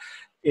back?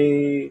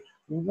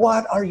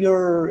 What are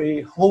your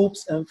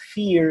hopes and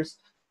fears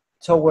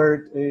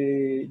toward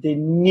the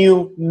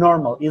new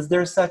normal? Is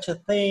there such a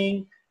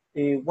thing?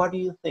 What do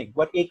you think?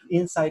 What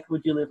insight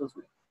would you leave us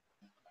with?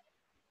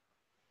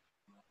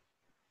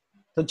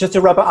 So just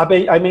to wrap up,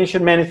 I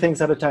mentioned many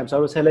things at a time. So I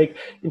would say, like,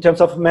 in terms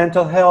of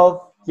mental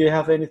health, do you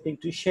have anything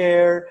to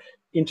share?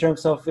 In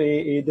terms of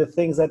the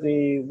things that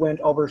went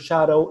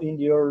overshadow in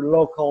your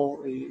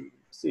local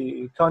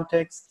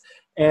context,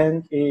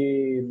 and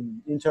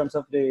in terms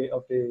of the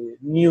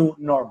new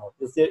normal,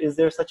 is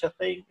there such a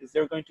thing? Is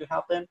there going to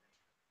happen?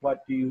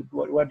 What do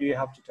you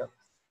have to tell us?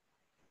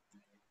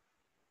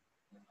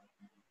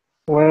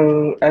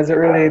 Well, as it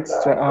relates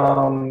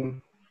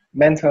to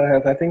mental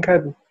health, I think I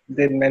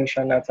did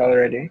mention that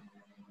already.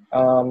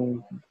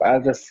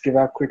 I'll just give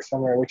a quick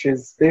summary, which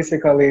is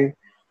basically,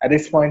 at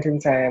this point in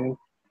time,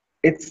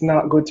 it's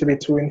not good to be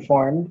too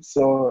informed.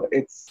 So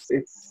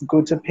it's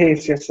good to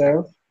pace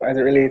yourself as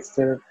it relates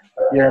to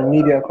your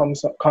media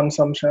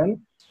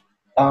consumption.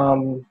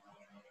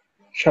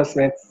 Trust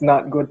me, it's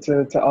not good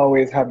to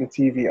always have the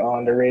TV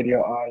on, the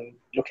radio on,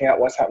 looking at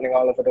what's happening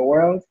all over the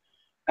world.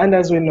 And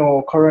as we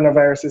know,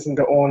 coronavirus isn't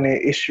the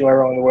only issue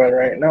around the world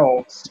right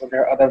now. So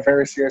there are other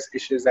very serious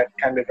issues that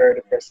can be very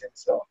depressing.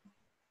 So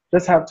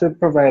just have to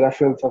provide a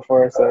filter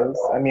for ourselves.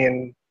 I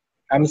mean,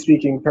 I'm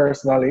speaking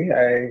personally.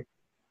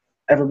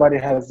 Everybody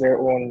has their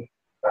own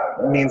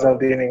means of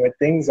dealing with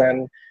things.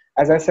 And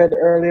as I said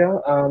earlier,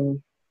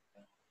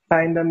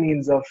 find a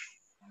means of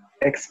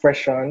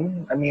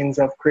expression, a means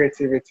of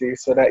creativity,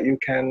 so that you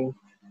can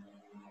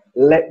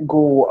let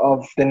go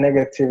of the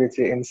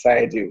negativity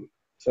inside you.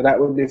 So that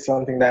would be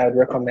something that I would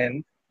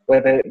recommend,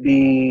 whether it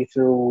be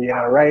through,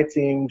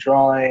 writing,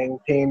 drawing,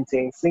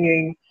 painting,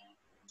 singing.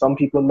 Some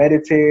people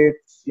meditate,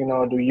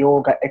 do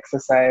yoga,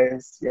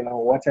 exercise,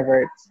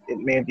 whatever it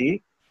may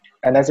be.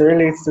 And as it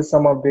relates to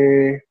some of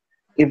the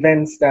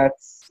events that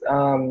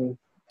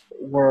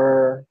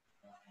were,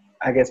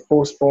 I guess,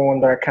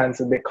 postponed or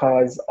canceled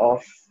because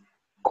of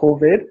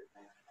COVID,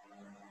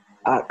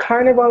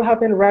 Carnival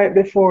happened right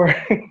before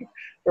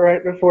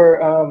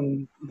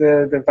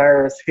the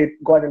virus hit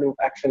Guadeloupe,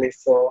 actually.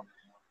 So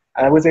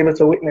I was able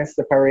to witness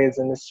the parades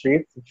in the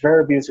street.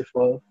 Very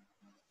beautiful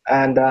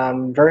and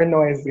very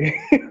noisy.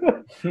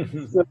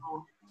 So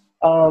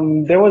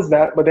there was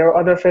that, but there were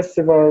other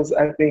festivals,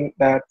 I think,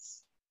 that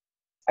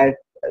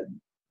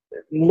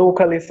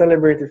locally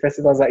celebrated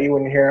festivals that you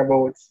wouldn't hear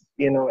about,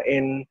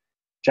 in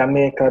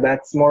Jamaica,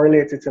 that's more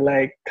related to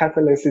like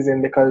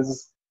Catholicism,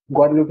 because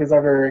Guadeloupe is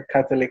a very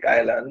Catholic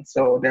island.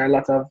 So there are a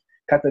lot of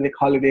Catholic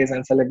holidays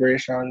and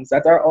celebrations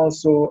that are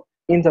also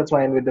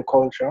intertwined with the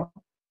culture.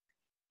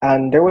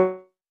 And there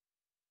was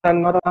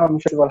another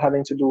festival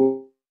having to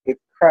do with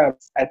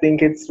crabs. I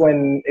think it's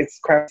when it's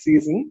crab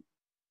season.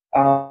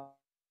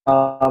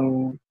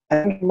 And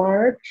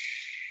March,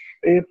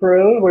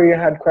 April, where you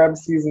had crab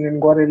season in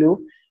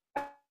Guadeloupe.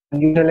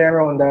 And usually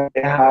around that,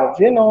 they have,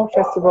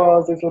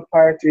 festivals, little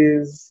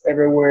parties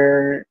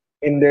everywhere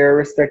in their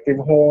respective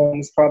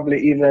homes,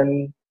 probably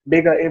even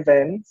bigger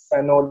events.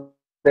 I know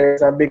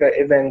there's a bigger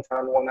event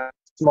on one of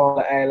the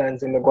smaller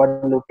islands in the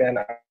Guadeloupean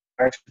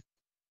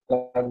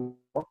archipelago.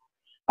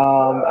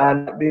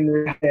 And been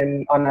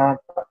written on a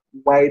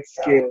wide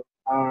scale.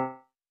 That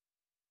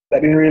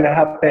didn't really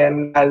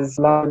happen as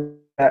long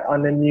as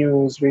on the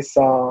news we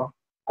saw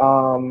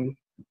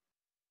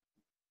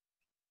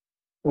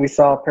we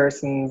saw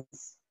persons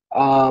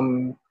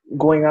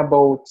going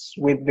about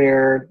with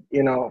their,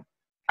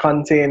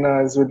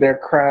 containers with their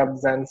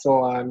crabs and so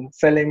on,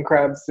 selling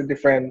crabs to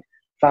different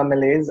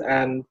families.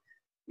 And,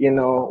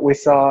 we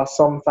saw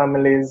some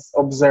families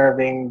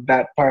observing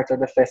that part of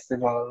the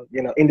festival,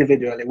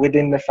 individually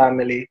within the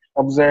family,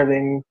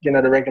 observing,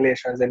 the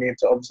regulations they need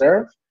to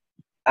observe.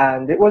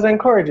 And it was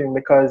encouraging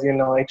because,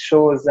 it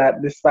shows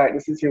that despite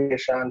the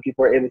situation,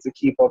 people were able to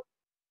keep up,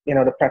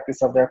 the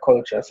practice of their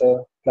culture.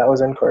 So that was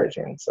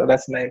encouraging. So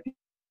that's my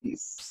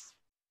piece.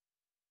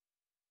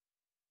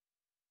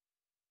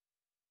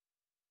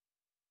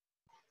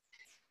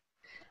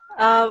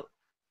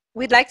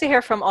 We'd like to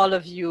hear from all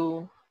of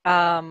you.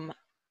 How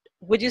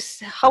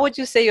would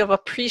you say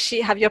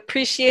have you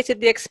appreciated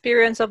the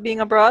experience of being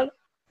abroad?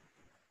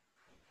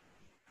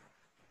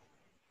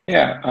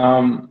 Yeah,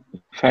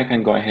 if I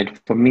can go ahead,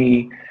 for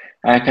me,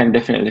 I can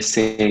definitely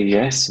say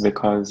yes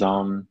because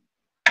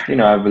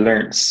I've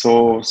learned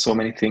so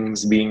many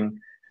things being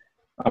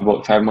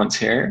about 5 months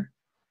here.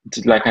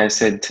 Like I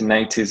said,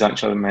 tonight is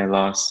actually my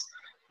last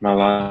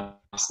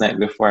night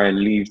before I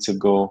leave to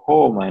go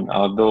home. And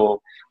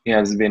although it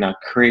has been a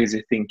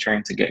crazy thing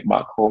trying to get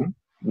back home,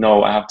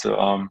 now I have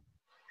to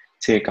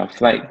take a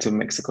flight to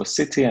Mexico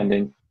City and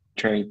then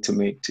try to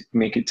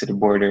make it to the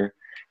border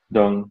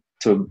down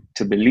to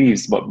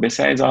Belize. But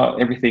besides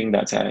everything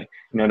that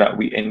that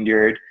we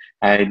endured,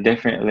 I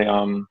definitely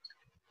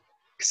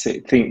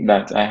think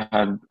that I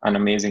had an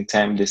amazing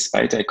time.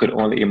 Despite I could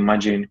only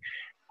imagine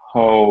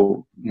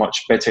how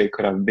much better it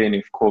could have been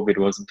if COVID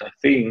wasn't a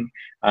thing,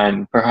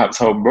 and perhaps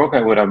how broke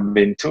I would have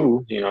been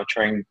too,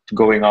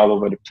 going all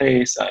over the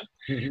place.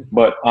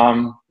 But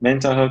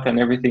mental health and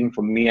everything,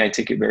 for me, I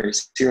take it very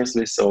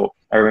seriously. So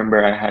I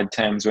remember I had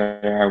times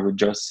where I would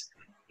just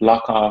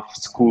block off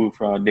school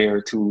for a day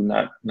or two,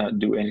 not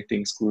do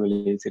anything school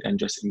related, and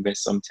just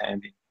invest some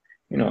time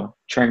in,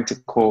 trying to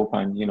cope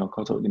and,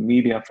 cut out the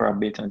media for a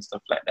bit and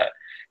stuff like that.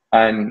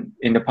 And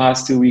in the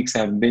past 2 weeks,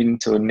 I've been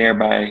to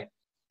nearby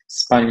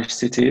Spanish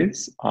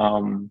cities.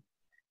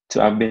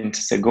 I've been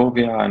to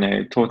Segovia and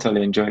I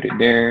totally enjoyed it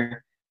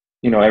there.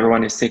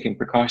 Everyone is taking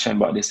precaution,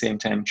 but at the same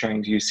time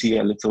trying to see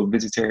a little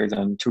visitors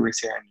and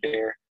tourists here and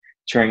there,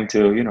 trying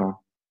to,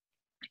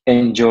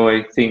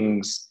 enjoy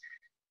things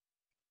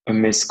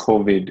amidst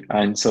COVID.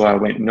 And so I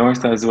went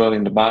north as well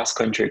in the Basque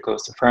Country,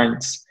 close to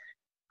France.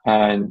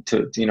 And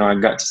I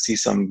got to see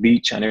some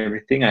beach and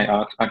everything.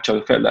 I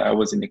actually felt that I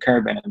was in the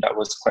Caribbean, and that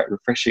was quite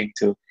refreshing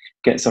to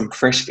get some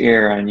fresh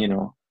air and,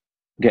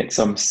 get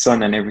some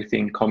sun and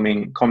everything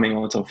coming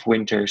out of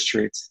winter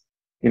straight.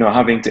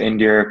 Having to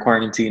endure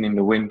quarantine in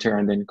the winter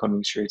and then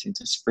coming straight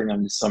into spring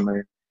and the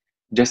summer,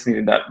 just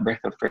needed that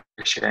breath of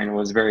fresh air, and it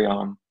was very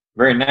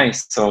very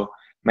nice. So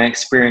my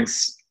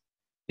experience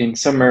in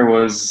summer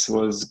was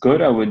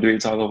good. I would do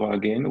it all over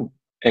again,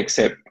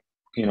 except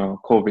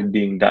COVID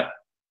being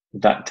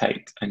that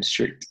tight and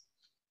strict.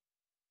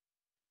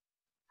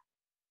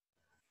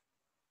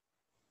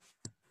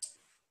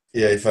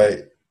 Yeah,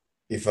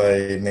 if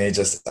I may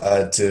just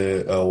add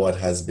to what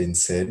has been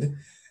said,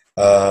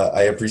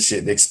 I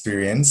appreciate the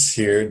experience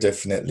here,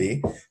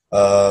 definitely.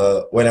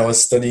 When I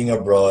was studying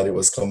abroad, it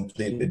was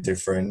completely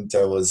different.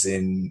 I was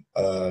in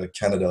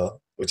Canada,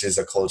 which is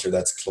a culture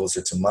that's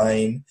closer to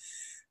mine.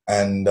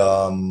 And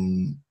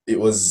it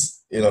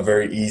was,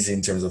 very easy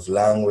in terms of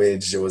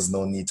language. There was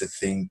no need to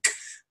think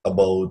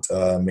about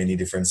many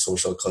different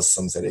social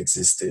customs that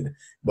existed.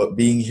 But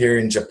being here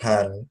in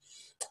Japan,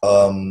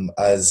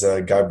 as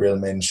Gabrielle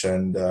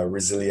mentioned,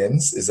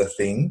 resilience is a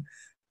thing.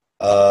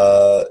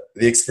 The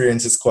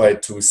experience is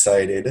quite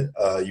two-sided.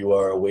 You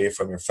are away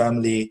from your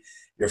family,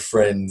 your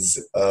friends,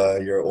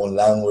 your own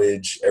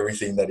language,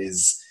 everything that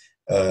is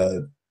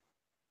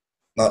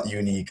not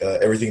unique,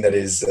 everything that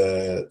is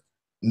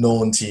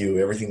known to you,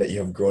 everything that you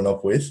have grown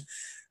up with.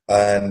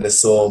 And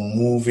so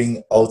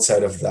moving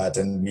outside of that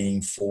and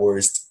being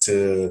forced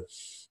to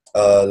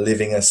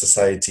living in a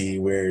society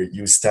where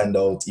you stand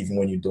out even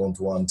when you don't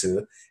want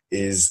to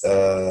is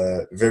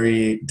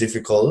very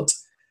difficult.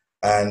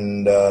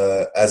 And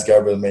as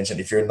Gabrielle mentioned,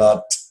 if you're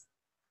not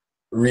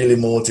really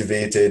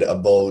motivated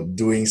about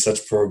doing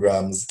such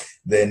programs,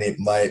 then it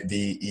might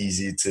be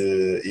easy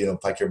to,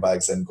 pack your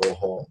bags and go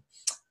home.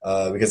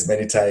 Because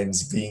many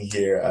times being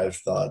here, I've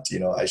thought,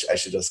 I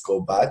should just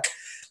go back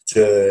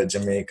to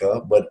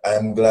Jamaica. But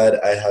I'm glad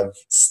I have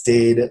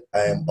stayed. I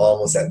am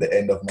almost at the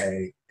end of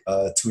my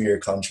 2-year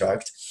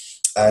contract.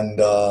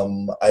 And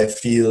I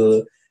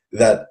feel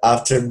that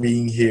after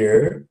being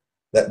here,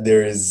 that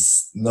there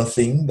is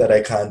nothing that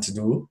I can't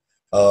do.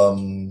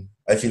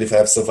 I feel if I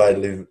have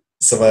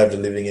survived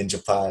living in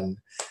Japan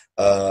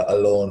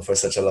alone for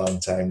such a long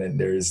time, then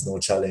there is no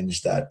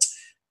challenge that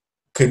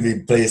could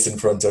be placed in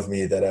front of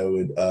me that I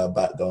would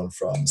back down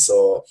from.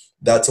 So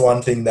that's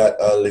one thing that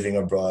living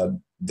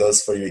abroad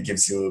does for you. It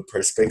gives you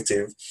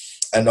perspective.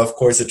 And of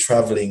course, the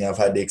traveling, I've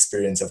had the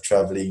experience of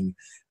traveling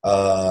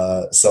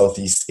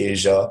Southeast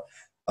Asia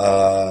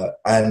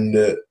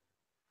and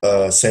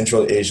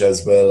Central Asia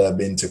as well. I've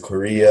been to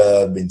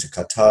Korea, I've been to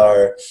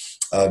Qatar,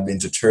 I've been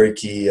to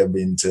Turkey. I've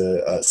been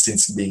to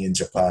since being in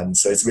Japan.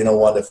 So it's been a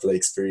wonderful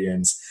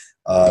experience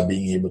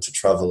being able to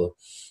travel.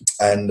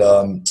 And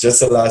just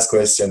the last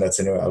question that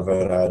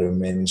Alvarado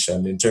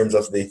mentioned, in terms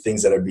of the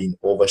things that are being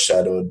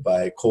overshadowed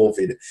by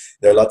COVID,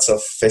 there are lots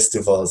of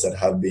festivals that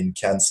have been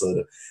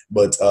canceled,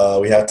 but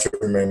we have to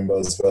remember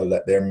as well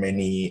that there are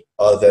many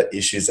other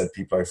issues that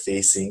people are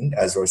facing,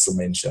 as Russel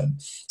mentioned.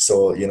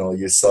 So,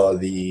 you saw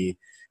the,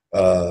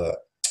 what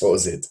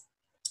was it?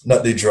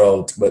 Not the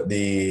drought, but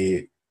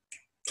the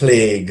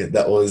plague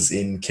that was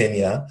in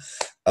Kenya,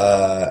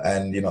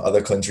 and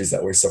other countries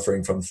that were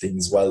suffering from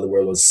things while the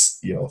world was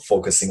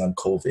focusing on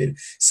COVID.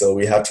 So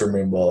we have to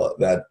remember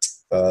that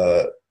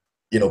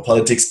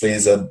politics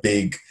plays a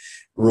big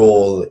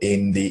role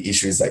in the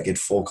issues that get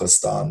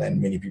focused on,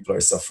 and many people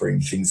are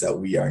suffering things that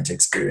we aren't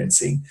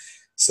experiencing.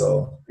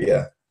 So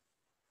yeah.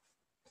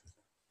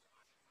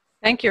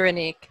 Thank you,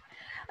 Rennique.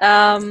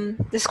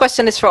 This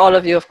question is for all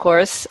of you, of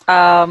course.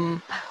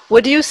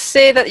 Would you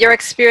say that your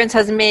experience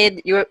has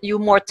made you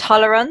more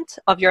tolerant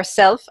of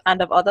yourself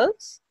and of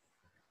others?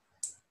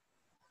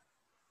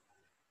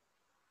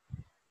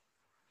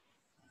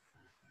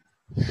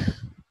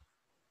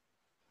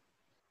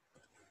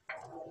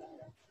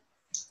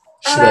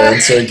 Should I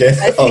answer again?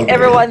 I see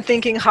everyone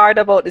thinking hard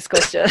about this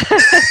question.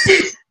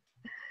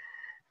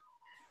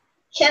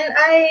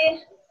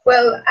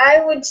 Well,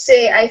 I would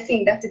say I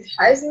think that it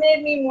has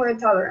made me more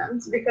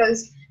tolerant,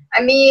 because,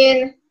 I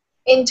mean,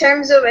 in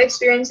terms of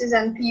experiences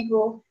and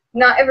people,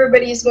 not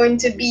everybody is going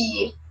to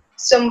be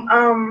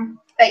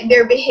like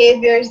their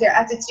behaviors, their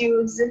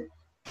attitudes,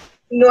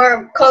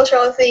 nor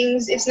cultural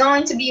things. It's not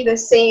going to be the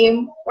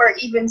same or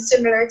even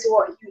similar to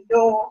what you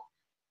know.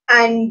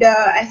 And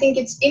I think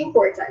it's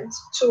important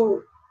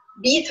to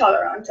be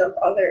tolerant of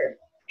other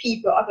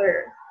people,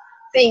 other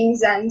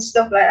things and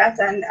stuff like that.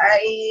 And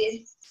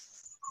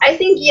I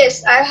think,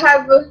 yes, I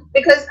have,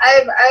 because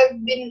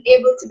I've been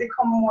able to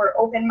become more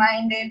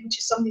open-minded, which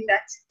is something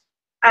that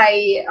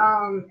I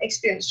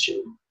experienced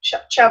through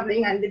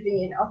traveling and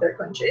living in other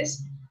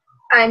countries.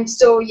 And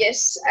so,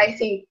 yes, I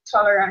think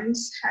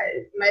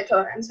my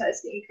tolerance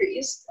has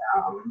increased.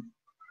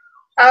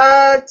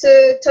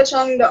 To touch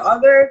on the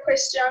other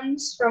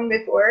questions from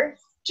before,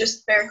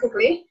 just very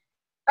quickly,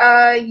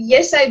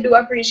 yes, I do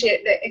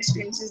appreciate the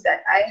experiences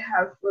that I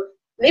have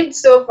lived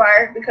so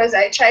far, because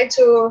I try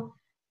to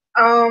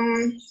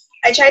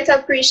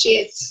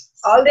appreciate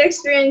all the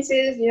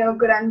experiences,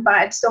 good and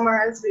bad. Some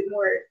are a little bit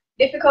more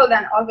difficult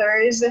than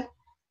others.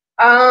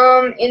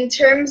 In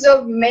terms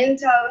of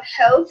mental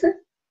health,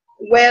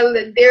 well,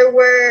 there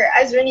were,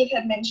 as Rennique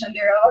had mentioned,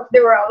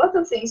 there were a lot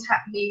of things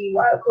happening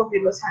while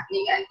COVID was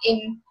happening. And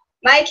in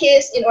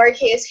our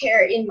case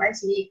here in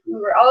Martinique, we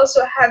were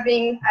also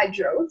having a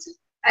drought.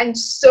 And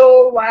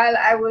so while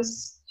I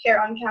was here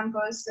on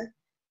campus,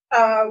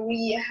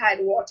 we had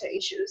water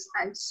issues.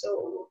 And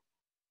so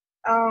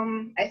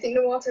I think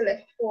the water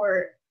left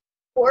for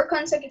 4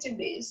 consecutive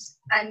days.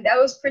 And that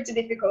was pretty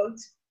difficult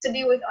to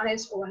deal with on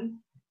its own.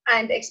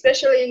 And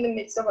especially in the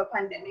midst of a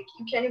pandemic,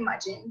 you can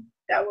imagine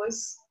that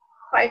was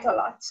quite a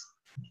lot.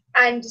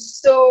 And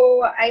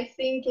so I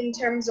think in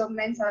terms of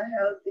mental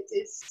health, it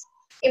is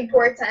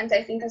important,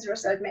 I think, as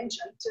Russel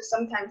mentioned, to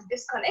sometimes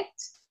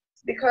disconnect,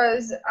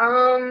 because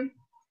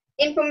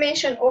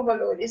information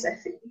overload is a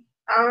thing.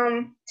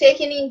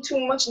 Taking in too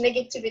much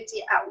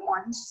negativity at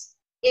once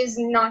is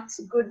not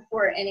good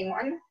for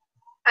anyone.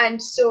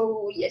 And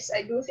so, yes,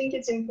 I do think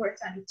it's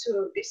important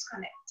to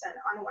disconnect and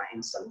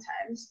unwind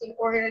sometimes in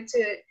order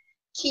to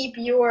keep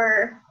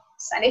your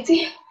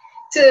sanity,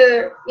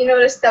 to,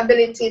 the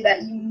stability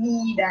that you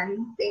need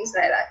and things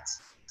like that.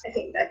 I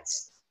think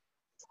that's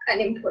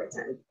an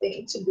important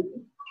thing to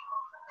do.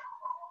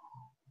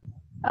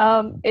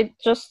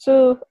 Just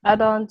to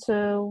add on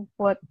to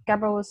what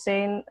Gabrielle was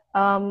saying,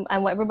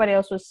 and what everybody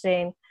else was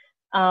saying,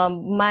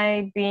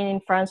 my being in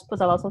France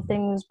put a lot of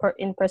things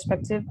in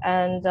perspective,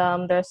 and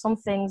there are some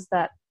things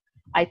that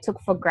I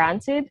took for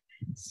granted.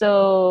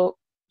 So,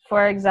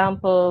 for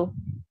example,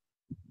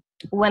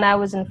 when I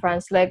was in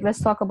France, like,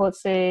 let's talk about,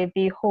 say,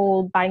 the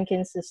whole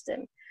banking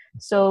system.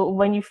 So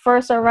when you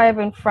first arrive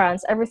in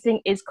France,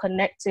 everything is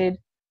connected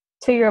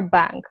to your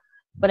bank,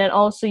 but then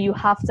also you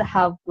have to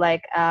have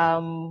like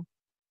an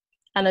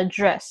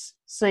address.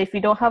 So if you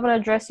don't have an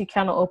address, you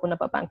cannot open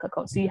up a bank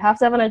account. So you have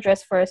to have an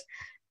address first,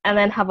 and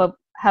then have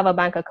a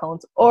bank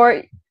account.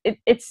 Or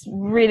it's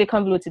really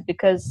convoluted,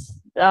 because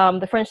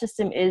the French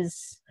system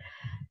is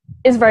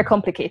very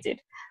complicated.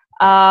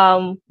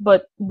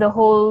 But the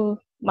whole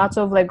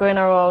matter of like going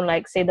around,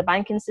 like, say, the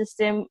banking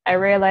system, I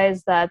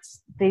realized that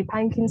the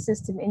banking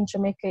system in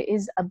Jamaica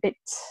is a bit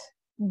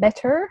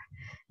better,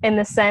 in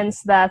the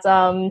sense that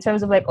in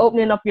terms of like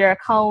opening up your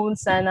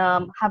accounts and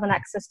having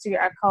access to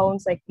your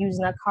accounts, like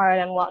using a card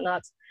and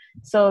whatnot.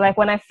 So like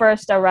when I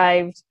first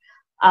arrived,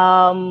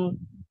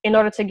 in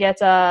order to get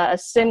a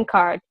SIM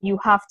card, you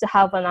have to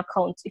have an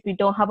account. If you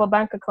don't have a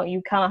bank account,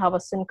 you cannot have a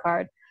SIM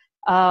card.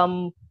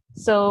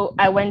 So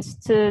I went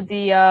to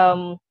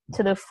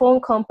the phone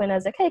company. I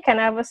was like, hey, can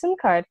I have a SIM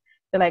card?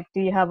 They're like,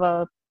 do you have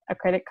a a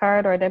credit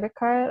card or a debit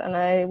card? And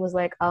I was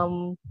like,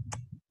 no,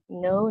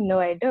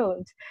 I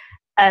don't.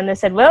 And they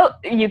said, well,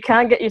 you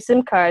can't get your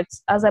SIM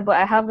cards. I was like, but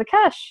I have the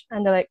cash.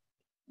 And they're like,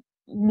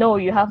 no,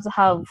 you have to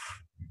have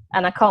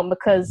an account,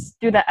 because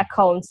through that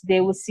account, they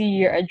will see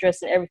your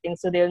address and everything.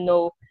 So they'll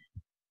know,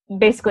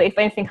 basically, if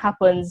anything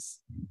happens,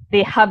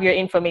 they have your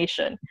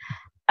information.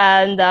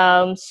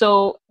 And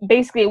so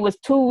basically, it was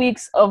 2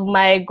 weeks of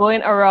my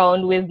going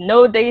around with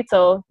no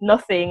data,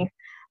 nothing,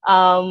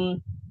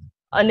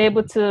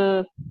 unable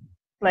to,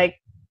 like,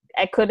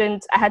 I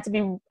had to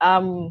be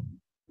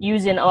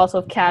using a lot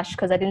of cash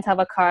because I didn't have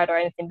a card or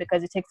anything,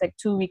 because it takes like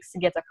 2 weeks to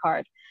get a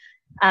card.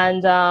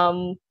 And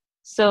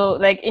so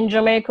like in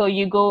Jamaica,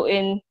 you go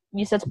in,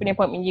 you set up an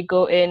appointment, you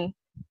go in,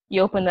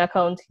 you open the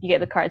account, you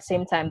get the card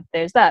same time.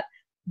 There's that.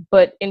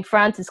 But in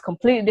France, it's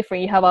completely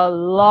different. You have a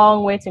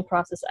long waiting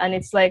process, and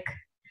it's like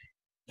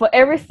for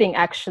everything,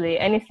 actually,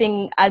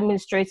 anything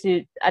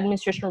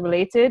administration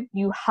related,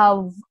 you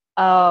have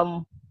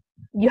to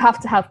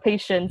have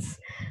patience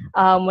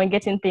when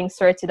getting things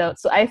sorted out.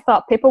 So I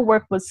thought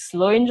paperwork was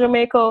slow in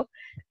Jamaica.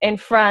 In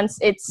France,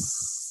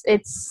 it's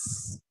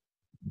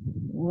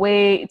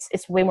way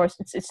more,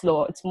 it's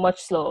slow. It's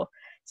much slower.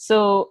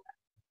 So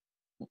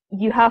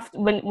you have to,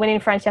 when in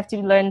France, you have to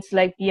learn to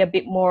like be a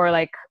bit more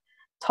like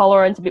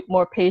tolerant, a bit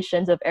more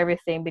patient of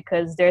everything,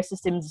 because their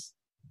system's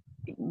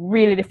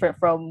really different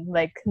from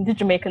like the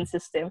Jamaican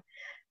system.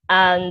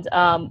 And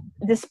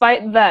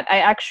despite that, I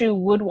actually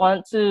would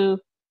want to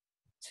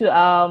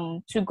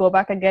go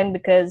back again,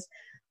 because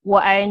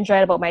what I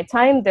enjoyed about my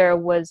time there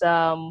was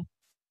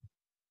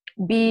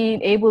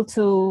being able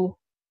to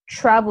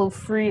travel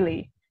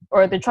freely,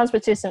 or the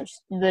transportation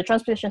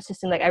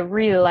system, like I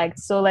really liked.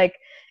 So like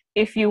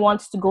if you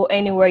wanted to go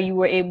anywhere, you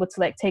were able to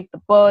like take the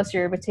bus,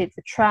 you're able to take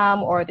the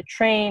tram or the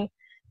train,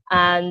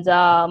 and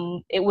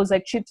it was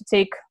like cheap to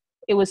take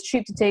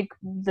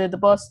the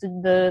bus,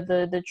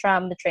 the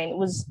tram, the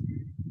train.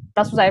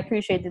 That's what I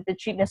appreciated, the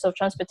cheapness of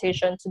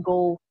transportation to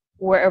go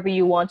wherever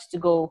you want to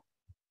go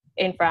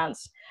in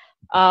France.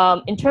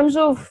 In terms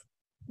of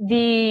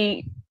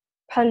the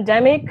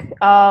pandemic,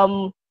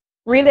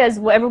 really, as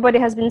what everybody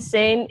has been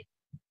saying,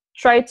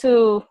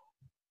 the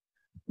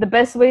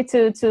best way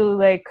to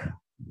like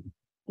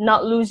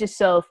not lose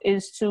yourself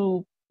is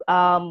to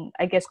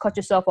I guess cut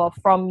yourself off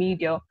from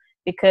media,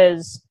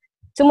 because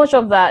too much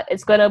of that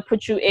is gonna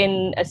put you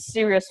in a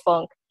serious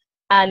funk,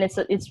 and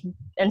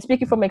and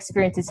speaking from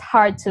experience, it's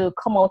hard to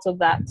come out of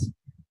that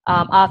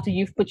after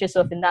you've put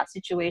yourself in that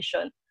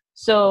situation.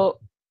 So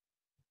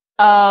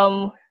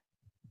I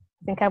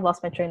think I've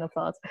lost my train of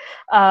thought.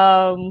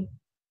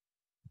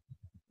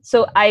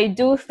 So I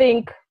do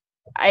think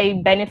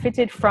I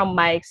benefited from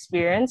my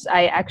experience.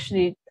 I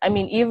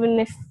mean, even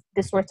if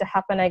this were to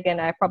happen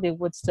again, I probably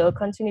would still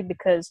continue,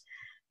 because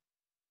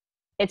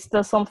it's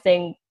still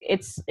something.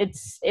 I'd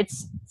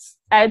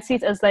see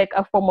it as like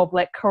a form of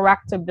like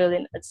character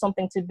building. It's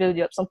something to build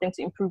you up, something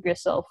to improve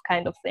yourself,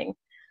 kind of thing.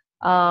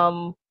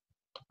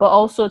 But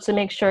also to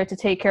make sure to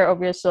take care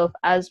of yourself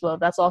as well.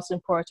 That's also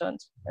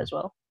important as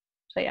well.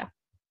 So yeah.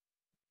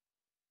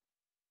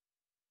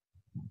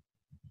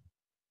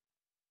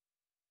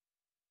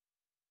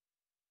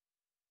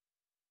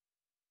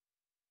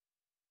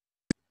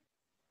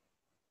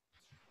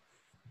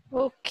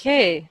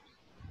 Okay.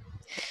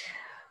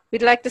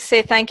 We'd like to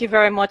say thank you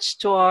very much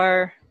to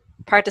our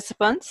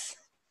participants.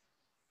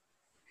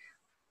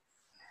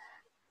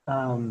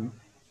 And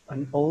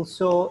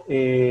also,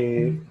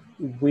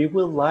 we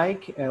would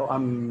like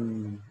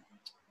to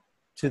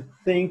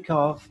think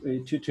of,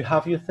 to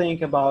have you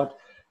think about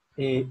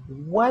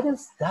what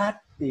is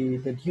that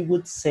that you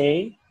would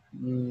say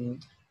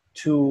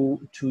to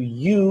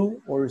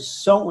you, or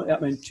someone, I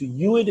mean, to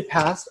you in the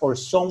past, or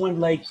someone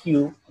like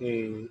you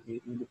in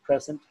the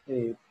present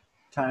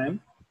time,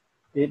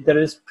 that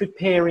is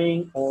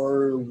preparing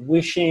or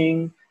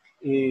wishing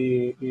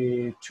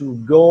to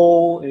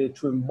go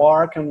to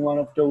embark on one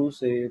of those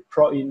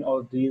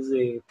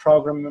these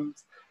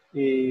programs.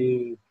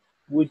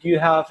 Would you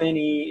have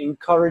any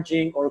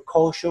encouraging or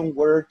caution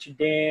word to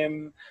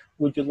them?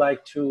 Would you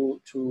like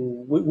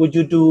would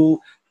you do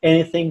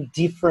anything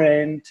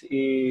different?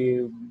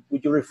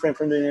 Would you refrain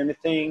from doing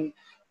anything?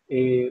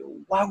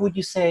 What would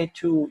you say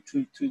to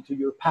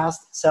your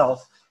past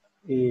self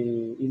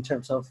in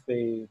terms of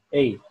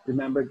hey,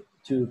 remember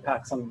to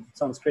pack some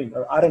sunscreen,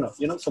 or I don't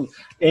know, some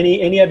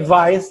any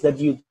advice that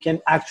you can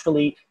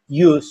actually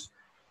use,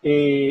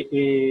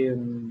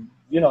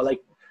 like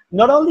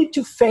not only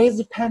to face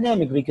the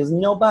pandemic, because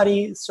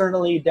nobody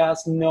certainly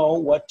does know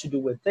what to do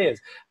with this,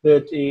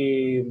 but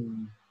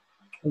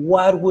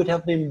what would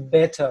have been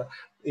better,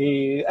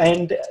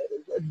 and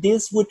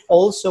this would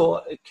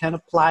also can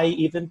apply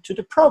even to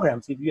the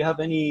programs. If you have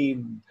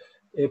any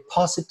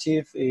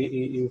positive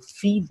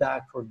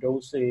feedback for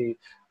those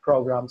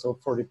programs or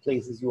for the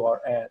places you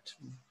are at,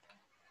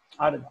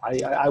 I don't know.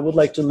 I would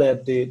like to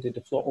let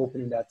the floor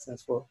open in that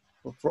sense for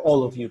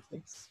all of you,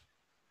 please.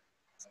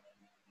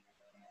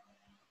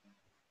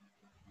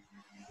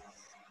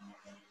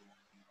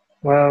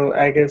 Well,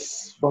 I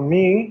guess for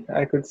me,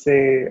 I could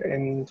say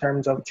in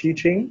terms of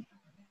teaching,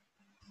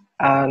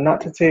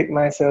 not to take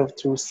myself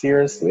too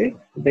seriously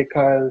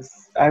because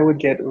I would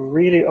get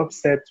really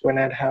upset when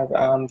I'd have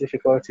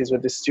difficulties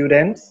with the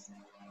students.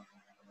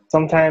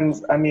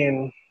 Sometimes, I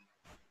mean,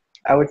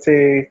 I would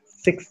say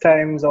 6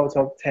 times out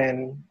of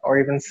 10 or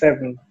even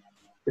 7,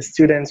 the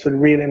students would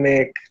really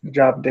make the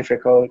job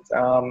difficult.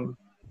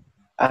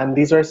 And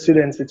these are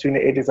students between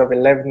the ages of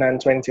 11 and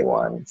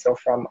 21. So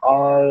from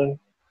all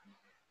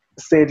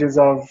stages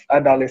of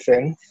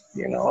adolescence,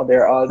 you know,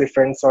 there are all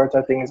different sorts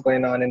of things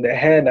going on in their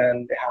head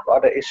and they have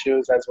other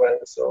issues as well.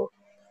 So,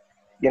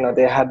 you know,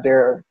 they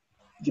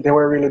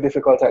were really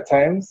difficult at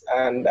times.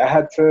 And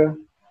I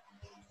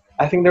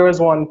think there was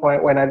one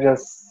point when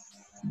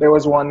there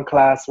was one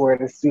class where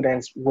the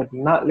students would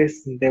not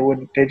listen.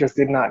 They just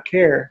did not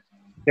care.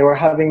 They were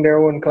having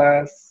their own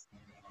class.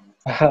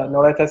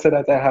 Now that I said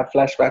that, I have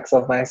flashbacks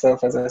of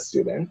myself as a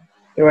student.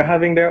 They were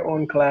having their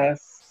own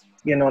class,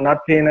 you know,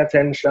 not paying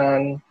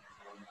attention.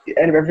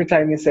 And every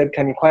time you said,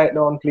 "Can you quiet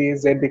down,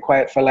 please?" they'd be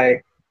quiet for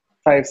like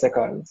 5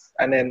 seconds.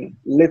 And then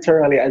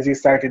literally as you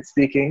started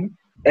speaking,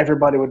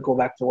 everybody would go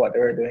back to what they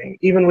were doing,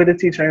 even with the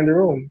teacher in the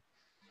room.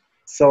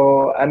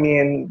 So, I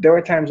mean, there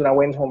were times when I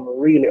went home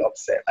really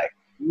upset, like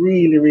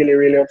really, really,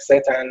 really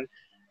upset and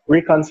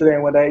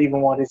reconsidering whether I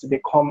even wanted to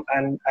become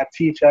a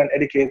teacher, an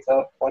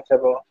educator,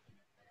 whatever.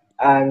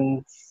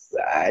 And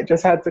I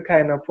just had to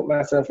kind of put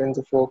myself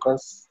into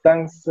focus,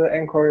 thanks to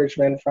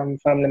encouragement from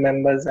family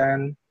members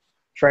and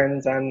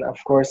friends and,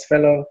 of course,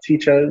 fellow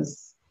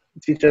teachers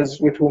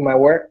with whom I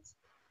worked,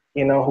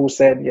 you know, who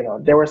said, you know,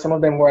 there were some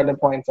of them who were at the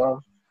point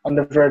of, on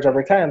the verge of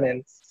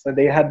retirement. So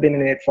they had been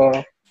in it for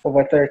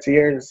over 30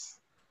 years.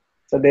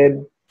 So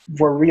they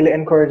were really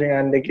encouraging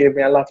and they gave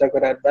me a lot of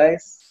good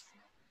advice.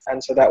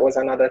 And so that was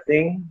another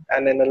thing.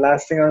 And then the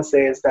last thing I'll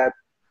say is that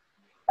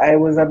I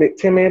was a bit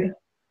timid.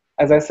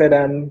 As I said,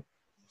 I'm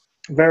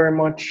very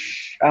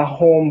much a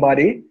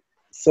homebody.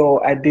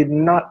 So I did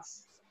not,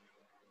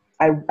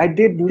 I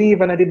did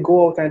leave and I did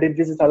go out and I did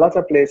visit a lot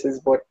of places,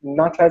 but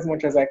not as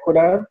much as I could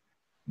have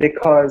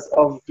because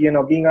of, you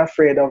know, being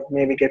afraid of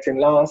maybe getting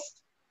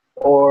lost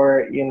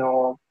or, you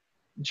know,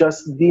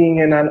 just being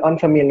in an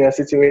unfamiliar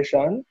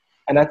situation.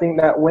 And I think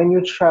that when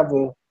you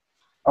travel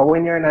or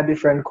when you're in a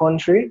different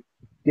country,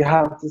 you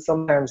have to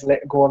sometimes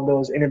let go of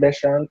those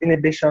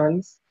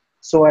inhibitions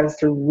so as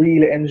to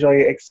really enjoy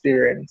your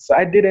experience. So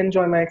I did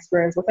enjoy my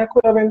experience, but I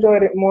could have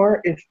enjoyed it more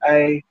if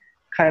I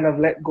kind of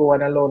let go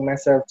and allowed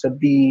myself to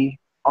be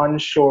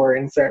unsure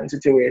in certain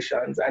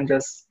situations and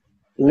just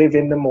live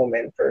in the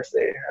moment per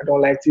se. I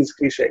don't like to use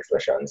cliche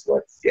expressions,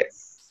 but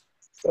yes.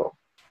 So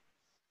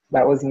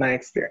that was my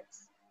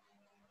experience.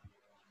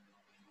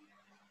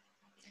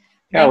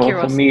 Yeah, Thank well, you,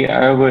 for Russel. me,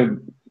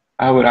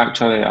 I would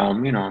actually,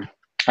 you know,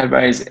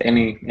 advise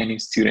any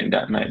student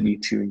that might be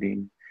tuned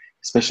in,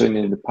 especially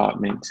in the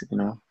department, you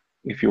know,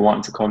 if you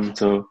want to come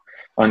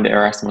on the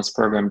Erasmus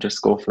program,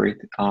 just go for it.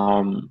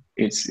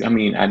 I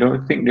mean, I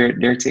don't think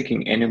they're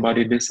taking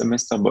anybody this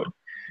semester, but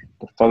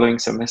the following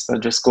semester,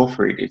 just go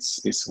for it.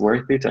 It's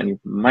worth it, and you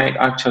might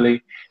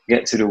actually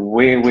get to do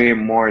way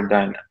more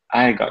than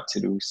I got to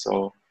do.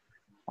 So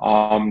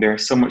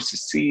there's so much to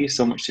see,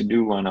 so much to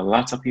do, and a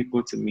lot of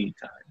people to meet.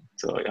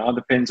 So it all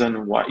depends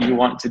on what you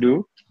want to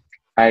do.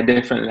 I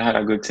definitely had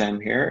a good time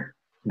here,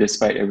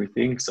 despite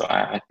everything. So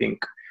I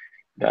think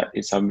that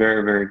it's a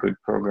very good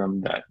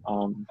program that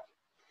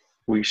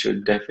we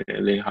should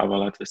definitely have a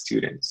lot of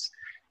students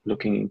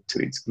looking into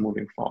it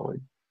moving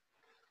forward.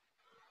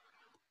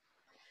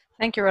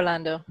 Thank you,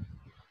 Rolando.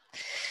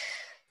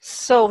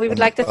 So we would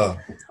like to...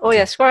 oh,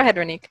 yes. Go ahead,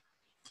 Rennique.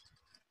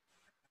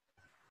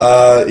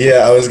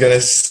 Yeah, I was going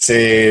to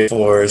say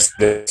for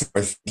students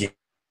who are thinking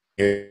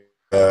here,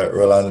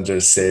 Rolando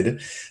just said,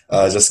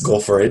 just go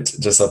for it.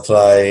 Just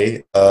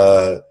apply.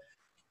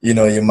 You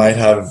know, you might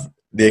have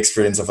the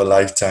experience of a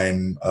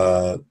lifetime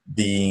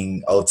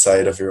being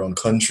outside of your own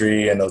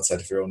country and outside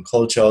of your own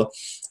culture.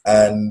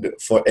 And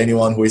for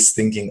anyone who is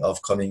thinking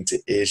of coming to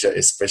Asia,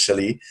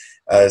 especially,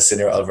 as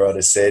Señor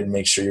Alvarado said,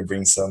 make sure you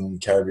bring some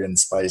Caribbean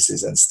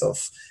spices and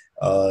stuff.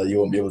 You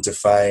won't be able to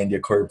find your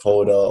curry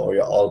powder or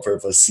your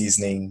all-purpose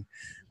seasoning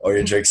or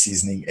your jerk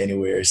seasoning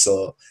anywhere.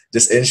 So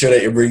just ensure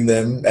that you bring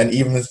them, and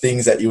even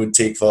things that you would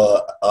take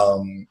for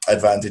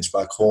advantage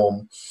back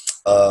home,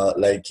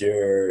 like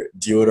your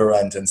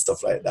deodorant and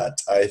stuff like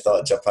that. I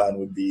thought Japan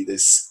would be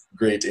this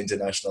great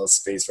international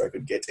space where I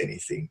could get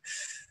anything.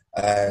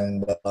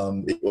 And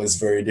it was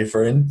very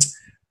different.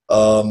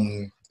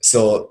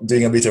 So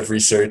doing a bit of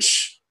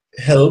research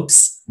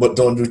helps, but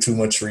don't do too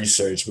much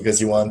research because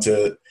you want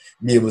to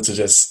be able to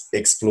just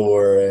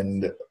explore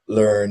and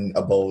learn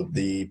about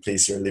the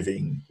place you're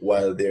living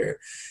while there.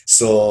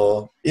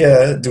 So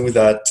yeah, do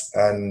that,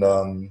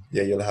 and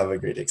yeah, you'll have a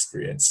great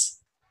experience.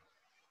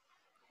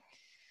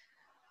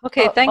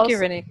 Okay, thank you,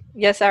 Rennique.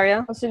 Yes,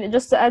 Ariel? Also,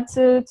 just to add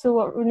to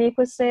what Rennique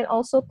was saying,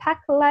 also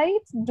pack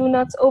light, do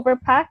not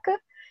overpack,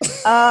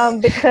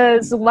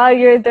 because while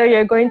you're there,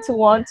 you're going to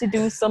want to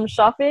do some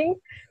shopping.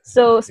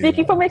 So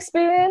speaking from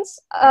experience,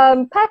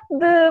 pack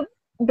the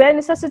bare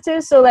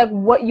necessities. So like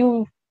what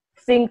you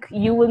think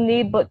you will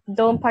need, but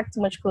don't pack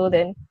too much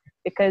clothing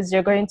because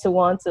you're going to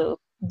want to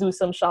do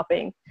some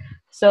shopping.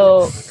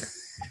 So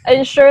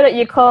ensure that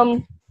you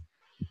come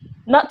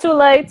not too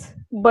light,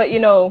 but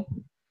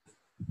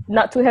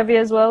not too heavy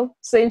as well.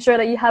 So ensure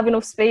that you have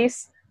enough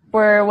space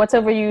for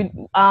whatever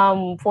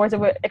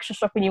extra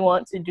shopping you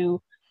want to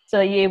do, so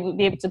you will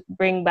be able to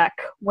bring back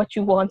what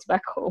you want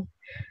back home.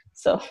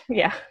 So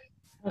yeah.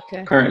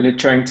 Okay. Currently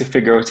trying to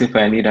figure out if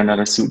I need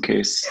another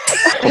suitcase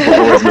a couple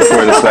hours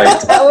before the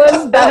flight.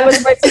 That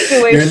was my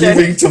situation. You're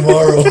leaving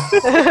tomorrow.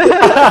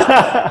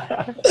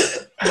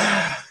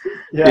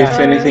 If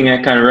anything,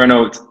 I can run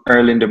out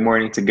early in the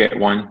morning to get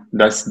one.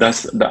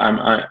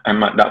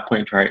 I'm at that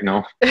point right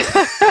now.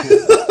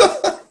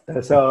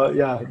 So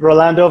yeah,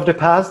 Rolando of the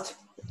past.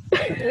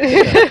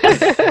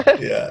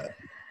 Yeah.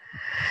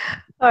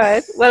 All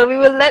right. Well, we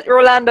will let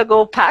Rolando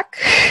go pack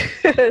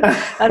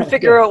and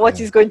figure out what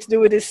he's going to do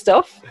with his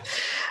stuff.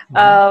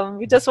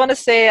 We just want to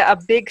say a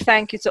big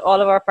thank you to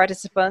all of our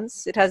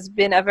participants. It has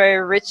been a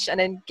very rich and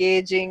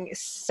engaging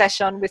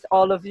session with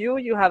all of you.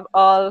 You have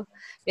all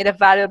made a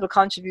valuable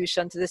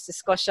contribution to this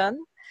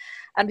discussion.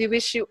 And we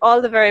wish you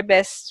all the very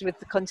best with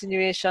the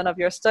continuation of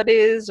your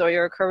studies or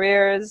your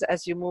careers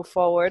as you move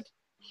forward.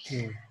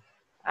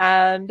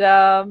 And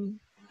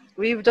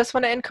we just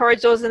want to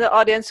encourage those in the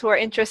audience who are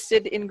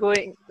interested in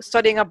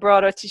studying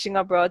abroad or teaching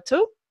abroad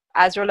too.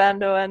 As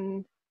Rolando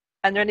and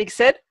Rennique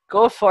said,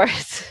 go for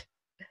it.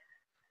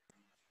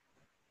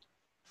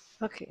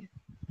 Okay.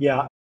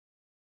 Yeah.